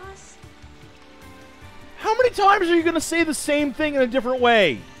 7 Chaos? How many times are you going to say the same thing in a different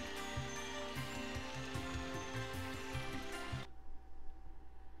way?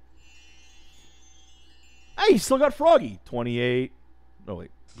 Hey, you still got Froggy. 28. No,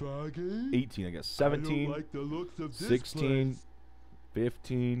 wait. Froggy? 18, I guess. I 17. don't like the looks of this 16. place.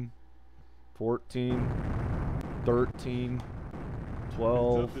 15. 14. 13.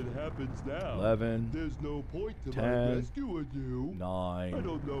 12. Something happens now. 11. There's no point to 10, my rescuing you. 9. I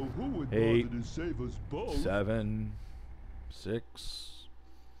don't know who would 8, bother to save us both. 7. 6.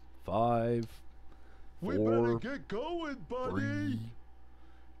 5. We 4. better get going, buddy. 3.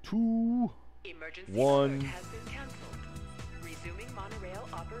 2. Emergency 1. alert has been canceled. Resuming monorail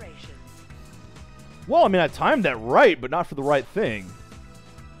operations. Well, I mean, I timed that right, but not for the right thing.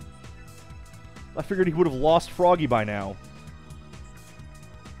 I figured he would have lost Froggy by now.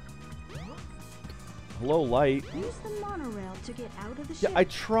 Hello, light. Use the monorail to get out of the Yeah, ship. I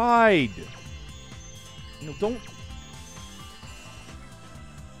tried. You know, don't.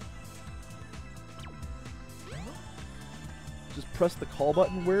 Just press the call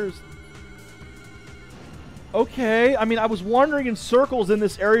button. Where's... Okay, I mean, I was wandering in circles in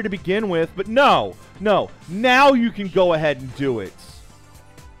this area to begin with, but no. No. Now you can go ahead and do it.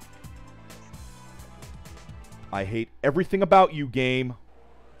 I hate everything about you, game.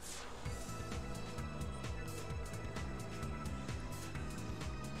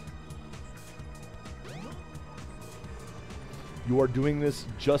 You are doing this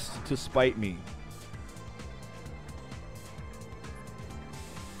just to spite me.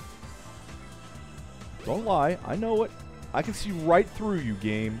 Don't lie. I know it. I can see right through you,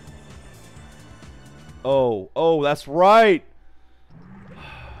 game. Oh, that's right.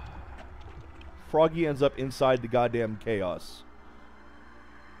 Froggy ends up inside the goddamn chaos.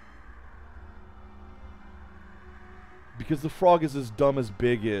 Because the frog is as dumb as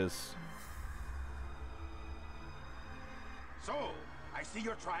Big is. So, I see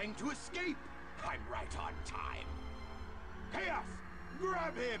you're trying to escape. I'm right on time. Chaos,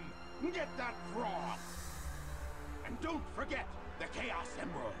 grab him. Get that frog. And don't forget the Chaos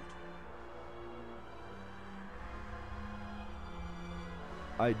Emerald.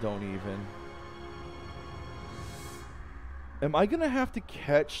 I don't even. Am I gonna have to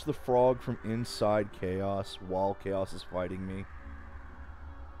catch the frog from inside Chaos while Chaos is fighting me?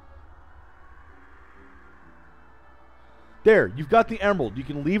 There, you've got the emerald. You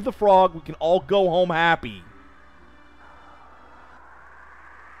can leave the frog. We can all go home happy.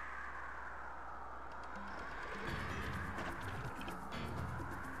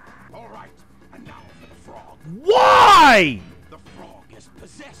 All right, and now for the frog. Why? The frog is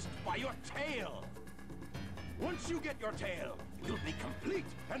possessed by your tail. Once you get your tail, you'll be complete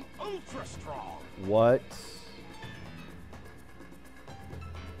and ultra strong. What?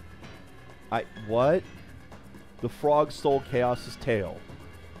 What? The frog stole Chaos's tail.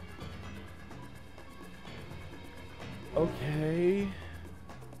 Okay.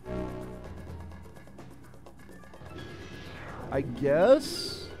 I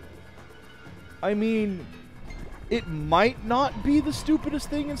guess? I mean, it might not be the stupidest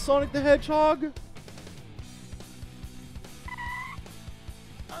thing in Sonic the Hedgehog.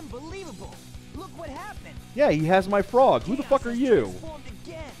 Unbelievable! Look what happened! Yeah, he has my frog. Who the fuck are you? Transformed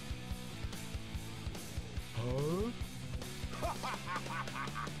again. Huh?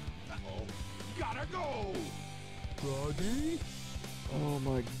 Uh-oh. Gotta go! Froggy? Oh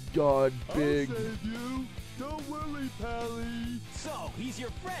my god, Big. I'll save you. Don't worry, Pally. So, he's your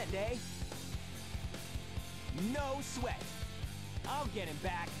friend, eh? No sweat. I'll get him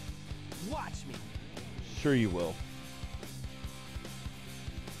back. Watch me. Sure you will.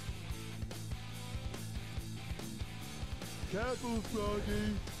 Careful,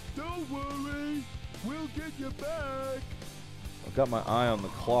 Froggy. Don't worry. We'll get you back. I've got my eye on the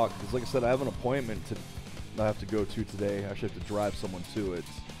clock because, like I said, I have an appointment I have to go to today. I actually have to drive someone to it.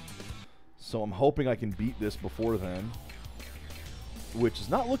 So I'm hoping I can beat this before then. Which is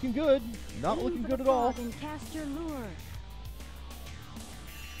not looking good. Not looking good at all. And cast your lure.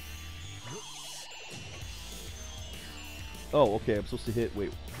 Oh, okay. I'm supposed to hit.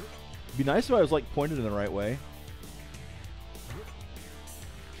 Wait. It'd be nice if I was like pointed in the right way.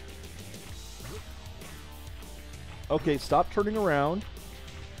 Okay, stop turning around.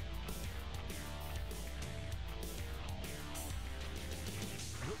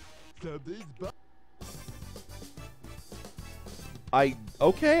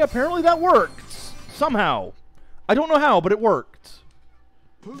 Okay, apparently that worked. Somehow. I don't know how, but it worked.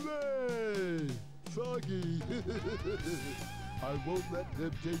 Hooray! Froggy! I won't let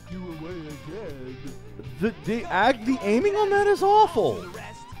them take you away again. The aiming on that is awful.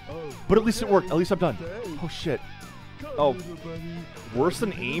 Oh, But at least it worked. At least I'm done. okay. Oh shit. Come, Oh, little buddy. worse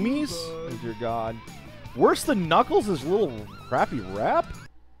than Amy's? Oh dear God. Worse than Knuckles' little crappy rap?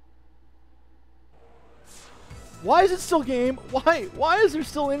 Why is it still game? Why? Why is there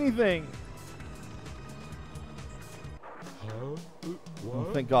still anything? Huh? Oh,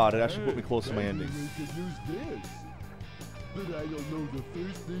 What? thank God. It actually put me close to my Maybe ending. we could use this. But I don't know the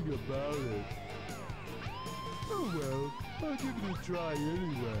first thing about it. Oh well, I'll give it a try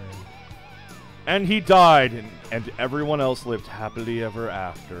anyway. And he died, and everyone else lived happily ever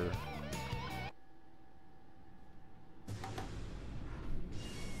after.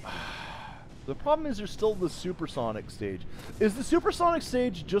 The problem is there's still the Supersonic stage. Is the Supersonic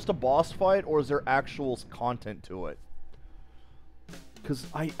stage just a boss fight, or is there actual content to it? Because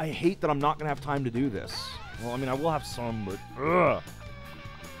I hate that I'm not going to have time to do this. Well, I mean, I will have some, but... Ugh.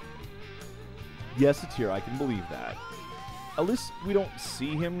 Yes, it's here. I can believe that. At least we don't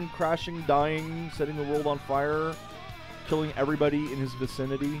see him crashing, dying, setting the world on fire, killing everybody in his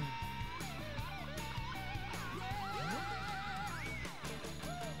vicinity.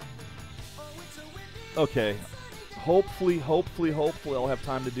 Okay. Hopefully I'll have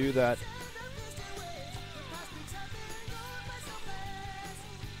time to do that.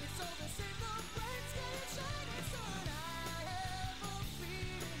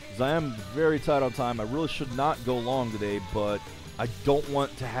 I am very tight on time. I really should not go long today, but I don't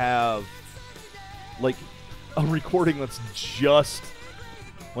want to have like a recording that's just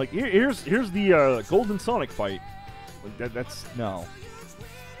like here's the Golden Sonic fight. Like that's no.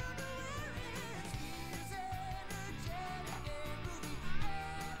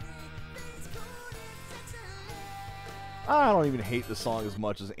 I don't even hate the song as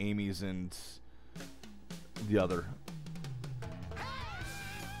much as Amy's and the other.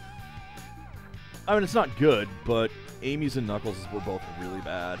 I mean, it's not good, but Amy's and Knuckles were both really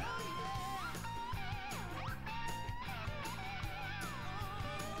bad.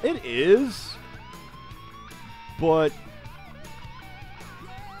 It is, but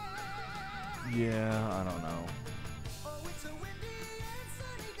yeah, I don't know.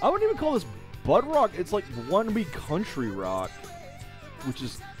 I wouldn't even call this butt rock. It's like wannabe country rock, which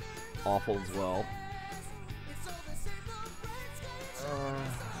is awful as well.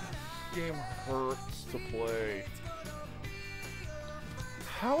 Game hurts to play.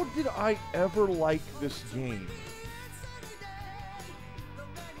 How did I ever like this game?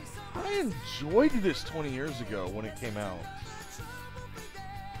 I enjoyed this 20 years ago when it came out.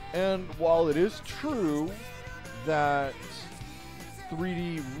 And while it is true that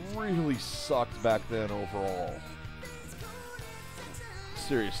 3D really sucked back then overall.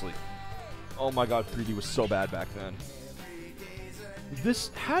 Seriously. Oh my god, 3D was so bad back then. This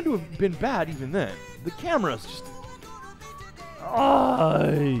had to have been bad even then. The camera's just...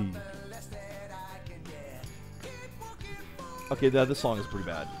 Okay, this song is pretty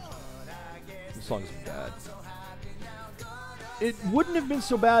bad. This song is bad. It wouldn't have been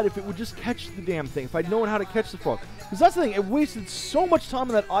so bad if it would just catch the damn thing, if I'd known how to catch the frog. Because that's the thing, it wasted so much time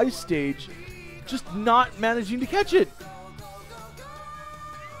on that ice stage just not managing to catch it.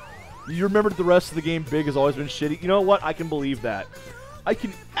 You remember the rest of the game, Big has always been shitty. You know what? I can believe that. I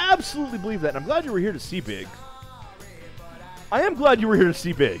can absolutely believe that, and I'm glad you were here to see Big. I am glad you were here to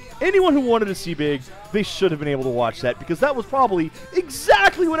see Big. Anyone who wanted to see Big, they should have been able to watch that, because that was probably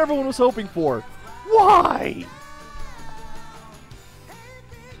exactly what everyone was hoping for. Why?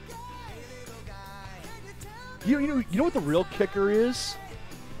 You know what the real kicker is?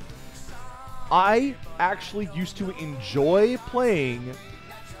 I actually used to enjoy playing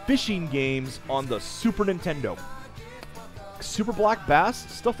fishing games on the Super Nintendo. Super Black Bass,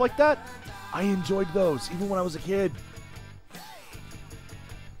 stuff like that. I enjoyed those, even when I was a kid.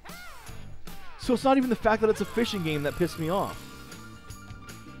 So it's not even the fact that it's a fishing game that pissed me off.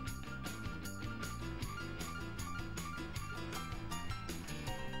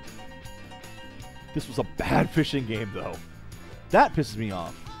 This was a bad fishing game, though. That pisses me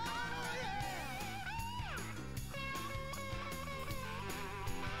off.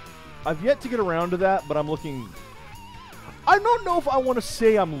 I've yet to get around to that, but I'm looking... I don't know if I want to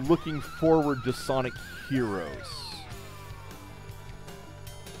say I'm looking forward to Sonic Heroes.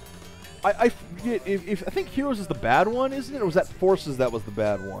 I forget if I think Heroes is the bad one, isn't it? Or was that Forces that was the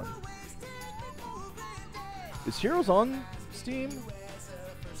bad one? Is Heroes on Steam?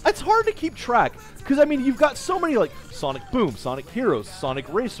 It's hard to keep track because I mean you've got so many like Sonic Boom, Sonic Heroes,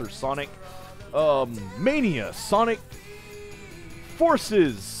 Sonic Racer, Sonic Mania, Sonic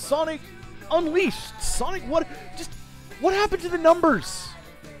Forces, Sonic Unleashed, Sonic what? Just what happened to the numbers?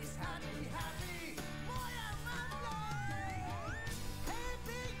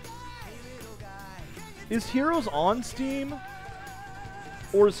 Is Heroes on Steam?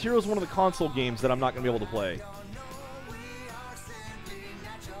 Or is Heroes one of the console games that I'm not going to be able to play?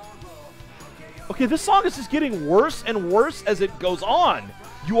 Okay, this song is just getting worse and worse as it goes on.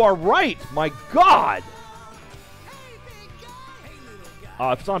 You are right. My God.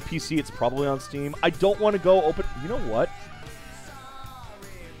 If it's on PC, it's probably on Steam. I don't want to go open... You know what?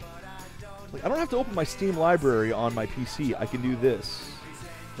 Like, I don't have to open my Steam library on my PC. I can do this.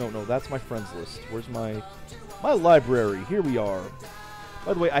 No, that's my friends list. Where's my library? Here we are.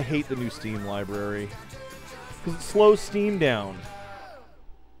 By the way, I hate the new Steam library. Because it slows Steam down.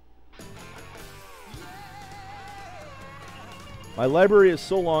 My library is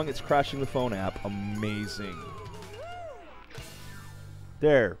so long, it's crashing the phone app. Amazing.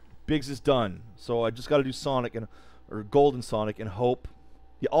 There. Biggs is done. So I just got to do Sonic or Golden Sonic and hope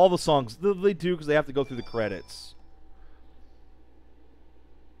Yeah, all the songs. They do because they have to go through the credits.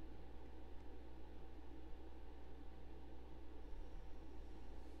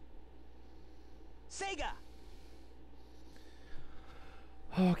 Sega!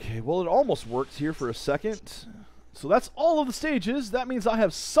 Okay, well, it almost worked here for a second. So that's all of the stages. That means I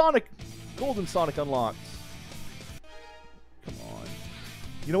have Sonic, Golden Sonic unlocked. Come on.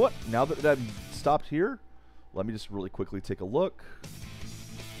 You know what? Now that I've stopped here, let me just really quickly take a look.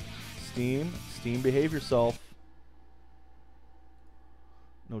 Steam, behave yourself.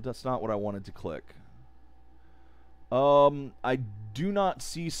 No, that's not what I wanted to click. I do not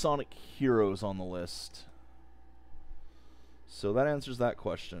see Sonic Heroes on the list. So that answers that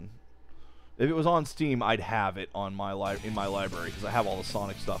question. If it was on Steam, I'd have it on my in my library because I have all the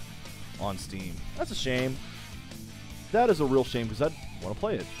Sonic stuff on Steam. That's a shame. That is a real shame because I want to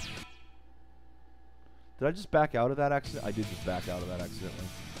play it. Did I just back out of that accident? I did just back out of that accidentally.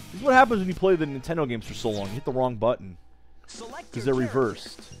 This is what happens when you play the Nintendo games for so long. You hit the wrong button because they're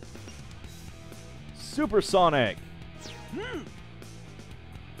reversed. Super Sonic.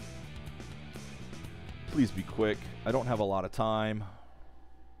 Please be quick. I don't have a lot of time.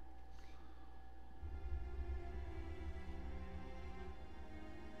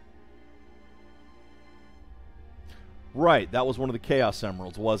 Right, that was one of the Chaos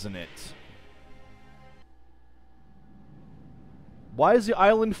Emeralds, wasn't it? Why is the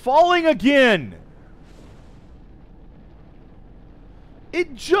island falling again?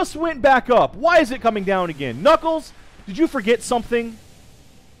 It just went back up. Why is it coming down again? Knuckles, did you forget something?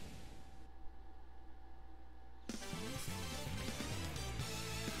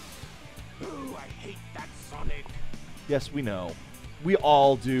 Ooh, I hate that Sonic. Yes, we know. We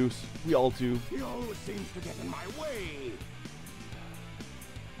all do. We all do. He always seems to get in my way.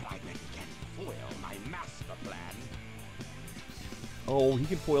 But I bet he can foil my master plan. Oh, he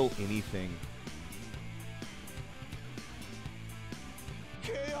can foil anything.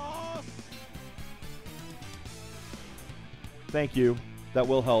 Chaos! Thank you. That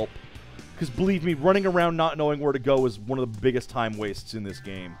will help. Because believe me, running around not knowing where to go is one of the biggest time wastes in this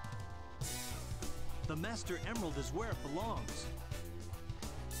game. The Master Emerald is where it belongs.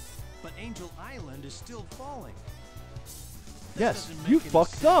 But Angel Island is still falling. Yes, you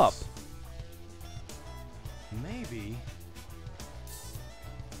fucked up. Maybe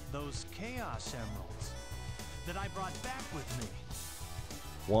those Chaos Emeralds that I brought back with me.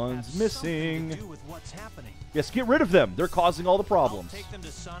 One's missing. To do with what's happening. Yes, get rid of them. They're causing all the problems. I'll take them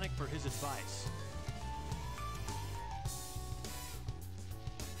to Sonic for his advice.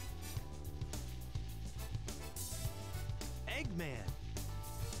 Eggman.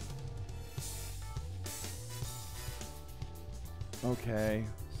 Okay.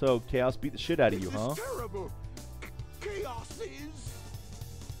 So Chaos beat the shit out of you, huh? Terrible. Chaos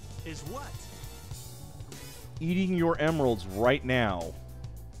is what? Eating your emeralds right now.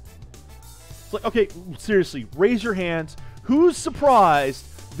 It's like, okay, seriously, raise your hands. Who's surprised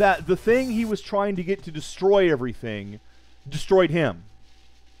that the thing he was trying to get to destroy everything destroyed him?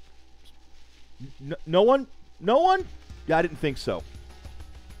 No one? No one? Yeah, I didn't think so.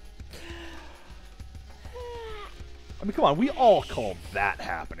 I mean, come on, we all called that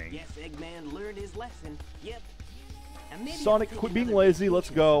happening. Yes, Eggman learned his lesson. Yep. And maybe Sonic, quit being lazy. Let's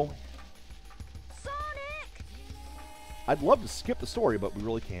go. Sonic! I'd love to skip the story, but we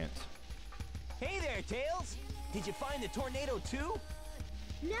really can't. Hey there, Tails! Did you find the tornado too?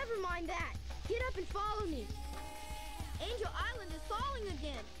 Never mind that. Get up and follow me. Angel Island is falling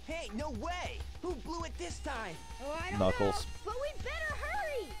again. Hey, no way! Who blew it this time? Oh, I don't Knuckles. know, but we better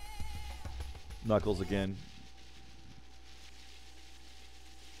hurry. Knuckles again.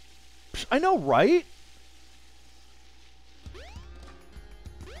 Psh, I know, right?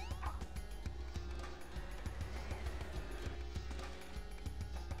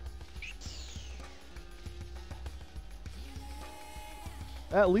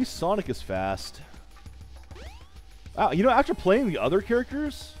 At least Sonic is fast. Wow, you know, after playing the other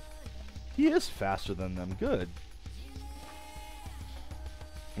characters, he is faster than them. Good.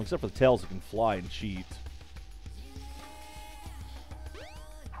 Except for the Tails that can fly and cheat.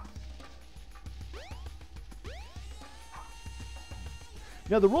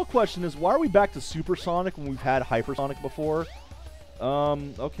 Now, the real question is, why are we back to Super Sonic when we've had Hypersonic before?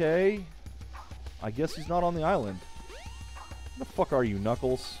 Okay. I guess he's not on the island. Where the fuck are you,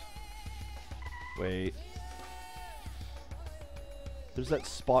 Knuckles? Wait. There's that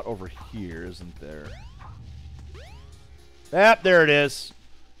spot over here, isn't there? Ah, there it is.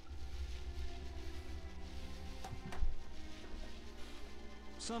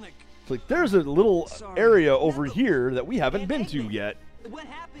 Sonic. It's like, there's a little area over here that we haven't been to yet. What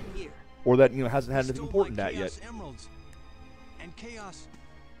happened here? Or that, you know, hasn't had anything Stole important my at yet. Chaos Emeralds. And Chaos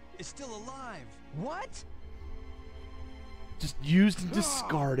is still alive. What? Just used and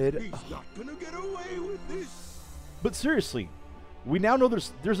discarded. He's not gonna get away with this. But seriously, we now know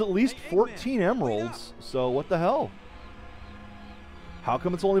there's at least 14 emeralds, so what the hell? How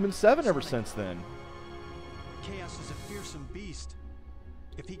come it's only been 7 ever since then? Chaos is a fearsome beast.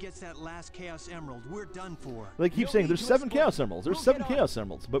 If he gets that last Chaos Emerald, we're done for. They keep saying there's 7 Chaos Emeralds. There's 7 Chaos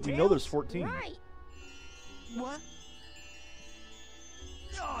Emeralds, but we know there's 14. Right. What?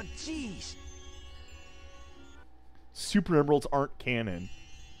 Oh, jeez. Super Emeralds aren't canon.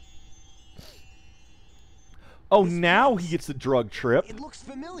 Oh, now he gets the drug trip. It looks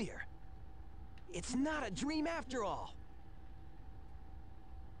familiar. It's not a dream after all.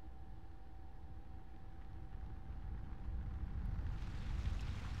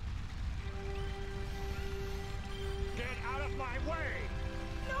 Get out of my way!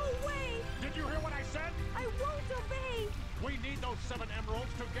 No way! Did you hear what I said? I won't obey! We need those 7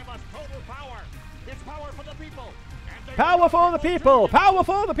 emeralds to give us total power. It's power for the people. And they Power for the people! Power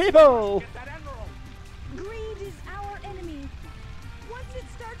for the people! Get that emerald. Greed is our enemy. Once it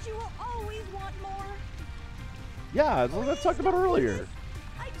starts, you will always want more. Yeah, that's what I talked about earlier.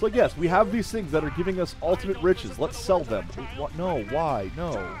 So yes, we have these things that are giving us ultimate riches. Let's sell them. What? No, why?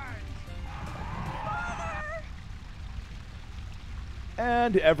 No.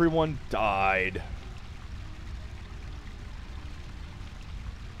 And everyone died.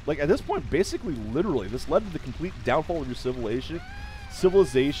 Like, at this point, basically, literally, this led to the complete downfall of your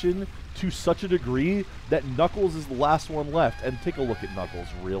civilization to such a degree that Knuckles is the last one left. And take a look at Knuckles,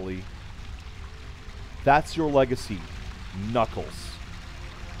 really. That's your legacy. Knuckles.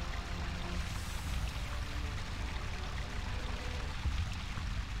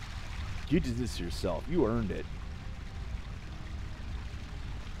 You did this yourself. You earned it.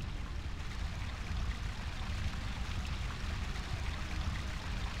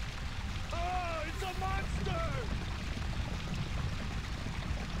 Oh, it's a monster!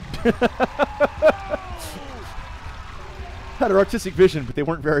 Had an artistic vision, but they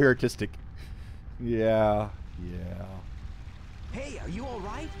weren't very artistic. Yeah, yeah. Hey, are you all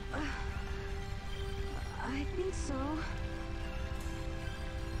right? I think so.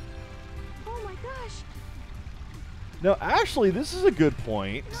 Oh my gosh! No, actually, this is a good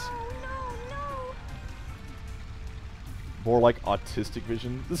point. No! More like autistic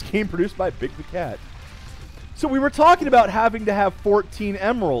vision. This game produced by Big the Cat. So we were talking about having to have 14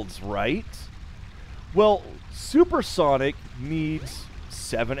 emeralds, right? Well, Supersonic needs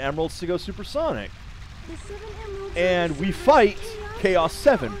 7 emeralds to go supersonic. The 7 emeralds And we fight Chaos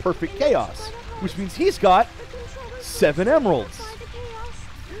 7, Perfect Chaos, which means he's got 7 emeralds.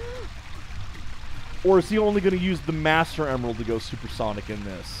 Or is he only going to use the Master Emerald to go supersonic in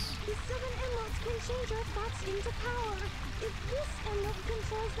this? The 7 emeralds can change our thoughts into power. If this emerald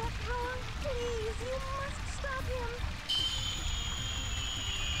controls that power, please, you must stop him.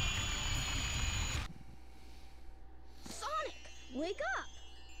 Sonic, wake up!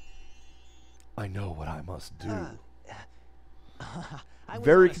 I know what I must do. I was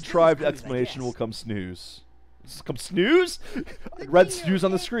Very on a snooze contrived cruise, I explanation guess. will come snooze. Come snooze? I read snooze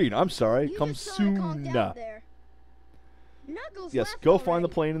on the screen. I'm sorry. You Come just Sonic calmed soon. down there. Knuckles Yes, left go find the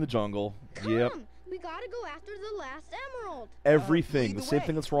already. plane in the jungle. Yep. Come, we gotta go after the last emerald. Everything. lead The the same way.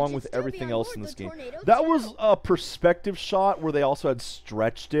 thing that's wrong We with should still be everything on else board in this the game. tornado That too. was a perspective shot where they also had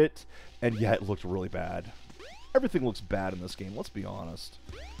stretched it, and yeah, it looked really bad. Everything looks bad in this game, let's be honest.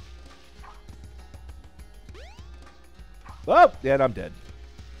 Oh, and I'm dead.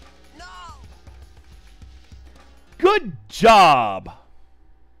 No! Good job!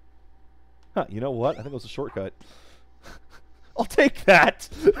 Huh, you know what? I think it was a shortcut. I'll take that!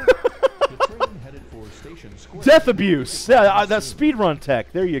 The train headed for Station Square. Death abuse! Yeah, that's speedrun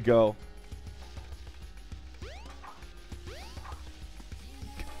tech. There you go.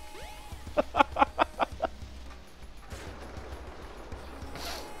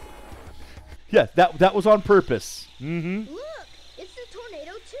 Yeah, that was on purpose. Mm-hmm. Look, it's the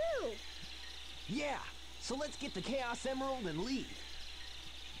tornado too. Yeah, so let's get the Chaos Emerald and leave.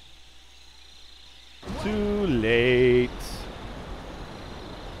 Too late.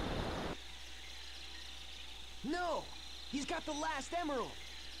 No! He's got the last emerald!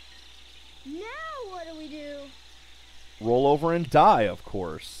 Now what do we do? Roll over and die, of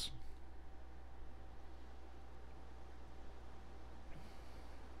course.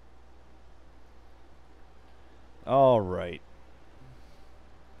 All right.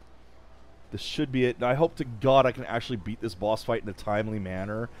 This should be it. And I hope to God I can actually beat this boss fight in a timely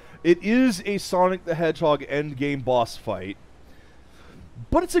manner. It is a Sonic the Hedgehog endgame boss fight.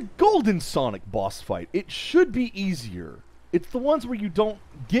 But it's a Golden Sonic boss fight. It should be easier. It's the ones where you don't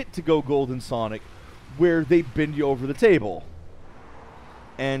get to go Golden Sonic, where they bend you over the table.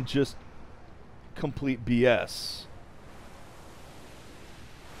 And just complete BS.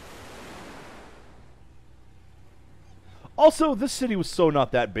 Also, this city was so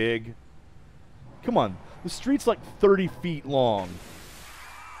not that big. Come on. The street's like 30 feet long.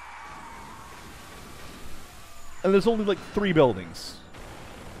 And there's only like 3 buildings.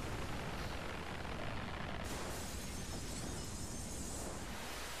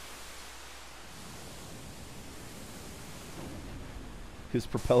 His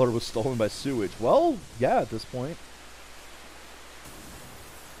propeller was stolen by sewage. Well, yeah, at this point.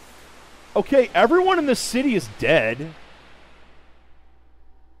 Okay, everyone in this city is dead.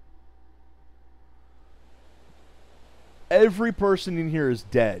 Every person in here is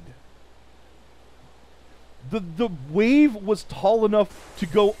dead. The wave was tall enough to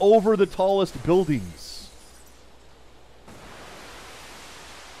go over the tallest buildings.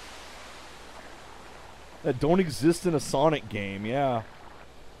 That don't exist in a Sonic game, yeah.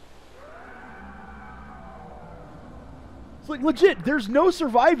 It's like, legit, there's no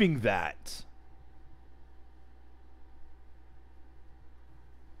surviving that.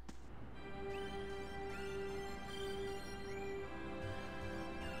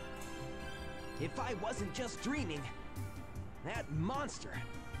 If I wasn't just dreaming, that monster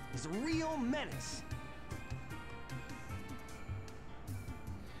is a real menace.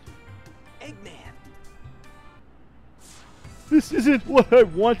 Eggman. This isn't what I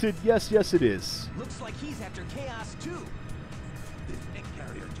wanted. Yes, yes, it is. Looks like he's after Chaos too. This egg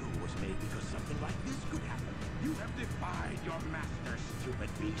carrier tool was made because something like this could happen. You have defied your master, stupid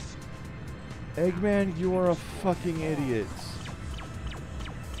beast. Eggman, you are a fucking idiot.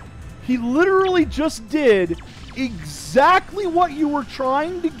 He literally just did exactly what you were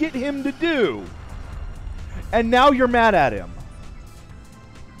trying to get him to do. And now you're mad at him.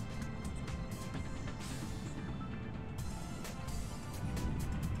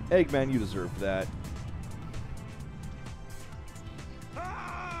 Eggman, you deserve that.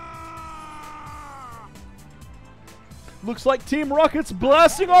 Looks like Team Rocket's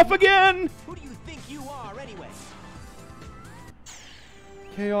blasting off again! Who do you think you are, anyway?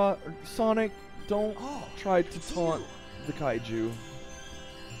 Chaos, Sonic, don't try to taunt the kaiju.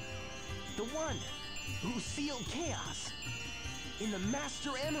 The one who sealed chaos in the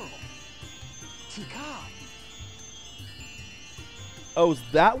Master Emerald. Tikal. Oh, is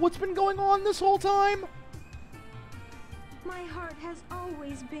that what's been going on this whole time? My heart has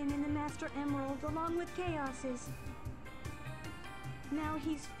always been in the Master Emerald along with Chaos's. Now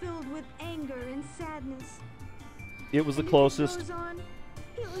he's filled with anger and sadness. It was the And closest. If it goes on,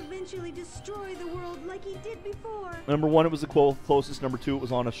 he'll eventually destroy the world like he did before. Number 1, it was the closest. Number 2, it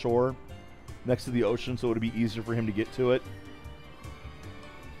was on a shore next to the ocean, so it would be easier for him to get to it.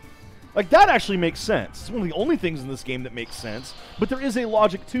 Like, that actually makes sense. It's one of the only things in this game that makes sense, but there is a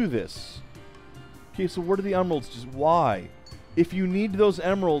logic to this. Okay, so where do the emeralds just... Why? If you need those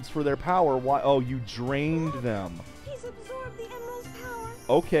emeralds for their power, why... Oh, you drained them. He's absorbed the emerald's power.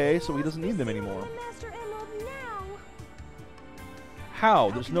 Okay, so he doesn't need them anymore.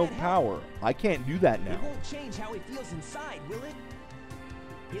 How? There's no power. I can't do that now. It won't change how he feels inside, will it?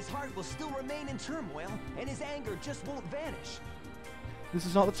 His heart will still remain in turmoil, and his anger just won't vanish. This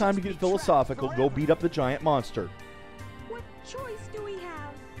is not the time to get philosophical. Go beat up the giant monster. What choice do we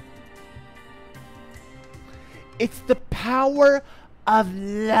have? It's the power of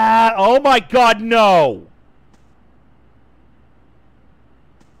love. Oh my god, no!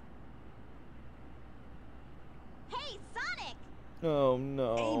 Hey, Sonic! Oh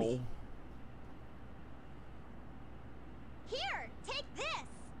no. Amy. Here, take this!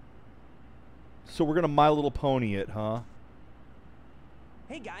 So we're gonna My Little Pony it, huh?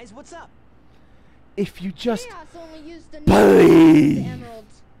 Hey guys, what's up? If you just Chaos only used the believe.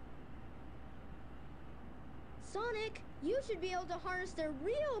 emeralds. Sonic, you should be able to harness their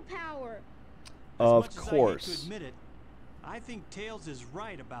real power. Of As much course. As I hate to admit it, I think Tails is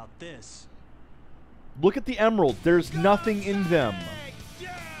right about this. Look at the emeralds. There's nothing in them.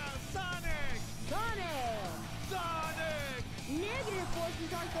 Yeah, Sonic! Negative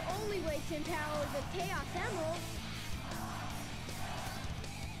forces aren't the only way to empower the Chaos Emeralds.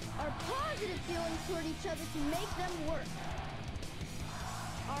 Our positive feelings toward each other can make them work.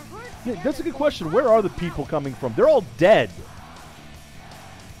 Our hearts Yeah, that's a together good form question. Where are the positive people power. coming from? They're all dead.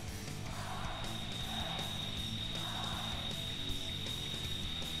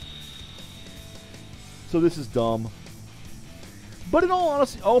 So this is dumb. But in all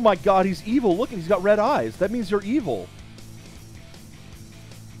honesty, oh my god, he's evil. Look, he's got red eyes. That means you're evil.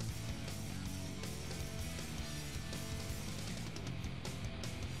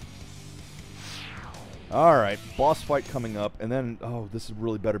 Alright, boss fight coming up, and then, oh, this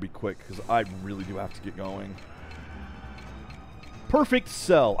really better be quick, because I really do have to get going. Perfect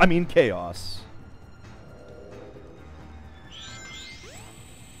Cell. I mean, Chaos.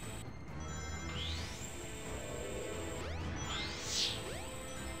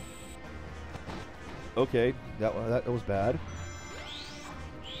 Okay, that was bad.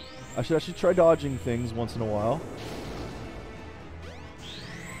 I should try dodging things once in a while.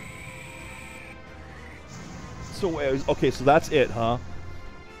 So, okay, so that's it, huh?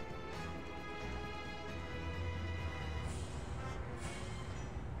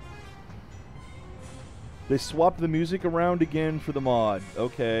 They swapped the music around again for the mod.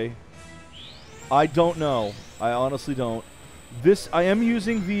 Okay. I don't know. I honestly don't. I am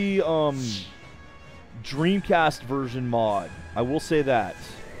using the, Dreamcast version mod. I will say that.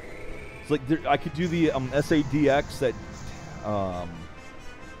 It's like, I could do the, SADX that,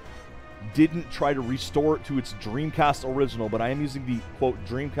 didn't try to restore it to its Dreamcast original, but I am using the, quote,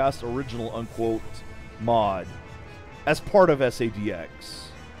 Dreamcast original, unquote, mod as part of SADX.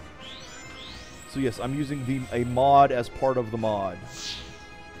 So yes, I'm using a mod as part of the mod.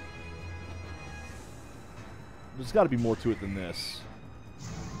 There's got to be more to it than this.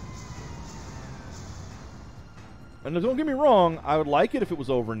 And don't get me wrong, I would like it if it was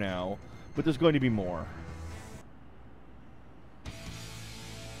over now, but there's going to be more.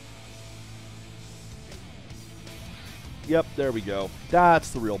 Yep, there we go.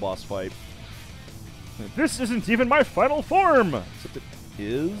 That's the real boss fight. This isn't even my final form! Except it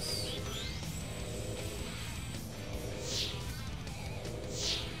is.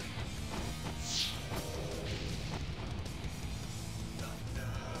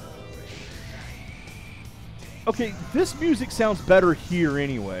 Okay, this music sounds better here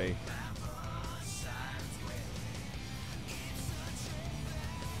anyway.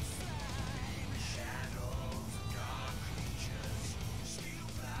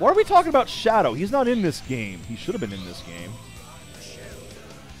 Why are we talking about Shadow? He's not in this game. He should have been in this game.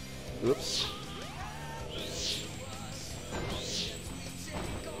 Oops.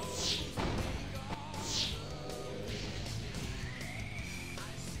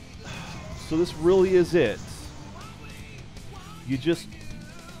 So this really is it. You just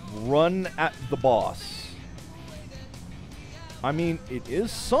run at the boss. I mean, it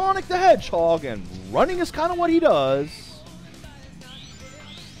is Sonic the Hedgehog, and running is kind of what he does.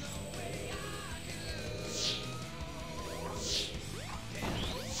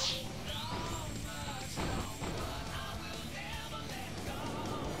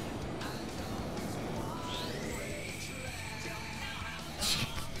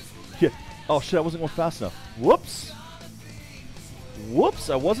 Yeah. Oh shit, I wasn't going fast enough. Whoops. Whoops,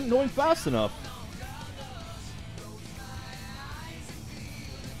 I wasn't going fast enough.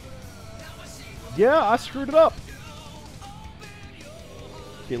 Yeah, I screwed it up.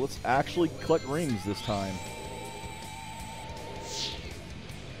 Okay, let's actually collect rings this time.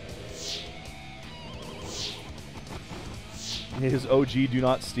 His OG do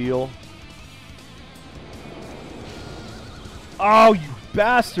not steal. Oh, you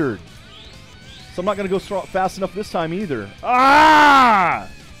bastard! So I'm not going to go fast enough this time either. Ah!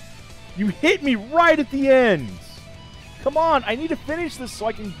 You hit me right at the end. Come on, I need to finish this so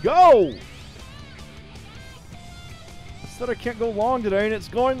I can go. I said I can't go long today, and it's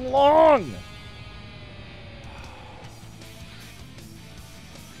going long.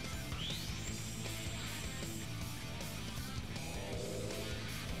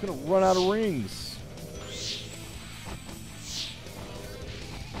 I'm going to run out of rings.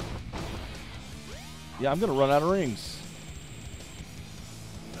 Yeah, I'm going to run out of rings.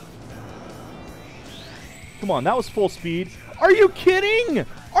 Come on, that was full speed. Are you kidding?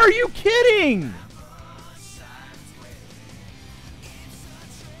 Are you kidding?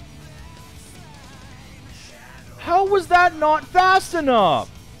 How was that not fast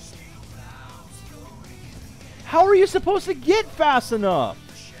enough? How are you supposed to get fast enough?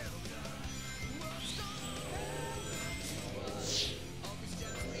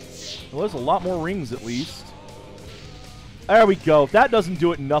 Well, there's a lot more rings, at least. There we go. If that doesn't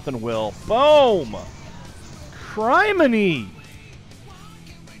do it, nothing will. Boom! Criminy!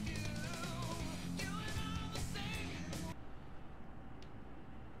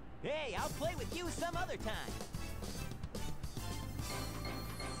 Hey, I'll play with you some other time.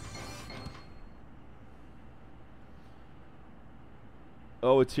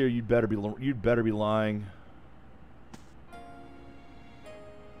 Oh, it's here. You'd better be lying.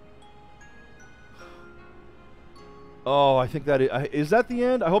 Oh, I think that is that the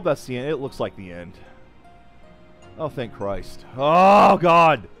end? I hope that's the end. It looks like the end. Oh, thank Christ. Oh,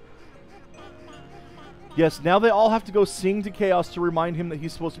 God. Yes, now they all have to go sing to Chaos to remind him that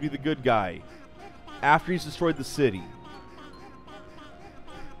he's supposed to be the good guy after he's destroyed the city.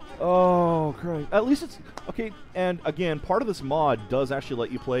 Oh, great. At least it's... Okay, and again, part of this mod does actually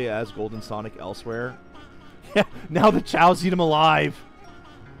let you play as Golden Sonic elsewhere. Yeah, now the Chows eat him alive.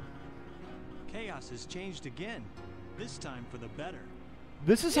 Chaos has changed again, this time for the better.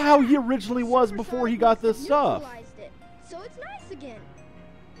 This is how he originally was before he got this stuff. It, so it's nice again.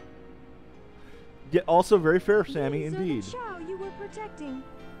 Yeah, also very fair, Sammy, indeed. The Chow you were protecting.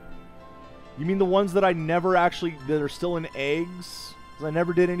 You mean the ones that I never actually... that are still in eggs? Because I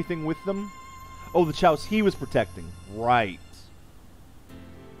never did anything with them? Oh, the Chows he was protecting. Right.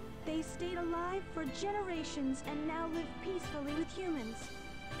 They stayed alive for generations and now live peacefully with humans.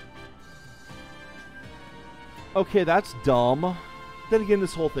 Okay, that's dumb. Then again,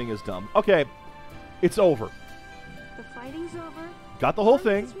 this whole thing is dumb. Okay, it's over. The fighting's over. Got the whole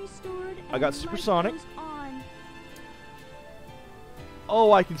thing. I got Supersonic.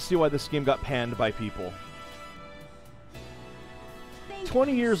 Oh, I can see why this game got panned by people.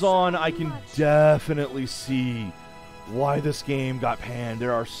 20 years on, I can definitely see why this game got panned.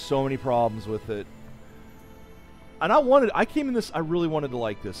 There are so many problems with it. And I came in this, I really wanted to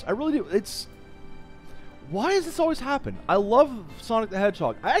like this. I really do. Why does this always happen? I love Sonic the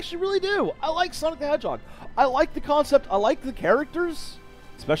Hedgehog. I actually really do. I like Sonic the Hedgehog. I like the concept. I like the characters.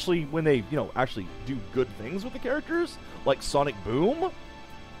 Especially when they, actually do good things with the characters. Like Sonic Boom.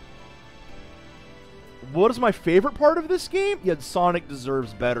 What is my favorite part of this game? Yeah, Sonic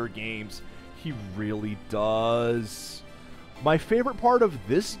deserves better games. He really does. My favorite part of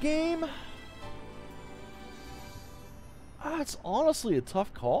this game? It's honestly a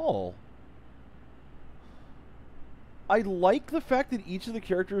tough call. I like the fact that each of the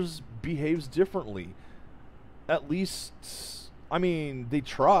characters behaves differently. At least, I mean, they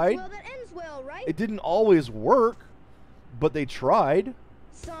tried. Well, that ends well, right? It didn't always work, but they tried.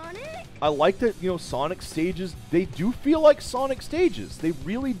 Sonic? I like that, Sonic stages, they do feel like Sonic stages. They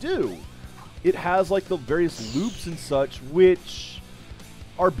really do. It has, like, the various loops and such, which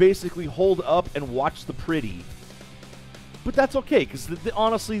are basically hold up and watch the pretty. But that's okay, because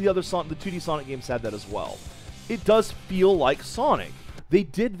honestly, the 2D Sonic games had that as well. It does feel like Sonic. They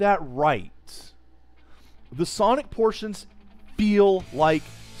did that right. The Sonic portions feel like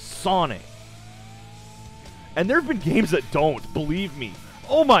Sonic. And there have been games that don't, believe me.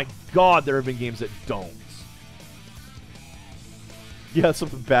 Oh my god, there have been games that don't. Yeah, some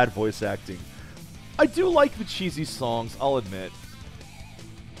bad voice acting. I do like the cheesy songs, I'll admit.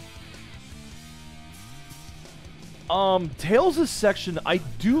 Tails' section, I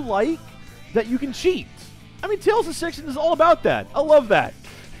do like that you can cheat. I mean, Tails' section is all about that. I love that.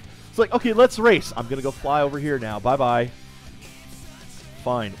 It's like, okay, let's race. I'm gonna go fly over here now. Bye-bye.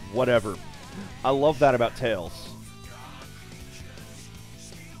 Fine, whatever. I love that about Tails.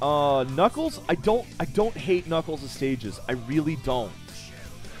 Knuckles, I don't hate Knuckles' stages. I really don't.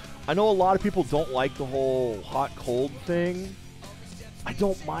 I know a lot of people don't like the whole hot-cold thing. I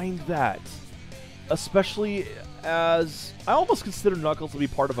don't mind that. Especially as I almost consider Knuckles to be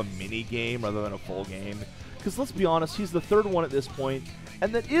part of a mini-game rather than a full game. Because let's be honest, he's the third one at this point,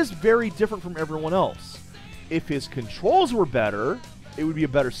 and that is very different from everyone else. If his controls were better, it would be a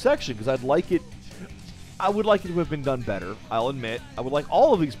better section, because I would like it to have been done better, I'll admit. I would like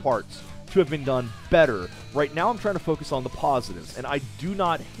all of these parts to have been done better. Right now I'm trying to focus on the positives, and I do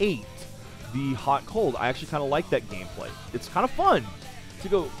not hate the hot-cold. I actually kind of like that gameplay. It's kind of fun to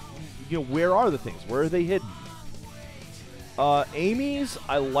go, where are the things? Where are they hidden? Amy's,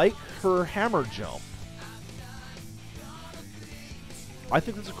 I like her hammer jump. I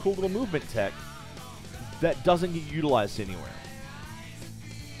think that's a cool little movement tech that doesn't get utilized anywhere.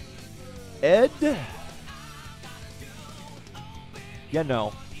 Ed? Yeah,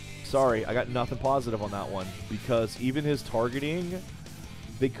 no. Sorry, I got nothing positive on that one. Because even his targeting,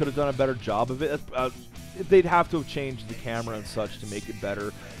 they could have done a better job of it. They'd have to have changed the camera and such to make it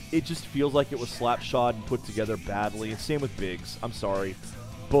better. It just feels like it was slapshod and put together badly. And same with Biggs. I'm sorry.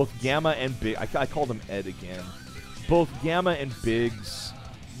 Both Gamma and Biggs, I called him Ed again. Both Gamma and Biggs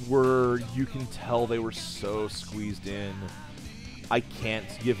you can tell they were so squeezed in. I can't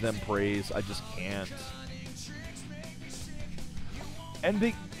give them praise. I just can't.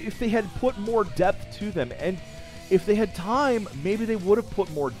 And if they had put more depth to them, and if they had time, maybe they would have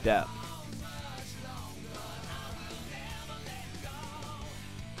put more depth.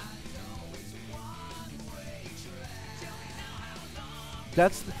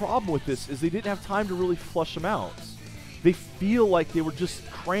 That's the problem with this, is they didn't have time to really flush them out. They feel like they were just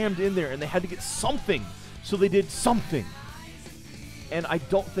crammed in there and they had to get something, so they did something. And I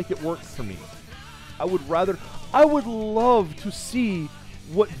don't think it worked for me. I would love to see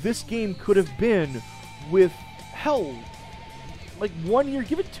what this game could have been with, hell, like 1 year,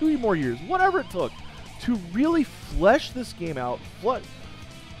 give it 2 more years, whatever it took, to really flesh this game out,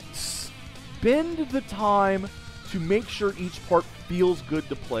 spend the time to make sure each part feels good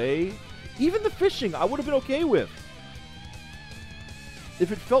to play. Even the fishing, I would have been okay with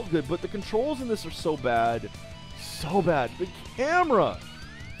if it felt good, but the controls in this are so bad. So bad. The camera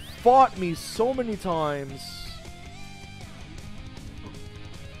fought me so many times.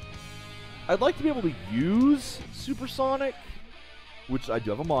 I'd like to be able to use Supersonic, which I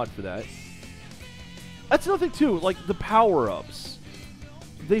do have a mod for that. That's another thing too, like the power-ups.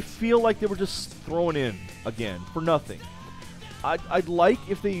 They feel like they were just thrown in again for nothing. I'd like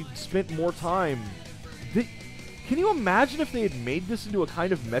if they spent more time. Can you imagine if they had made this into a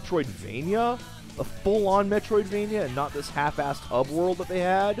kind of Metroidvania? A full-on Metroidvania and not this half-assed hub world that they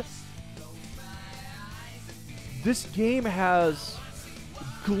had? This game has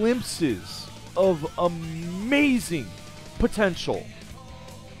glimpses of amazing potential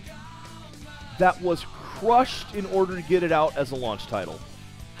that was crushed in order to get it out as a launch title.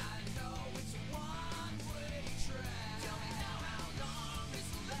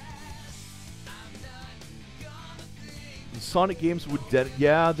 Sonic games would,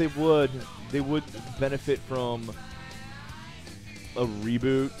 yeah, they would. They would benefit from a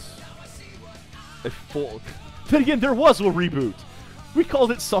reboot. A full. Then again, there was a reboot. We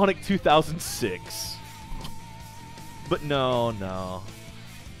called it Sonic 2006. But no.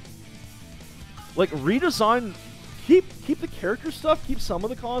 Like redesign, keep the character stuff, keep some of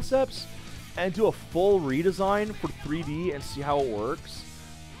the concepts, and do a full redesign for 3D and see how it works.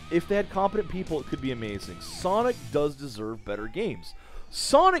 If they had competent people, it could be amazing. Sonic does deserve better games.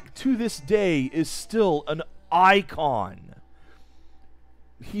 Sonic, to this day, is still an icon.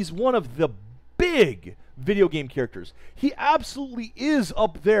 He's one of the big video game characters. He absolutely is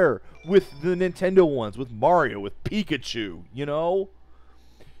up there with the Nintendo ones, with Mario, with Pikachu, you know?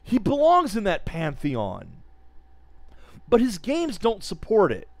 He belongs in that pantheon. But his games don't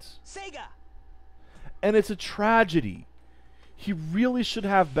support it. Sega! And it's a tragedy. He really should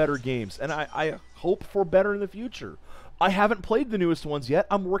have better games, and I hope for better in the future. I haven't played the newest ones yet.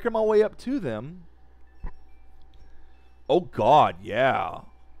 I'm working my way up to them. Oh, God, yeah.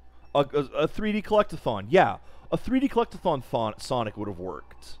 A 3D Collectathon. Yeah, a 3D Collectathon Sonic would have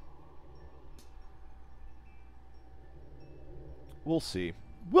worked. We'll see.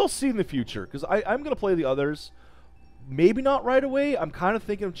 We'll see in the future, because I'm going to play the others. Maybe not right away. I'm kind of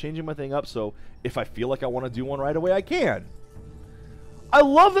thinking of changing my thing up, so if I feel like I want to do one right away, I can. I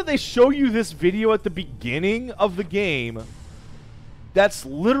love that they show you this video at the beginning of the game. That's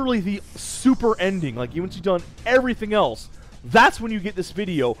literally the super ending. Like, once you've done everything else, that's when you get this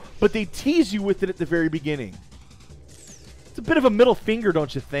video, but they tease you with it at the very beginning. It's a bit of a middle finger,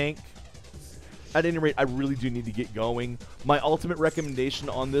 don't you think? At any rate, I really do need to get going. My ultimate recommendation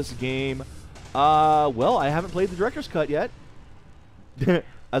on this game, well, I haven't played the Director's Cut yet.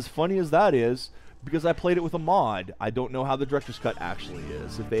 As funny as that is, because I played it with a mod. I don't know how the Director's Cut actually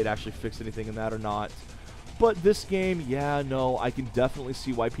is, if they'd actually fixed anything in that or not. But this game, yeah, no, I can definitely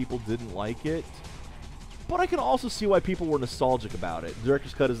see why people didn't like it. But I can also see why people were nostalgic about it. The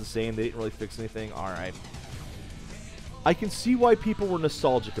Director's Cut is the same, they didn't really fix anything, alright. I can see why people were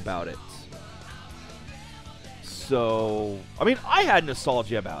nostalgic about it. So, I mean, I had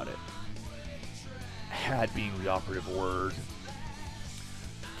nostalgia about it. Had being the operative word.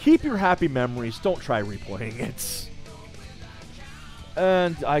 Keep your happy memories. Don't try replaying it.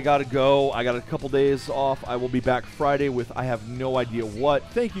 And I gotta go. I got a couple days off. I will be back Friday with I have no idea what.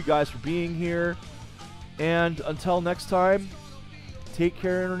 Thank you guys for being here. And until next time, take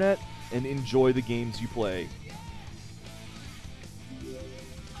care, Internet, and enjoy the games you play.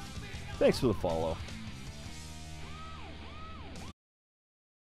 Thanks for the follow.